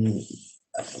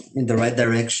the right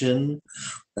direction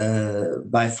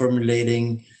by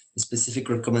formulating specific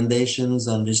recommendations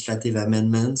on legislative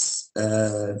amendments.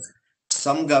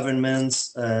 Some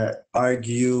governments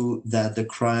argue that the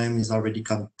crime is already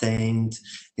contained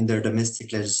in their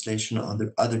domestic legislation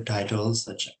under other titles,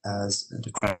 such as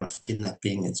the crime of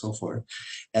kidnapping and so forth.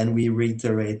 And we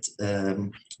reiterate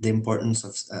the importance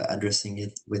of addressing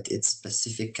it with its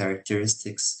specific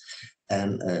characteristics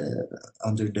and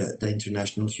under the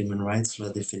international human rights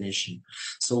law definition.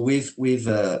 So we've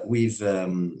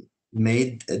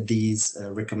made these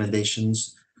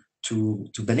recommendations to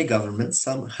many governments.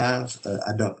 Some have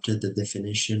adopted the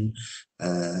definition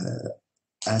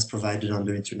as provided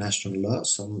under international law.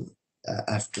 Some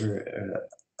after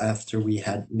we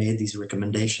had made these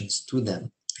recommendations to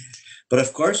them. But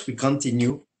of course, we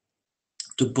continue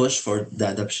to push for the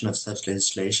adoption of such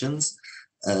legislations,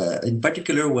 in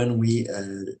particular when we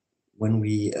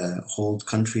hold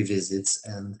country visits,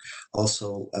 and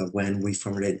also when we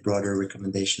formulate broader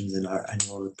recommendations in our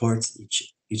annual reports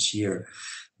each year.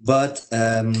 But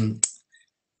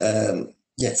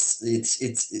yes,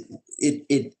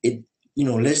 it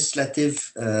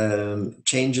legislative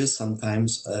changes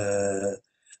sometimes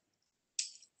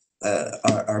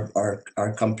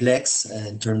are complex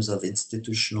in terms of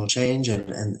institutional change and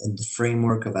the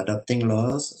framework of adopting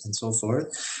laws and so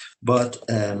forth. But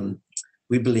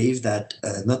we believe that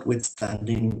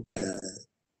notwithstanding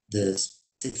the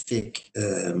specific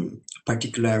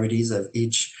particularities of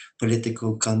each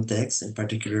political context, in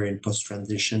particular in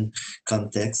post-transition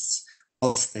contexts,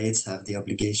 all states have the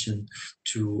obligation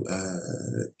to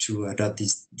adopt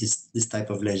this type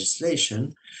of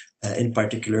legislation. In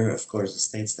particular, of course, the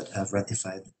states that have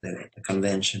ratified the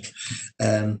convention.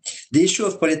 The issue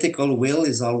of political will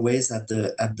is always at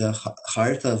the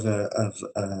heart of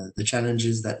the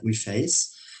challenges that we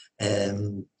face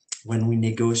when we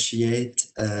negotiate,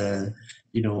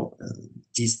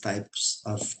 these types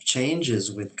of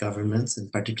changes with governments, in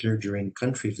particular during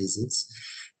country visits.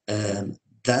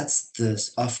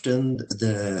 That's often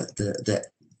the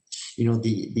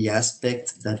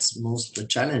aspect that's most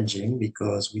challenging,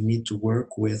 because we need to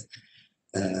work with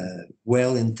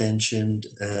well-intentioned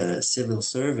civil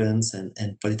servants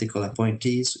and political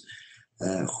appointees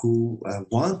who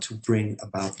want to bring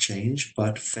about change,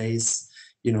 but face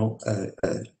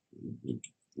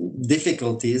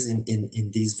difficulties in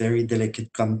these very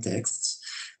delicate contexts.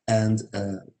 And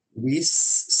we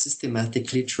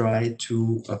systematically try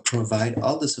to provide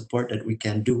all the support that we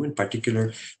can do, in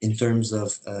particular in terms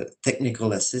of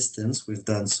technical assistance. We've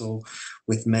done so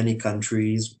with many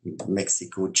countries,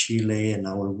 Mexico, Chile, and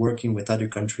now we're working with other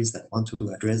countries that want to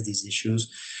address these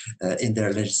issues in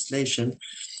their legislation,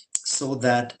 so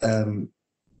that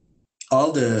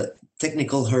all the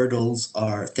technical hurdles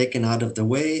are taken out of the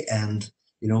way, and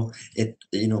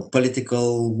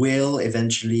political will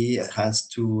eventually has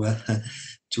to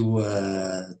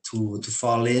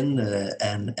fall in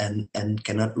and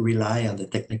cannot rely on the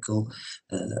technical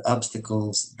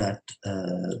obstacles that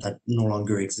no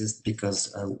longer exist,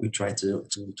 because we try to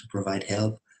provide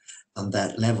help on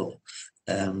that level.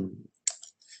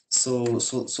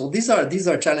 So these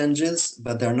are challenges,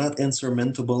 but they're not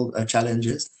insurmountable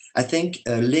challenges. I think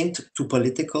linked to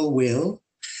political will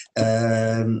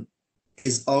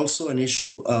is also an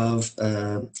issue of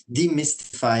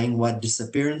demystifying what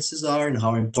disappearances are and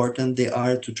how important they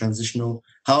are to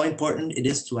how important it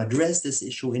is to address this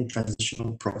issue in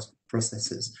transitional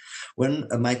processes. When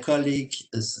my colleague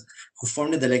who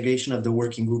formed the delegation of the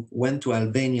working group went to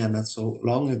Albania not so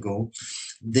long ago,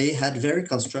 they had very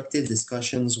constructive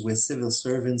discussions with civil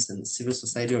servants and civil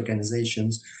society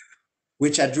organizations,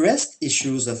 which addressed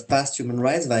issues of past human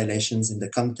rights violations in the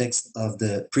context of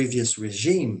the previous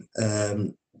regime.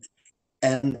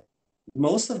 And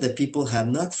most of the people have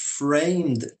not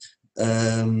framed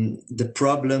the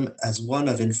problem as one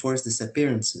of enforced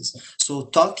disappearances. So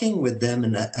talking with them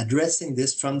and addressing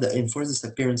this from the enforced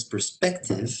disappearance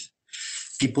perspective,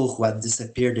 people who had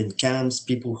disappeared in camps,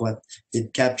 people who had been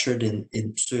captured in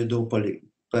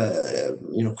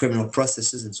criminal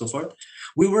processes and so forth,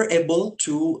 we were able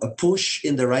to push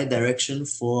in the right direction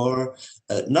for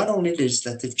not only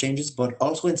legislative changes, but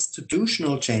also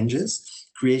institutional changes,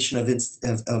 creation of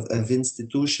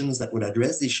institutions that would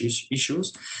address these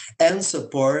issues and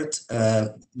support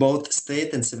both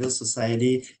state and civil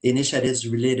society initiatives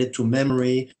related to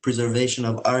memory, preservation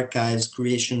of archives,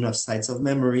 creation of sites of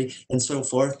memory, and so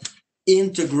forth,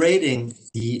 integrating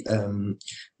the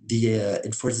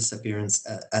enforced disappearance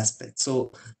aspect.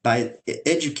 So by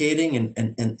educating and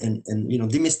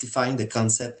demystifying the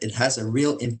concept, it has a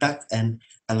real impact and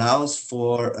allows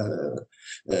for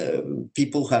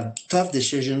people who have tough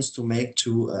decisions to make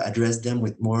to address them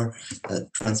with more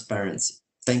transparency.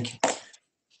 Thank you.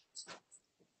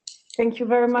 Thank you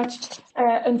very much.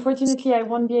 Unfortunately, I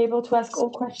won't be able to ask all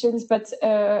questions, but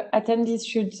attendees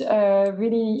should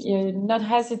really not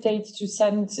hesitate to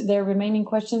send their remaining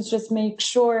questions. Just make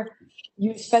sure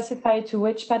you specify to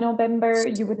which panel member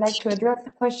you would like to address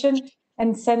the question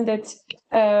and send it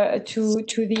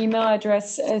to the email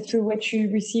address through which you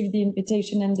received the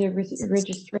invitation and the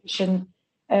registration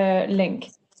link.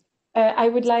 I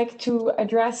would like to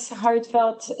address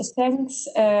heartfelt thanks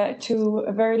to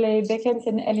Verle Beckens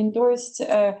and Ellen Dorst,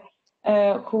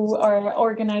 who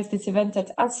organized this event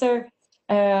at ASER.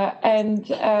 And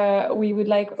we would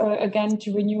like, again,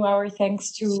 to renew our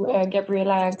thanks to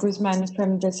Gabriela Guzman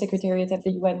from the Secretariat of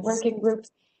the UN Working Group.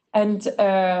 And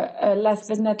last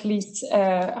but not least,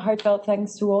 heartfelt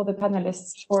thanks to all the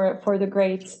panelists for the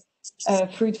great,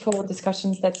 fruitful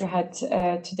discussions that we had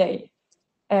today.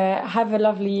 Have a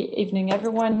lovely evening,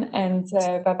 everyone, and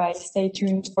bye-bye. Stay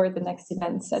tuned for the next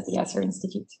events at the ASER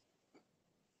Institute.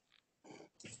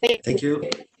 Thank you.